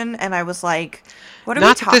connection, and I was like, what are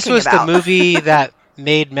Not we that this talking was about? the movie that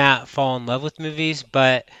made Matt fall in love with movies,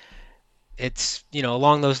 but it's,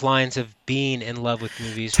 along those lines of being in love with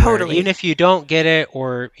movies where Totally. even if you don't get it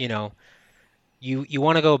or, you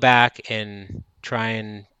want to go back and try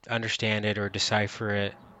and understand it or decipher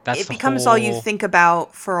it. That's It the becomes all you whole think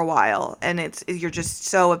about for a while, and you're just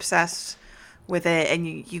so obsessed with it, and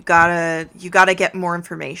you gotta get more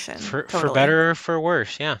information. for Totally. better or for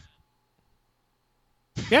worse, yeah.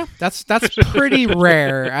 Yeah, that's pretty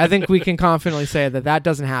rare. I think we can confidently say that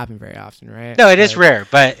doesn't happen very often, right? No, it is rare,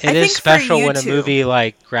 but I it is think for special you when a too. movie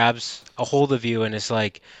like grabs a hold of you and is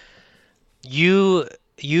like you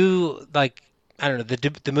like I don't know,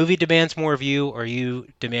 the movie demands more of you or you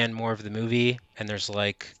demand more of the movie and there's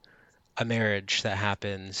like a marriage that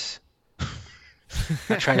happens.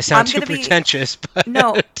 Not trying to sound too pretentious, but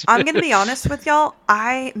No, I'm gonna be honest with y'all.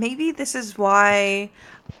 Maybe this is why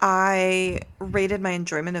I rated my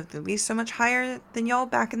enjoyment of movies so much higher than y'all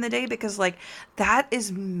back in the day, because like that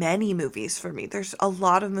is many movies for me. There's a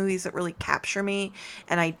lot of movies that really capture me,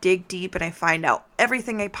 and I dig deep and I find out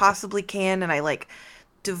everything I possibly can, and I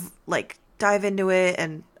dive into it.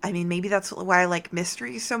 And I mean, maybe that's why I like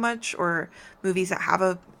mysteries so much, or movies that have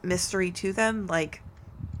a mystery to them. Like,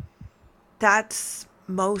 that's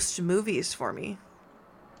most movies for me.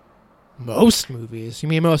 Most movies? You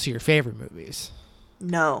mean most of your favorite movies?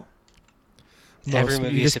 No. every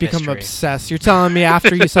movie you is just a become mystery. obsessed. You're telling me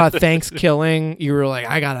after you saw Thanksgiving, you were like,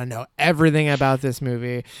 I gotta know everything about this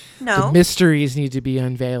movie. No. The mysteries need to be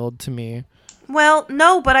unveiled to me. Well,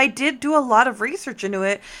 no, but I did do a lot of research into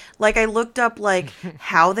it. Like, I looked up, like,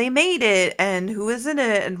 how they made it and who was in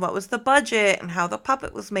it and what was the budget and how the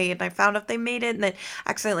puppet was made. And I found out they made it and then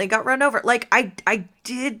accidentally got run over. Like, I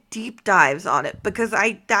did deep dives on it because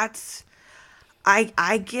I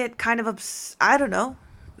get kind of I don't know,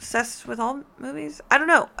 obsessed with all movies. I don't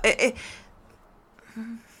know.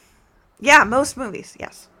 Yeah, most movies,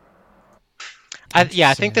 yes. I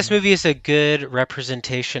think this movie is a good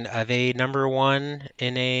representation of a number one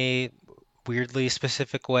in a weirdly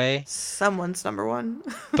specific way. Someone's number one.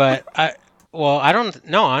 But I don't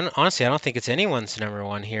know. Honestly, I don't think it's anyone's number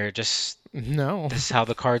one here. Just No. this is how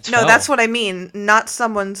the cards No, fell. that's what I mean. Not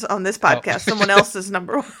someone's on this podcast. Oh. Someone else's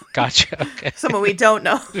number one. Gotcha. Okay. Someone we don't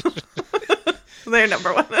know. They're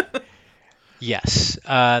number one. Yes,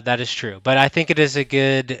 that is true. But I think it is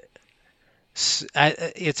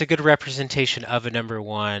it's a good representation of a number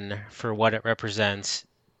one for what it represents,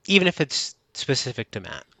 even if it's specific to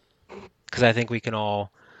Matt, because I think we can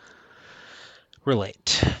all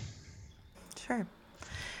relate. Sure.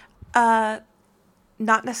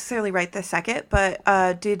 Not necessarily right this second,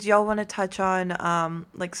 but did y'all want to touch on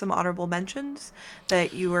like some honorable mentions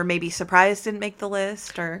that you were maybe surprised didn't make the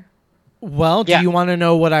list, or? Well, do Yeah. you want to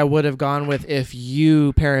know what I would have gone with if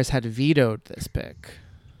you, Paris, had vetoed this pick?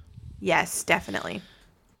 Yes, definitely.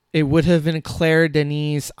 It would have been Claire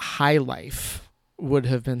Denis' High Life would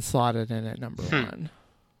have been slotted in at number 1.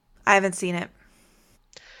 I haven't seen it.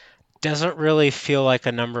 Doesn't really feel like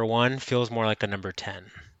a number 1. Feels more like a number 10.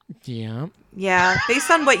 Yeah. Yeah, based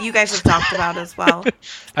on what you guys have talked about as well.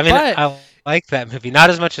 I mean, But- I like that movie. Not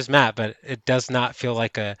as much as Matt, but it does not feel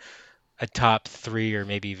like a top 3 or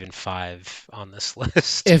maybe even 5 on this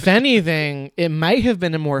list. If anything, it might have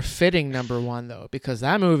been a more fitting number 1 though, because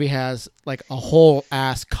that movie has like a whole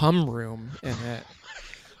ass cum room in it,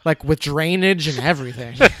 like with drainage and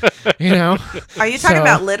everything. You know? Are you talking So-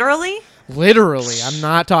 about literally? Literally, I'm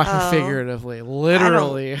not talking Oh. figuratively.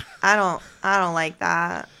 Literally. I don't like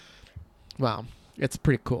that. Well, it's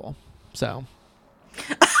pretty cool. So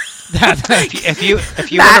If you want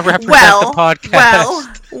to Matt, represent well, the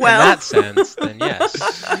podcast well. in that sense, then yes.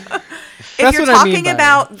 If That's you're what I mean talking by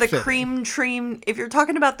about the fitting. if you're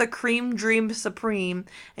talking about the cream dream supreme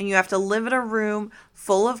and you have to live in a room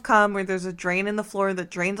full of cum where there's a drain in the floor that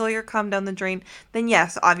drains all your cum down the drain, then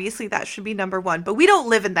yes, obviously that should be number 1. But we don't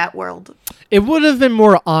live in that world. it would have been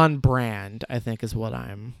more on brand, I think, is what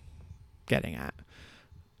I'm getting at.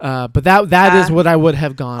 But that is what I would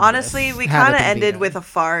have gone. Honestly, with, we had kind it of been ended Vito. with a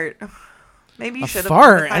fart. Maybe you A should have.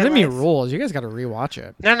 fart. Enemy rules. You guys got to rewatch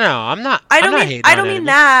it. No, I'm not. I I'm don't not mean hating I on don't mean Enemy.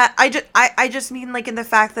 that. I just mean like in the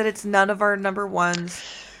fact that it's none of our number 1s.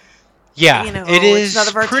 Yeah, You know, it it's is none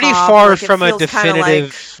of our pretty top, far like, it from a feels kinda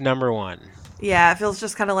definitive number 1. Yeah, it feels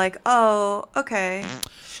just kind of like, oh, okay,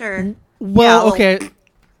 sure. Well, Yeah, okay.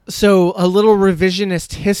 So a little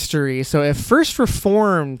revisionist history. So if First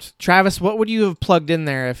Reformed, Travis, what would you have plugged in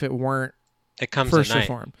there if it weren't It comes First at night.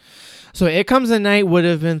 Reformed? So It Comes at Night would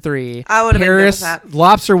have been 3. I would have been good with Paris that.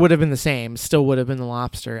 Lobster would have been the same. Still would have been the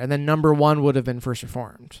Lobster, and then number 1 would have been First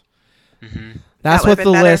Reformed. Hmm. That's That what would've the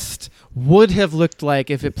been better. list would have looked like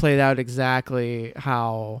if it played out exactly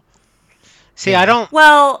how. See, Yeah. I don't.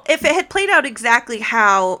 Well, if it had played out exactly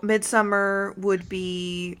how Midsummer would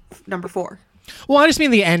be number 4. Well, I just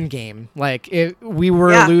mean the end game. Like we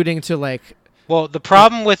were Yeah. alluding to, like Well, the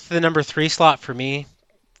problem with the number 3 slot for me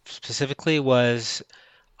specifically was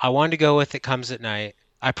I wanted to go with It Comes at Night.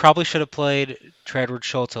 I probably should have played Treadward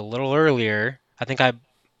Schultz a little earlier. I think I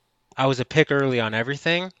was a pick early on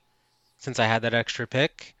everything since I had that extra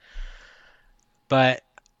pick. But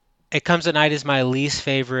It Comes at Night is my least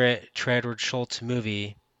favorite Treadward Schultz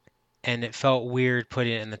movie, and it felt weird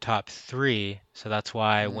putting it in the top 3, so that's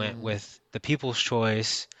why I went with the People's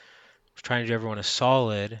Choice. I was trying to do everyone a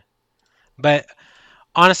solid. But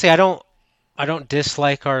honestly, I don't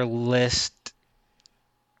dislike our list.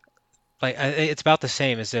 Like it's about the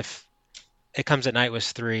same as if It Comes at Night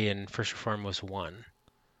was 3 and First Reform was 1.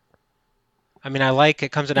 I mean, I like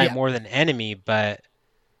It Comes at Night Yeah. more than Enemy, but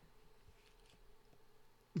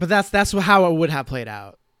that's how it would have played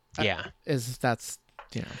out. yeah. That's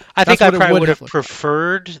I think that's I what it probably would would have have looked like.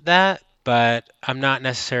 preferred that, but I'm not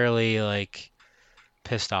necessarily like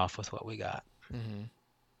pissed off with what we got.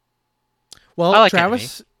 Well, I like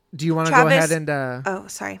Travis, do you want to go Travis- ahead and? Oh,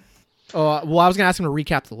 sorry. Well, I was gonna ask him to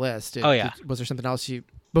recap the list. Oh, yeah. Was there something else you?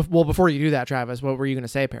 Well, before you do that, Travis, what were you gonna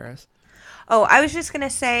say, Paris? Oh, I was just going to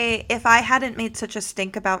say, if I hadn't made such a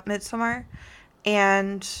stink about Midsommar,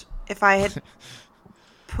 and if I had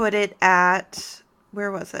put it at,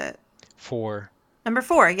 where was it? 4. Number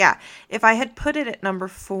 4, yeah. If I had put it at number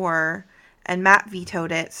 4, and Matt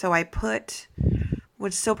vetoed it, so I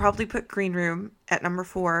would still probably put Green Room at number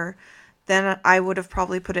 4, then I would have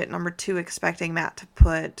probably put it at number 2, expecting Matt to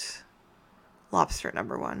put Lobster at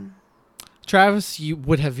number 1. Travis, you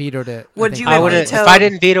would have vetoed it. Would think. you I have would have, if vetoed- I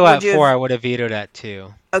didn't veto would at you 4, have- I would have vetoed at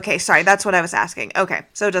 2. Okay, sorry, that's what I was asking. Okay,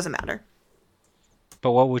 so it doesn't matter.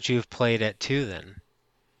 But what would you have played at 2 then?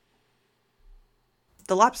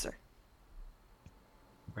 The Lobster.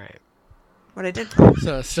 Right. What I did. So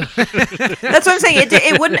That's what I'm saying. It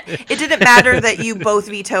didn't matter that you both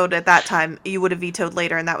vetoed at that time. You would have vetoed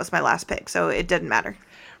later, and that was my last pick, so it didn't matter.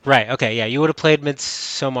 Right. Okay. Yeah. You would have played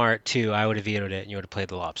Midsommar at 2. I would have vetoed it, and you would have played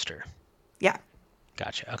The Lobster. Yeah.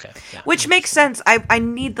 Gotcha. Okay. Yeah. Which makes sense. I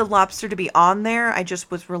need the Lobster to be on there. I just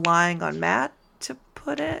was relying on Matt to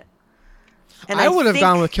put it. And I would have think-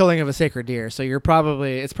 gone with Killing of a Sacred Deer. So it's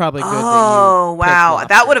probably good. Oh, that you wow. picked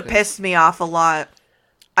That would have Lobster. pissed me off a lot.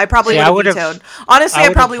 I probably See, would I have would've- vetoed. Honestly,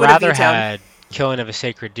 I probably would have rather vetoed. had Killing of a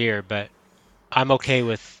Sacred Deer, but I'm okay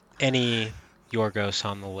with any Yorgos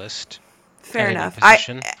on the list. Fair at any enough.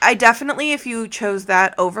 position. I definitely, if you chose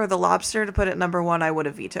that over the Lobster to put it number 1, I would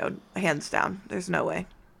have vetoed. Hands down. There's no way.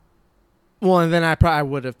 Well, and then I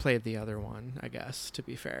would have played the other one, I guess, to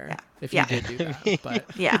be fair. Yeah. If Yeah. you did do that. But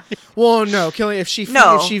Yeah. well, no, if she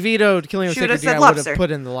No. vetoed Killing of a She Sacred would've Deer, said I would Lobster. have put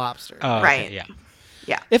in the Lobster. Oh, okay, Right. yeah.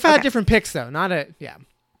 Yeah. If I had Okay. different picks, though, not a yeah.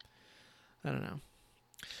 I don't know.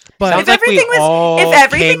 But Sounds like we all if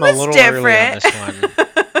everything came a was little early on different.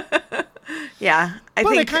 this one. Yeah, I it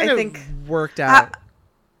think kind I of think worked out.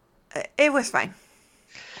 it was fine.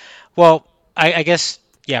 Well, I guess,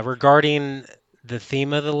 yeah, regarding the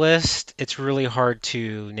theme of the list, it's really hard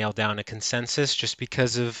to nail down a consensus just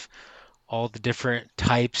because of all the different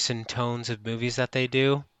types and tones of movies that they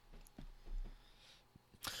do.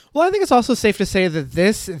 Well, I think it's also safe to say that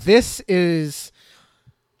this is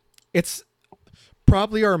it's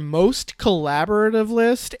probably our most collaborative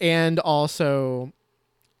list and also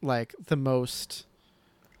like the most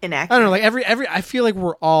Inaccurate. I don't know, like every I feel like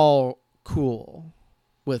we're all cool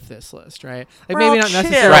with this list, right? Like We're maybe all not chill.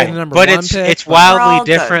 necessarily Right, the number but one it's pick. it's We're all wildly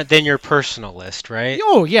good. different than your personal list, right?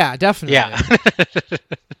 Oh yeah, definitely. Yeah.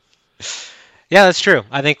 Yeah, that's true.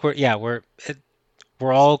 I think we're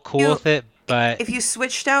all cool with it, but If you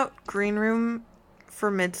switched out Green Room for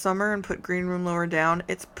Midsummer and put Green Room lower down,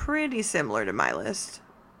 it's pretty similar to my list.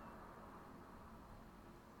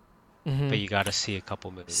 but you got to see a couple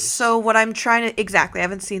movies. So what I'm trying to exactly, I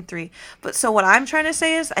haven't seen 3, but so what I'm trying to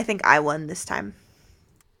say is I think I won this time.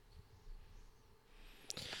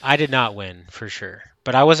 I did not win for sure,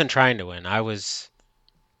 but I wasn't trying to win.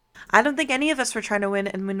 I don't think any of us were trying to win,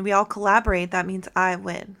 and when we all collaborate, that means I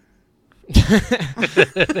win.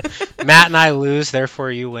 Matt and I lose,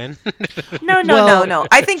 therefore you win. No.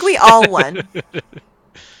 I think we all won.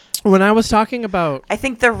 When I was talking about I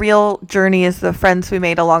think the real journey is the friends we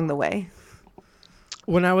made along the way.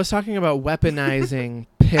 when I was talking about weaponizing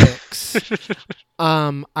picks,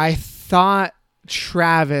 I thought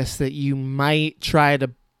Travis that you might try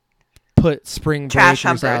to put Spring Trash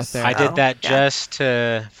Breakers out humpers. there. I did that yeah. just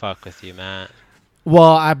to fuck with you, Matt.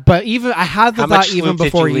 Well, but even I had the How thought much even sleep did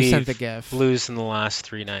before you you sent the leave GIF. lose in the last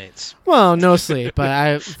 3 nights? Well, no sleep,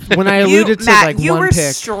 but when I alluded to Matt, like you one were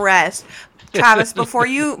pick, stressed. Travis, before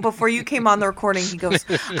you came on the recording, he goes,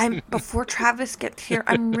 before Travis gets here,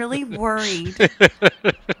 I'm really worried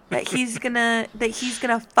that he's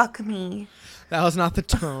gonna fuck me. that was not the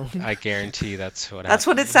tone. I guarantee that's what That's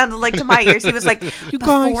happened. what it sounded like to my ears. He was like, You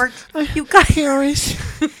before guys, you guys Paris,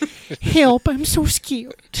 help! I'm so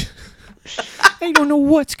scared. I don't know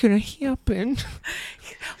what's gonna happen.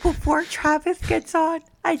 before Travis gets on,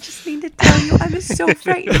 I just need to tell you I'm so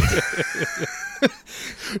frightened.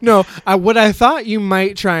 No, what I thought you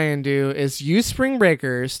might try and do is use Spring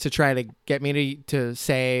Breakers to try to get me to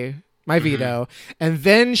say my veto, and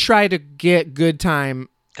then try to get Good Time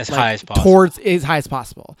as like, high as possible. towards as high as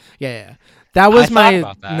possible. Yeah. That was I my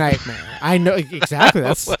thought about that. nightmare. I know exactly.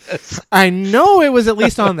 I know it was at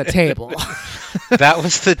least on the table. That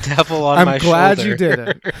was the devil on my I'm glad shoulder. you did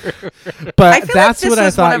it. I But feel that's like what this I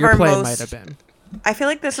is one thought of your our play most- might have been. I feel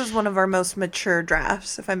like this is one of our most mature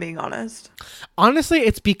drafts, if I'm being honest. Honestly,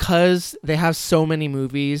 it's because they have so many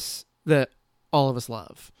movies that all of us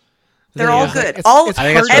love. They're That all it's- good. It's, all it's I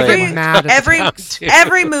think hard that's to really get what mad at every the picks. too.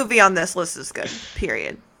 every movie on this list is good.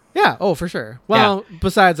 Period. Yeah. Oh, for sure. Well,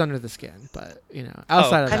 besides Under the Skin, but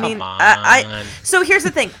outside of I that, mean, Come I on. so here's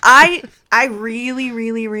the thing. I really,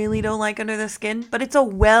 really, really don't like Under the Skin, but it's a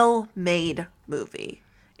well-made movie.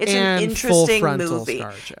 It's And an full interesting frontal movie.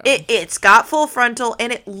 ScarJo. It's got full frontal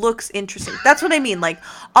and it looks interesting. That's what I mean. Like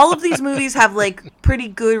all of these movies have like pretty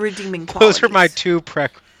good redeeming qualities. Those are my 2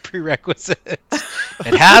 prerequisites.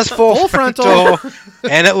 It has full, Full frontal, frontal.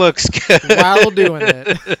 and it looks good. while doing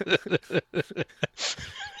it.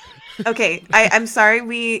 Okay, I'm sorry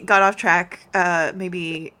we got off track.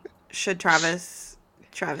 Maybe should Travis?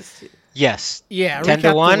 Yes. Yeah, 10 recap to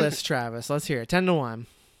the 1. list, Travis. Let's hear it. 10-1.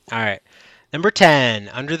 All right. Number 10,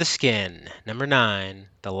 Under the Skin. Number 9,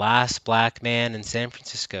 The Last Black Man in San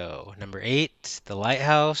Francisco. Number 8, The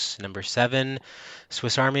Lighthouse. Number 7,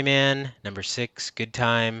 Swiss Army Man. Number 6, Good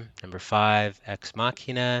Time. Number 5, Ex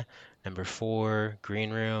Machina. Number 4,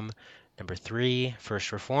 Green Room. Number 3,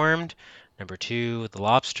 First Reformed. Number 2, The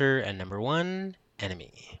Lobster. And number 1,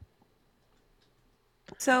 Enemy.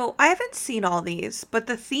 So I haven't seen all these, but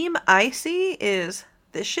the theme I see is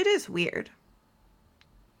this shit is weird.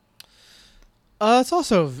 It's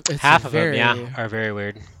also Half of very, them, yeah, are very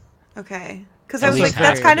weird. Okay, because At I was least like,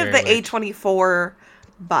 that's half kind are of the very weird. A24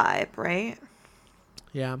 vibe, right?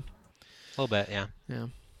 Yeah. A little bit, yeah. Yeah.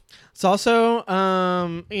 It's also,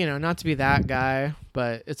 not to be that guy,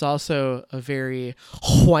 but it's also a very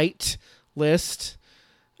white list.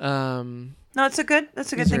 No, that's a good These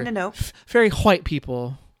thing are to know. Very white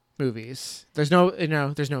people movies. There's no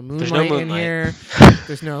Moonlight, in Moonlight. here.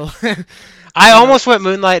 There's no. I almost went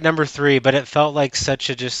Moonlight number 3, but it felt like such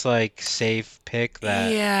a just like safe pick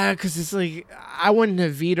that. Yeah, because it's like I wouldn't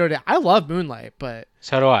have vetoed it. I love Moonlight, but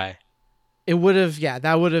So do I. It would have, yeah,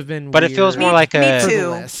 that would have been But weird. it feels more Me- like me a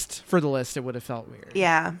too. For the list, it would have felt weird.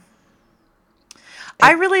 Yeah.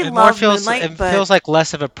 I really it more love feels Moonlight, it but feels like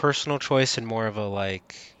less of a personal choice and more of a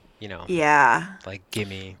like, yeah. like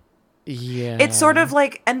gimme. Yeah. It's sort of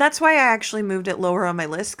like, and that's why I actually moved it lower on my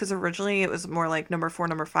list, because originally it was more like number 4,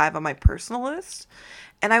 number 5 on my personal list.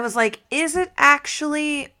 And I was like, is it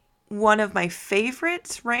actually one of my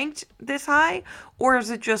favorites ranked this high? Or is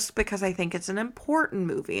it just because I think it's an important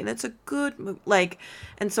movie and it's a good movie? Like,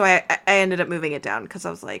 and so I ended up moving it down because I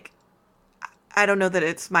was like, I don't know that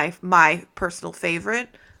it's my personal favorite.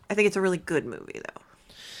 I think it's a really good movie, though.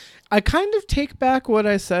 I kind of take back what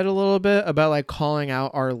I said a little bit about like calling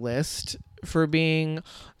out our list for being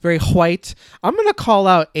very white. I'm going to call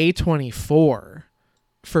out A24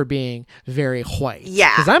 for being very white.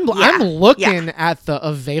 Yeah. Because I'm yeah, looking yeah. at the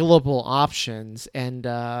available options and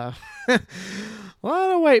a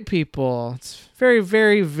lot of white people. It's very,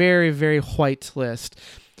 very, very, very white list.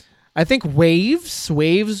 I think Waves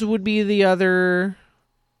would be the other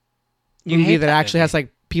You movie hate that that actually movie. has like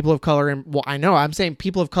people of color in, well, I know, I'm saying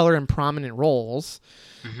people of color in prominent roles.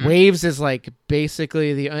 Mhm. Waves is like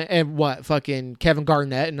basically the and what fucking Kevin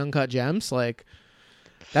Garnett and Uncut Gems, like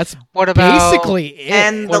that's What about basically it.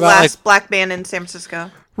 And What the about, last black man in San Francisco.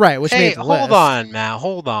 Right, which Hey, made the hold list. on, Matt.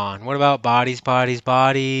 Hold on. What about Bodies, Zola?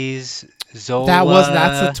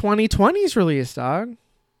 That's a 2020s release, dog.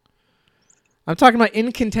 I'm talking about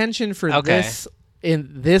in contention for Okay. this in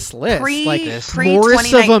this list. Pre- like This. Morris of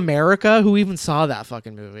 2019 America, who even saw that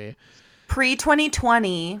fucking movie?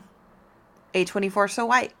 Pre-2020, A24 So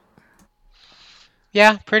White.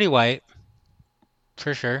 Yeah, pretty white.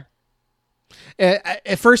 For sure.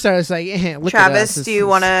 At first, I was like, look at Travis, us. do you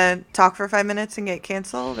want to talk for 5 minutes and get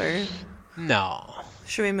canceled, or No.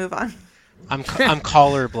 should we move on? I'm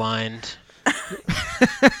colorblind.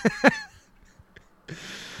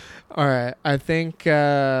 All right, I think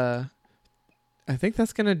that's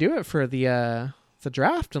gonna do it for the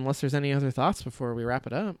draft. Unless there's any other thoughts before we wrap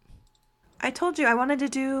it up. I told you I wanted to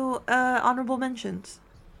do honorable mentions.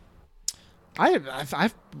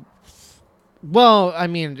 Well, I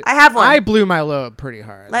mean, I have one. I blew my load pretty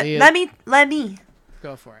hard. Let me.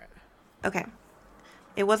 Go for it. Okay.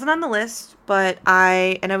 It wasn't on the list, but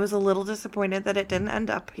I was a little disappointed that it didn't end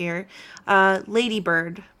up here. Lady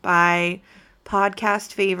Bird by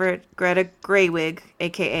podcast favorite Greta Graywig,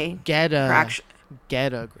 aka Get a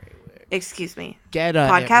Grey Wig. excuse me. Get a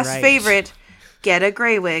Podcast it right. favorite Greta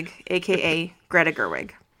Graywig, aka Greta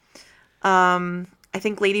Gerwig. I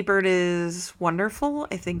think Lady Bird is wonderful.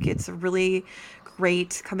 I think it's a really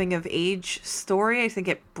great coming of age story. I think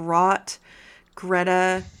it brought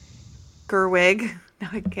Greta Gerwig, no,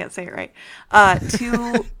 I can't say it right,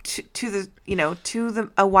 to the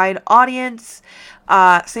a wide audience.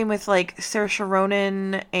 Same with like Saoirse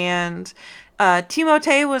Ronan and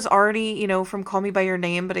Timothée was already, from Call Me by Your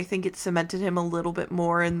Name, but I think it cemented him a little bit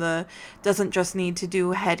more in the doesn't just need to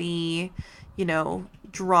do heady,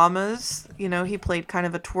 dramas. He played kind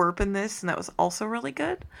of a twerp in this, and that was also really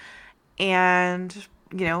good. And,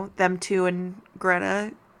 them two and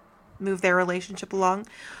Greta move their relationship along.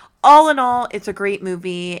 All in all, it's a great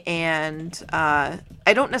movie, and I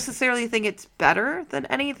don't necessarily think it's better than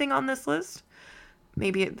anything on this list.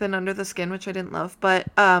 Maybe than Under the Skin, which I didn't love, but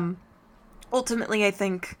ultimately, I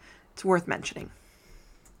think it's worth mentioning.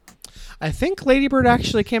 I think Lady Bird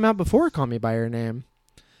actually came out before Call Me by Your Name.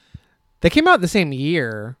 They came out the same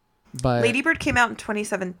year, but Lady Bird came out in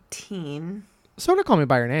 2017. so did Call Me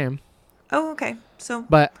by Your Name. Oh, okay. So,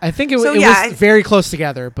 But I think it So, was yeah, very close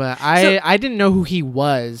together. But I didn't know who he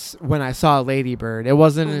was when I saw Lady Bird. It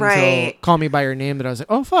wasn't until Right. Call Me by Your Name that I was like,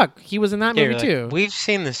 oh fuck, he was in that Yeah, movie you're too. like, we've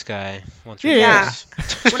seen this guy once or Yeah.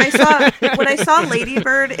 twice. when I saw Lady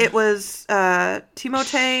Bird, it was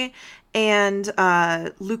Timothée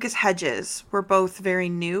and Lucas Hedges were both very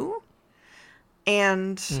new,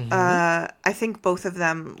 and I think both of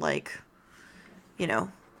them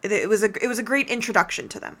it was a great introduction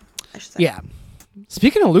to them, I should say. Yeah.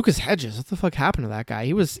 Speaking of Lucas Hedges, what the fuck happened to that guy?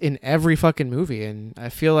 He was in every fucking movie, and I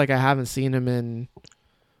feel like I haven't seen him in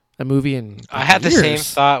a movie in I had the years. same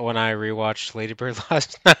thought when I rewatched Lady Bird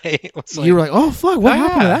last night. It was You were like, oh fuck, what oh,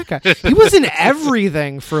 happened yeah. to that guy? He was in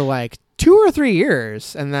everything for like 2 or 3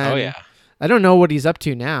 years, and then oh yeah. I don't know what he's up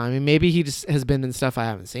to now. I mean, maybe he just has been in stuff I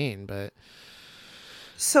haven't seen, but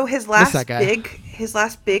So his that last guy.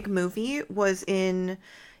 big movie was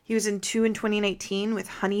he was in 2 in 2019 with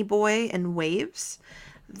Honey Boy and Waves.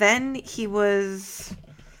 Then he was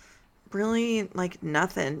really like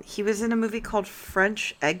nothing. He was in a movie called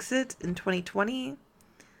French Exit in 2020.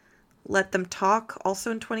 Let Them Talk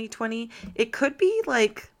also in 2020. It could be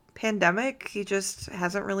like pandemic. He just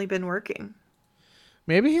hasn't really been working.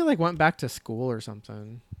 Maybe he like went back to school or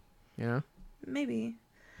something. You know? Maybe.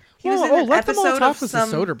 He was in an Let Them All episode Talk of was some...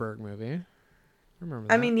 a Soderbergh movie. I remember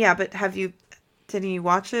that. I mean, yeah, but did you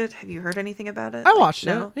watch it? Have you heard anything about it? I watched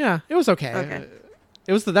no? it. Yeah, it was okay. Okay.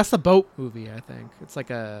 That's the boat movie, I think. It's like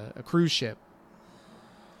a cruise ship.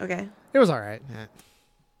 Okay. It was all right. Yeah.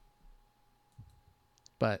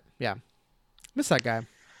 But yeah, miss that guy.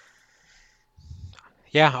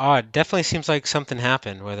 Yeah, odd. Definitely seems like something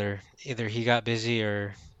happened, whether either he got busy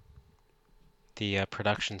or the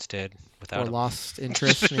productions did without Or him. lost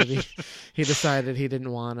interest. Maybe he decided he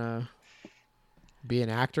didn't want to be an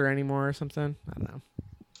actor anymore or something. I don't know.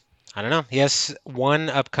 I don't know. He has one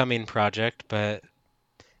upcoming project, but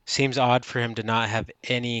seems odd for him to not have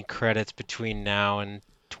any credits between now and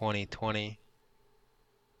 2020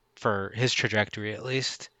 for his trajectory, at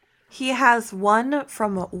least. He has one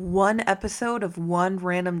from one episode of one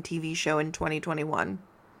random TV show in 2021.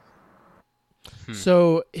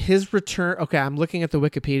 So his return. Okay, I'm looking at the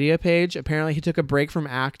Wikipedia page. Apparently, he took a break from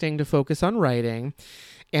acting to focus on writing.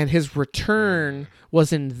 And his return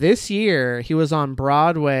was in this year. He was on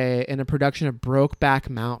Broadway in a production of Brokeback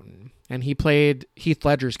Mountain. And he played Heath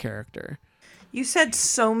Ledger's character. You said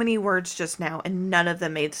so many words just now, and none of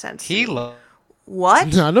them made sense to me. What?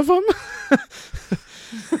 None of them?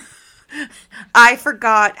 I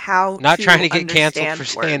forgot how Not to trying to get canceled understand for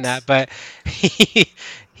saying words. that, but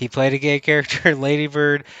he played a gay character in Lady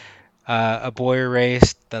Bird, A Boy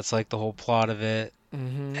Erased. That's like the whole plot of it.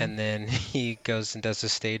 Mm-hmm. And then he goes and does a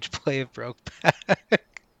stage play of Brokeback.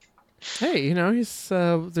 Hey, you know, he's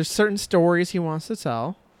there's certain stories he wants to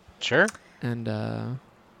tell. Sure. And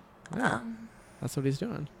yeah, that's what he's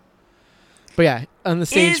doing. But yeah, on the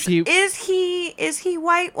stage, is he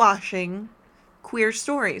whitewashing queer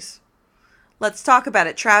stories? Let's talk about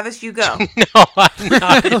it. Travis, you go. No, I'm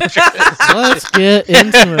not interested. Let's get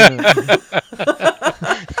into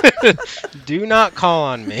it. Do not call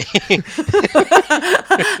on me.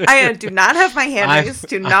 I do not have my hand raised.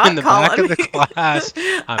 Do I'm not in the call back on of the me. class.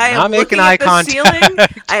 I I'm am not making looking eye at the contact. ceiling.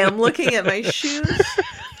 I am looking at my shoes.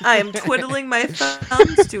 I am twiddling my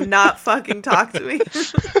thumbs. Do not fucking talk to me.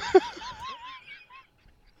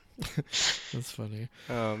 That's funny.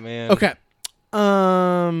 Oh man. Okay.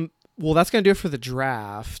 Well, that's gonna do it for the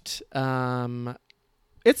draft.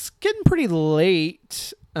 It's getting pretty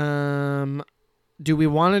late. Do we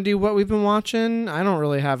want to do what we've been watching? I don't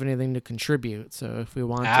really have anything to contribute. So if we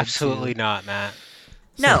want, Absolutely not, Matt.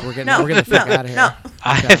 No, we're gonna fuck out of here. no.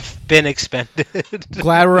 I have been expended.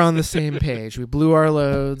 Glad we're on the same page. We blew our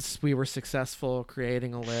loads. We were successful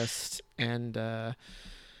creating a list, and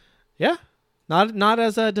yeah, not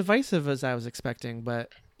as divisive as I was expecting, but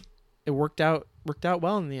it worked out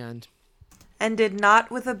well in the end. Ended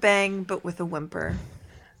not with a bang, but with a whimper.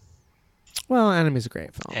 Well, Enemy's a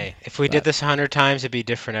great film. Hey, if we did this 100 times, it'd be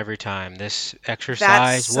different every time. This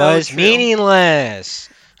exercise so was true. meaningless.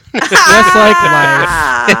 Just like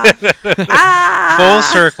life. Full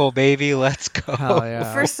circle, baby. Let's go. Hell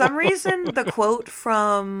yeah. For some reason, the quote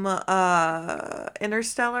from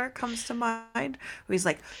Interstellar comes to mind. Where he's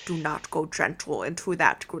like, "Do not go gentle into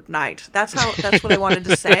that good night." That's what I wanted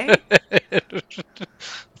to say.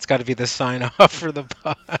 It's got to be the sign off for the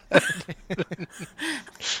pod.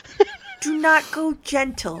 Do not go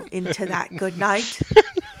gentle into that good night.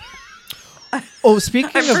 Oh,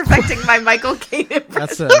 speaking I'm of perfecting my Michael Caine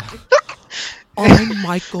impression. I'm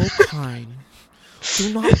Michael Caine.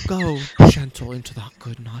 Do not go gentle into that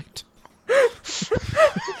good night.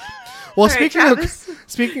 Well, All right, Travis,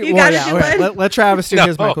 you well, gotta yeah, do okay, it. let Travis do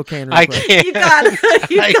his Michael Caine real I quick. can't. You gotta.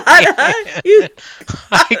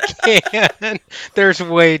 I can't. There's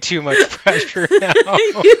way too much pressure now.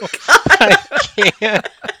 I can't.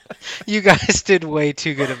 You guys did way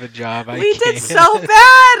too good of a job. We did so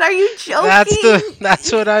bad. Are you joking?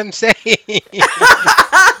 That's what I'm saying.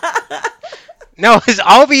 No,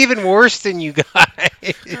 I'll be even worse than you guys.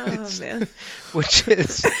 Oh man. Which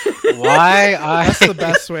is why That's the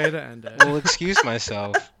best way to end it. will excuse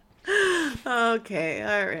myself. Okay.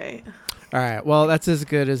 All right. All right. Well, that's as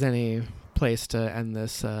good as any place to end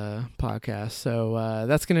this podcast. So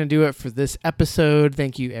that's going to do it for this episode.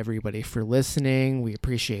 Thank you, everybody, for listening. We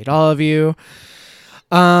appreciate all of you.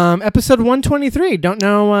 Episode 123. Don't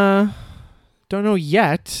know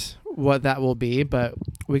yet what that will be, but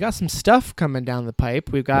we got some stuff coming down the pipe.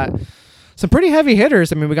 We've got some pretty heavy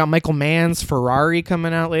hitters. I mean, we got Michael Mann's Ferrari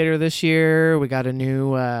coming out later this year. We got a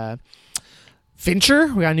new Fincher.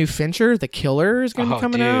 We got a new Fincher. The Killer is going to be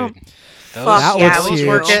coming out. Fuck yeah, we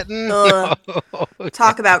we're do. getting. No.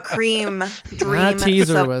 Talk about cream. Dream That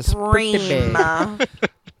teaser was pretty supreme.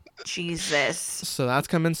 Jesus. So that's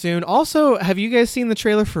coming soon. Also, have you guys seen the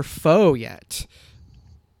trailer for Foe yet?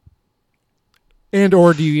 And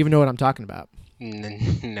or do you even know what I'm talking about?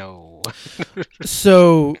 No.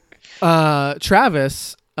 So,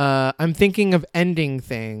 Travis, I'm thinking of Ending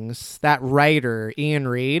Things. That writer, Ian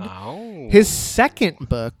Reid, his second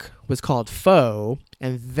book was called Foe,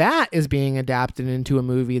 and that is being adapted into a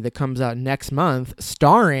movie that comes out next month,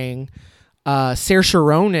 starring Saoirse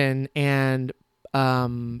Ronan and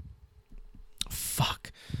God's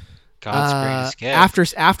Greatest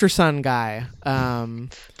Gift. After Sun guy,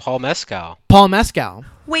 Paul Mescal. Paul Mescal.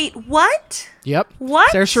 Wait, what? Yep.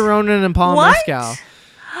 What? Saoirse Ronan and Paul What? Mescal.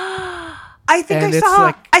 I think And I it's saw.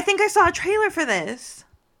 like- I think I saw a trailer for this.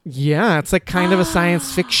 Yeah, it's like kind of a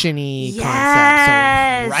science fiction-y concept.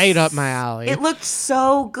 Yes. So right up my alley. It looked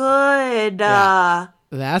so good. Yeah.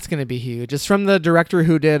 That's going to be huge. It's from the director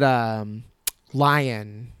who did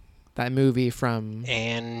Lion, that movie from...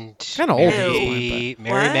 And Kinda old at this Mary point,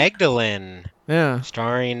 What? Magdalene, Yeah.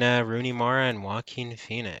 starring Rooney Mara and Joaquin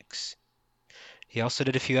Phoenix. He also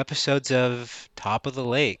did a few episodes of Top of the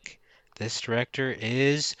Lake. This director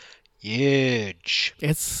is huge.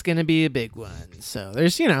 It's going to be a big one. So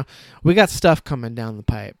there's, we got stuff coming down the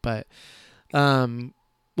pipe, but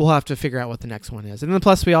we'll have to figure out what the next one is. And then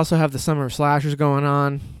plus we also have the Summer of Slashers going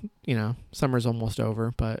on. Summer's almost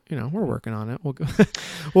over, but we're working on it. We'll go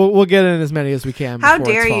we'll get in as many as we can. How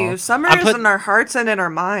before dare it's fall. you? Summer is in our hearts and in our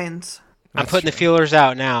minds. I'm putting the feelers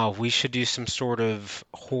out now. We should do some sort of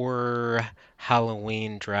horror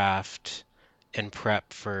Halloween draft and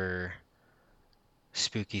prep for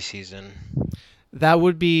spooky season. That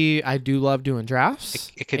would be. I do love doing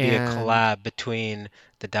drafts. It could be a collab between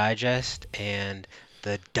the Digest and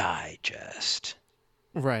the Digest.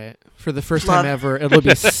 Right. For the first time ever, it'll be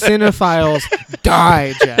Cinephiles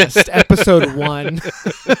Digest, episode 1.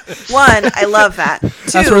 I love that. 2,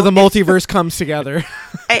 That's where the multiverse comes together.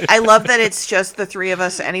 I love that it's just the three of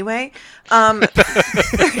us anyway.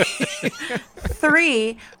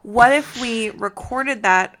 3, what if we recorded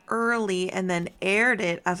that early and then aired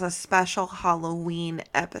it as a special Halloween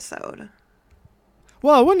episode?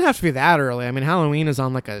 Well, it wouldn't have to be that early. I mean, Halloween is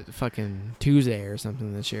on like a fucking Tuesday or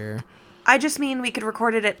something this year. I just mean we could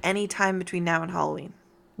record it at any time between now and Halloween.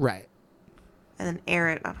 Right. And then air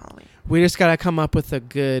it on Halloween. We just got to come up with a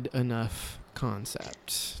good enough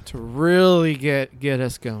concept to really get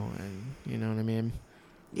us going. You know what I mean?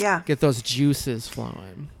 Yeah. Get those juices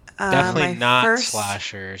flowing. Definitely not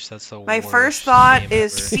slashers. That's the My worst first thought name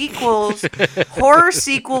is ever. sequels. Horror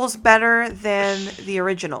sequels better than the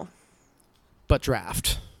original. But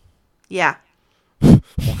draft. Yeah.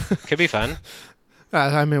 Could be fun.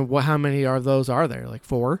 I mean, how many are there? Like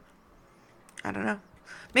 4? I don't know.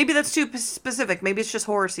 Maybe that's too specific. Maybe it's just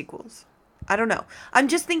horror sequels. I don't know. I'm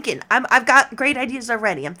just thinking. I've got great ideas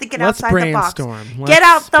already. I'm thinking outside the box. Get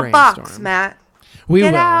out the box, Matt.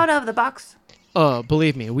 Get out of the box. Oh,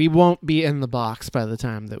 believe me, we won't be in the box by the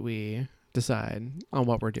time that we decide on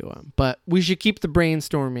what we're doing. But we should keep the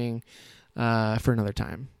brainstorming for another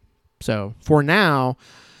time. So for now,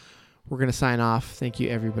 we're going to sign off. Thank you,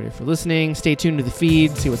 everybody, for listening. Stay tuned to the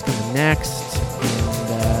feed. See what's coming next.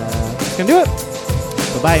 And that's going to do it.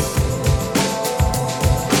 Bye-bye.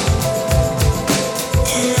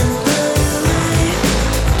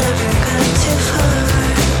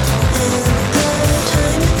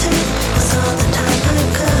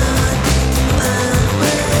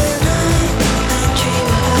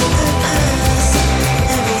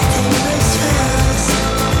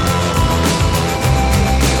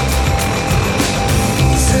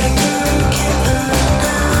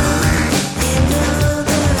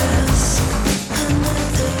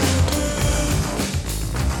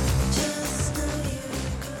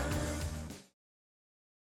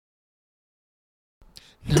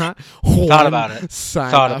 Not Thought about it.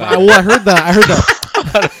 Thought about it. Well, I heard that.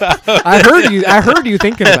 I heard you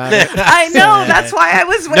thinking about it. I know. That's why I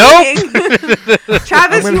was waiting. Nope.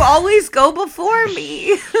 Travis, you always go before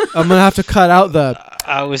me. I'm gonna have to cut out the.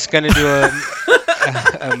 I was gonna do a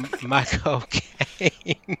my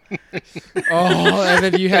cocaine. Oh, and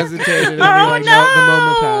then you hesitated. And you're like, no, the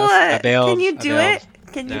moment passed. I bailed. Can you do it?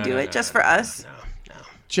 Can No, you do no, it no, just no, for us? No.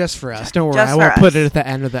 Just for us. Don't worry. Just I for won't us. put it at the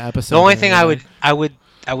end of the episode. The only thing I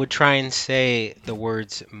would try and say the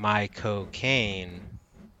words my cocaine.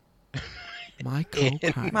 My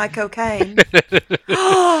cocaine. My cocaine.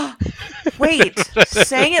 Wait,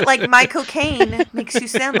 saying it like my cocaine makes you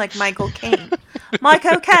sound like Michael Caine. My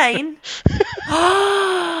cocaine.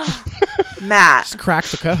 Matt, Just crack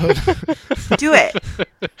the code. do it.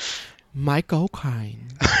 My cocaine.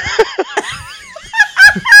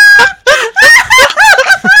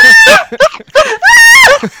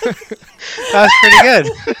 That was pretty good.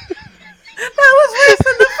 That was worse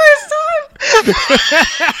than the first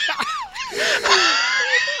time.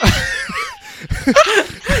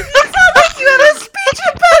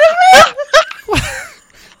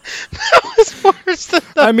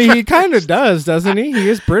 I mean, he kind of does, doesn't he? He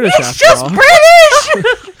is British He's after just all. British!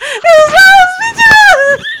 His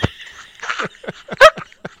hospital!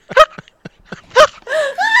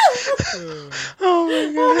 Oh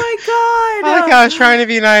my god! Like I was trying to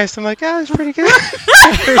be nice. I'm like, yeah, that's pretty good. I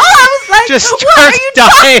was like, Just what are starts you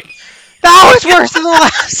dying. That was worse than the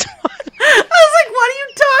last one. I was like, what are you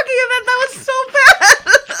talking about? That was so bad.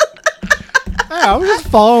 Hey, I was just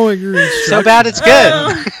following your instructions. So bad it's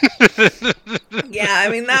good. Yeah, I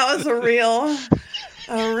mean that was a real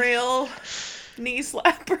knee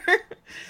slapper.